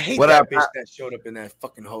 I hate that bitch that showed up in that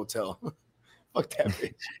fucking hotel. Fuck that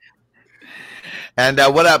bitch. And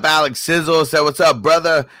what up, Alex Sizzle said, "What's up,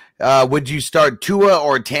 brother? Would you start Tua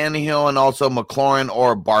or Tannehill, and also McLaurin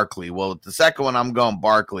or Barkley?" Well, the second one, I'm going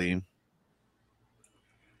Barkley.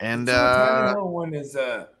 And one is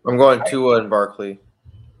I'm going Tua and Barkley,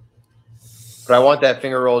 but I want that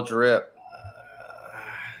finger roll drip.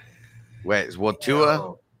 Wait, well,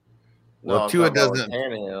 Tua. Well, Tua doesn't.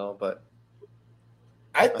 Tannehill, but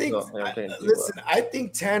I think. Listen, I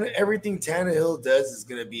think everything Tannehill does is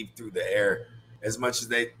going to be through the air. As much as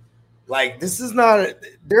they this is not.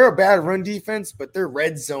 They're a bad run defense, but their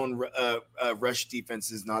red zone rush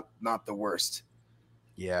defense is not the worst.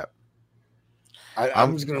 Yeah,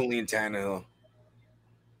 I'm just going to lean Tannehill.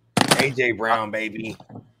 AJ Brown, baby.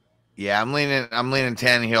 Yeah, I'm leaning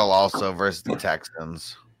Tannehill also versus the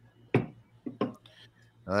Texans.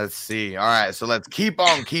 Let's see. All right, so let's keep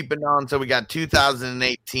on keeping on. So we got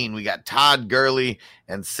 2018. We got Todd Gurley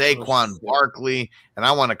and Saquon Barkley, and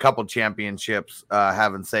I won a couple championships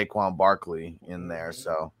having Saquon Barkley in there.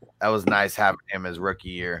 So that was nice having him as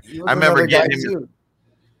rookie year. I remember getting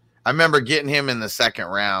him in the second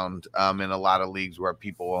round in a lot of leagues where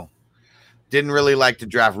people didn't really like to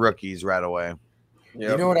draft rookies right away.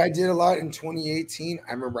 Yep. You know what I did a lot in 2018?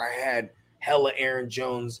 I remember I had hella Aaron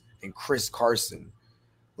Jones and Chris Carson.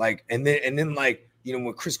 And then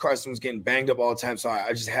when Chris Carson was getting banged up all the time, so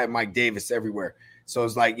I just had Mike Davis everywhere. So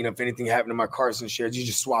it's like, if anything happened to my Carson shares, you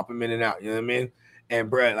just swap him in and out. You know what I mean? And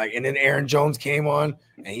Brett, and then Aaron Jones came on,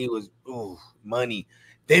 and he was money.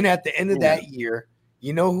 Then at the end of that year,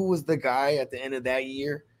 you know who was the guy at the end of that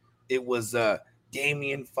year? It was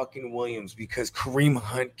Damian fucking Williams, because Kareem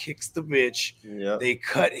Hunt kicks the bitch. Yep. They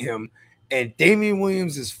cut him, and Damian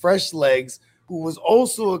Williams is fresh legs, who was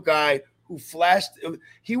also a guy who flashed.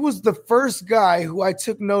 He was the first guy who I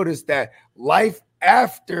took notice that life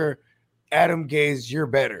after Adam Gase, you're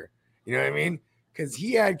better. You know what I mean? Because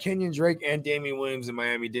he had Kenyon Drake and Damian Williams in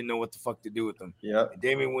Miami, didn't know what the fuck to do with them. Yeah.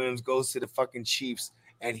 Damian Williams goes to the fucking Chiefs,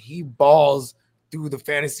 and he balls through the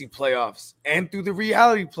fantasy playoffs and through the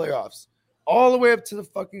reality playoffs, all the way up to the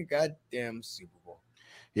fucking goddamn Super Bowl.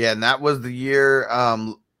 Yeah, and that was the year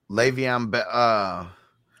Le'Veon not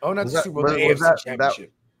the Super Bowl, the AFC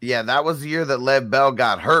Championship. That was the year that Lev Bell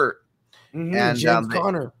got hurt. And James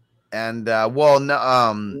Conner. And it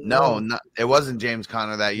wasn't James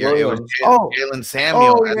Conner that year. It was Jalen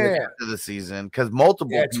Samuel at the end of the season because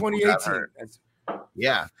multiple people got hurt.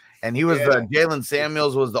 Yeah, and he was Jalen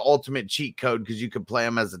Samuels was the ultimate cheat code because you could play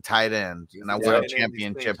him as a tight end, and I won a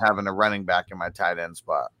championship having a running back in my tight end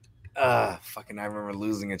spot. I remember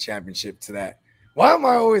losing a championship to that. Why am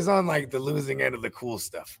I always on like the losing end of the cool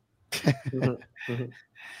stuff?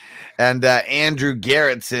 And Andrew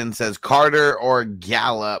Garrettson says Carter or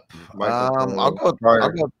Gallup. I'll go.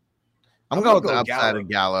 I'm going with the upside of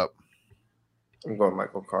Gallup. I'm going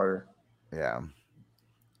Michael Carter. Yeah,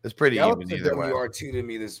 it's pretty Gallup's even either way. WR2 to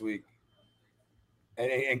me this week,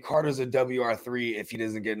 and Carter's a WR3 if he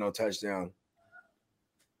doesn't get no touchdown.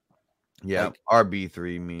 Yeah,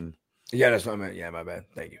 RB3. Mean. Yeah, that's what I meant. Yeah, my bad.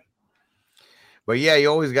 Thank you. But yeah, you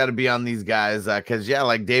always got to be on these guys because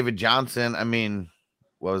like David Johnson. I mean,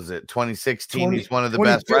 what was it? 2016. He's one of the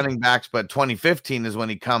best running backs, but 2015 is when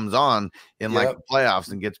he comes on in like the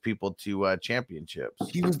playoffs and gets people to championships.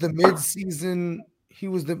 He was the mid-season. He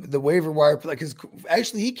was the waiver wire play because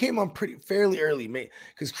actually he came on fairly early,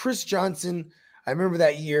 because Chris Johnson. I remember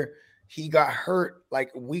that year he got hurt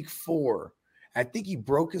like week 4. I think he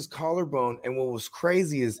broke his collarbone, and what was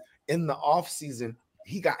crazy is in the offseason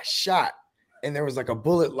he got shot, and there was like a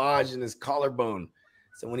bullet lodged in his collarbone.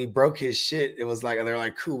 So when he broke his shit, it was like they're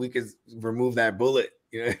like, cool, we could remove that bullet.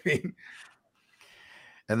 You know what I mean?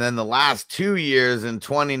 And then the last 2 years in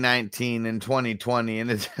 2019 and 2020,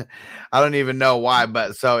 and it's I don't even know why,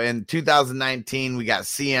 but so in 2019 we got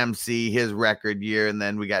CMC, his record year, and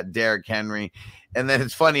then we got Derrick Henry. And then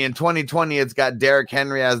it's funny, in 2020 it's got Derrick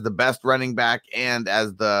Henry as the best running back and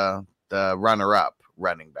as the runner-up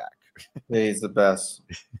running back. Yeah, he's the best.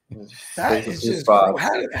 That is just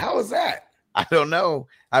how is that? I don't know.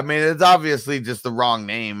 I mean, it's obviously just the wrong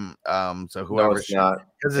name. So whoever, it's not,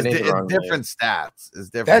 because it's different stats. It's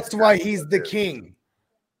different. That's why he's the king.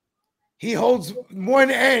 He holds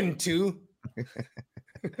one end too.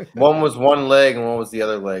 One was one leg and one was the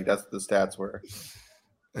other leg. That's what the stats were.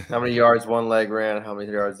 How many yards one leg ran? How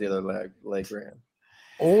many yards the other leg ran?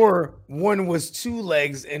 Or one was 2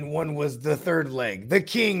 legs and one was the third leg. The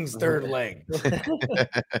king's third leg.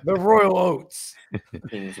 The Royal Oats.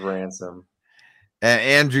 King's ransom. And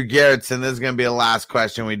Andrew Garrettson, this is going to be the last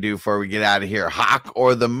question we do before we get out of here. Hawk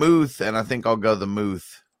or the Muth? And I think I'll go the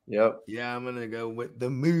Muth. Yep. Yeah, I'm going to go with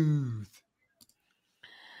the Muth.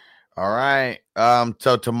 All right.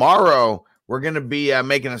 So tomorrow we're going to be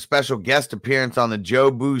making a special guest appearance on the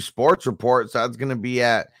Joe Boo Sports Report. So that's going to be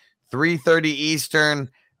at 3:30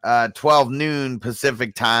 Eastern, 12 noon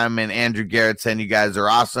Pacific time. And Andrew Garrettson, you guys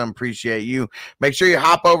are awesome. Appreciate you. Make sure you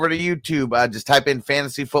hop over to YouTube. Just type in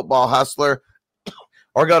Fantasy Football Hustler.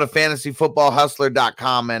 Or go to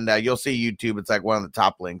fantasyfootballhustler.com and you'll see YouTube. It's like one of the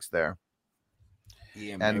top links there.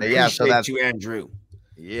 Yeah, man. And so that's you, Andrew.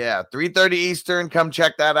 Yeah, 3:30 Eastern. Come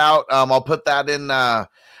check that out. I'll put that in a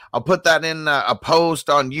post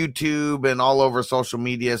on YouTube and all over social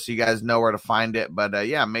media so you guys know where to find it. But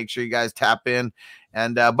yeah, make sure you guys tap in.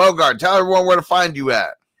 And Bogart, tell everyone where to find you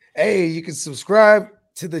at. Hey, you can subscribe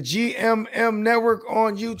to the GMM Network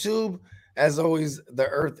on YouTube. As always, the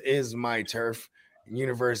earth is my turf.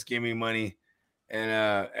 Universe, give me money.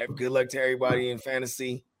 And good luck to everybody in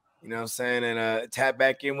fantasy. You know what I'm saying? And tap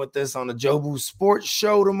back in with us on the Jobu Sports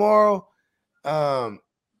Show tomorrow. For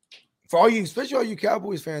all you, especially all you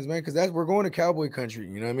Cowboys fans, man, because we're going to Cowboy country.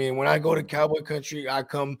 You know what I mean? When I go to Cowboy country, I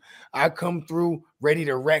come through ready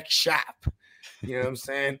to wreck shop. You know what I'm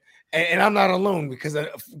saying? And I'm not alone because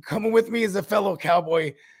coming with me is a fellow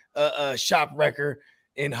Cowboy shop wrecker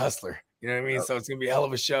in Hustler. You know what I mean? So it's gonna be a hell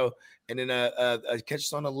of a show. And then catch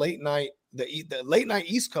us on the late night, the late night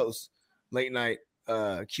East Coast late night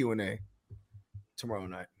Q&A tomorrow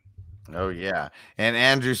night. Oh yeah. And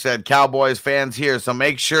Andrew said Cowboys fans here, so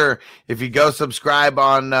make sure if you go subscribe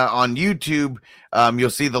on YouTube, you'll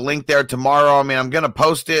see the link there tomorrow. I mean, I'm gonna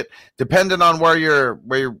post it depending on where you're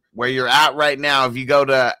at right now. If you go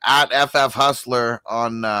to @FF Hustler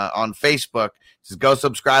on Facebook, just go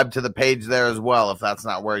subscribe to the page there as well if that's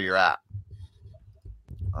not where you're at.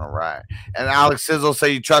 All right. And Alex Sizzle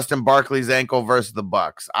say you trust in Barkley's ankle versus the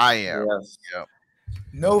Bucks. I am. Yes. Yep.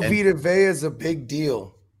 No, Vita Vea is a big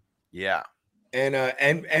deal. Yeah.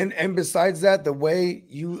 And besides that, the way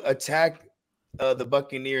you attack the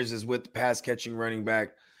Buccaneers is with the pass catching running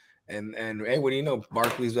back. And hey, what do you know?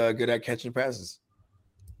 Barkley's good at catching passes.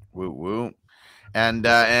 Woo woo. And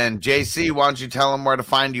JC, why don't you tell them where to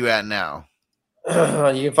find you at now? You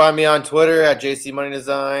can find me on Twitter at JC Money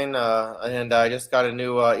Design, and I just got a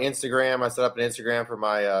new Instagram. I set up an Instagram for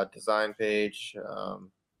my design page.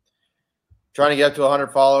 Trying to get up to 100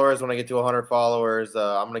 followers. When I get to 100 followers,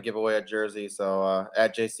 I'm going to give away a jersey. So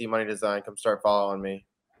at JC Money Design, come start following me.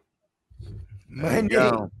 There you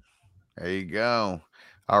go. There you go.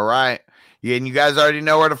 All right. Yeah, and you guys already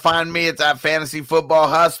know where to find me. It's at Fantasy Football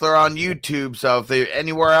Hustler on YouTube. So if they're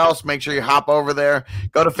anywhere else, make sure you hop over there.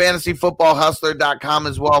 Go to fantasyfootballhustler.com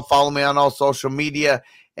as well. Follow me on all social media.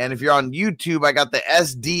 And if you're on YouTube, I got the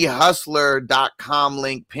sdhustler.com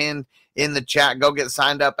link pinned in the chat. Go get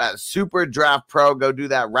signed up at Super Draft Pro. Go do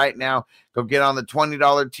that right now. Go get on the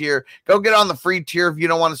 $20 tier. Go get on the free tier. If you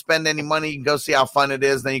don't want to spend any money, you can go see how fun it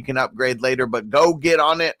is. Then you can upgrade later. But go get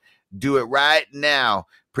on it. Do it right now.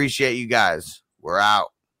 Appreciate you guys. We're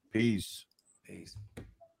out. Peace. Peace.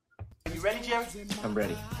 You ready, Jerry? I'm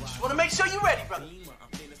ready. Just want to make sure you're ready, brother.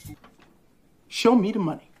 Show me the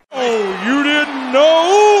money. Oh, you didn't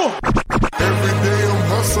know? Every day I'm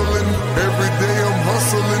hustling. Every day I'm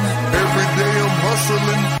hustling. Every day I'm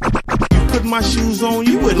hustling. You put my shoes on,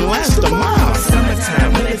 you wouldn't last a mile.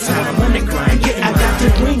 Summertime, wintertime, I'm on the grind. Yeah, I got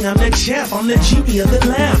the ring, I'm the champ, I'm the genie of the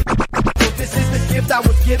lamp. This is the gift I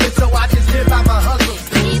was given, so I just live by my hustle.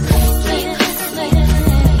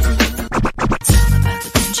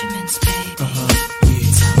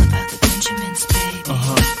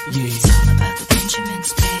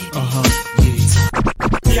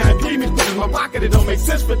 My pocket, it don't make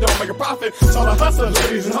sense, but don't make a profit. So the hustle,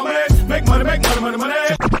 ladies and homies, make money, money.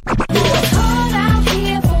 Hard out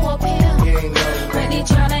here for a pill. Ready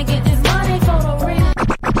tryna get this money for the real.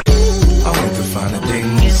 I want to find a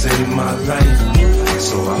thing to save my life,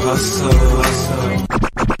 so I hustle.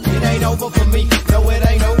 It ain't over for me. No, it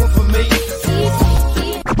ain't over for me.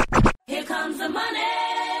 Here comes the money.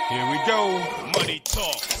 Here we go. Money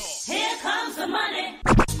talk. Here comes the money.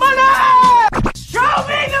 Show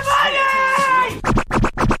me the money!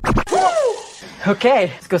 Okay,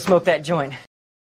 let's go smoke that joint.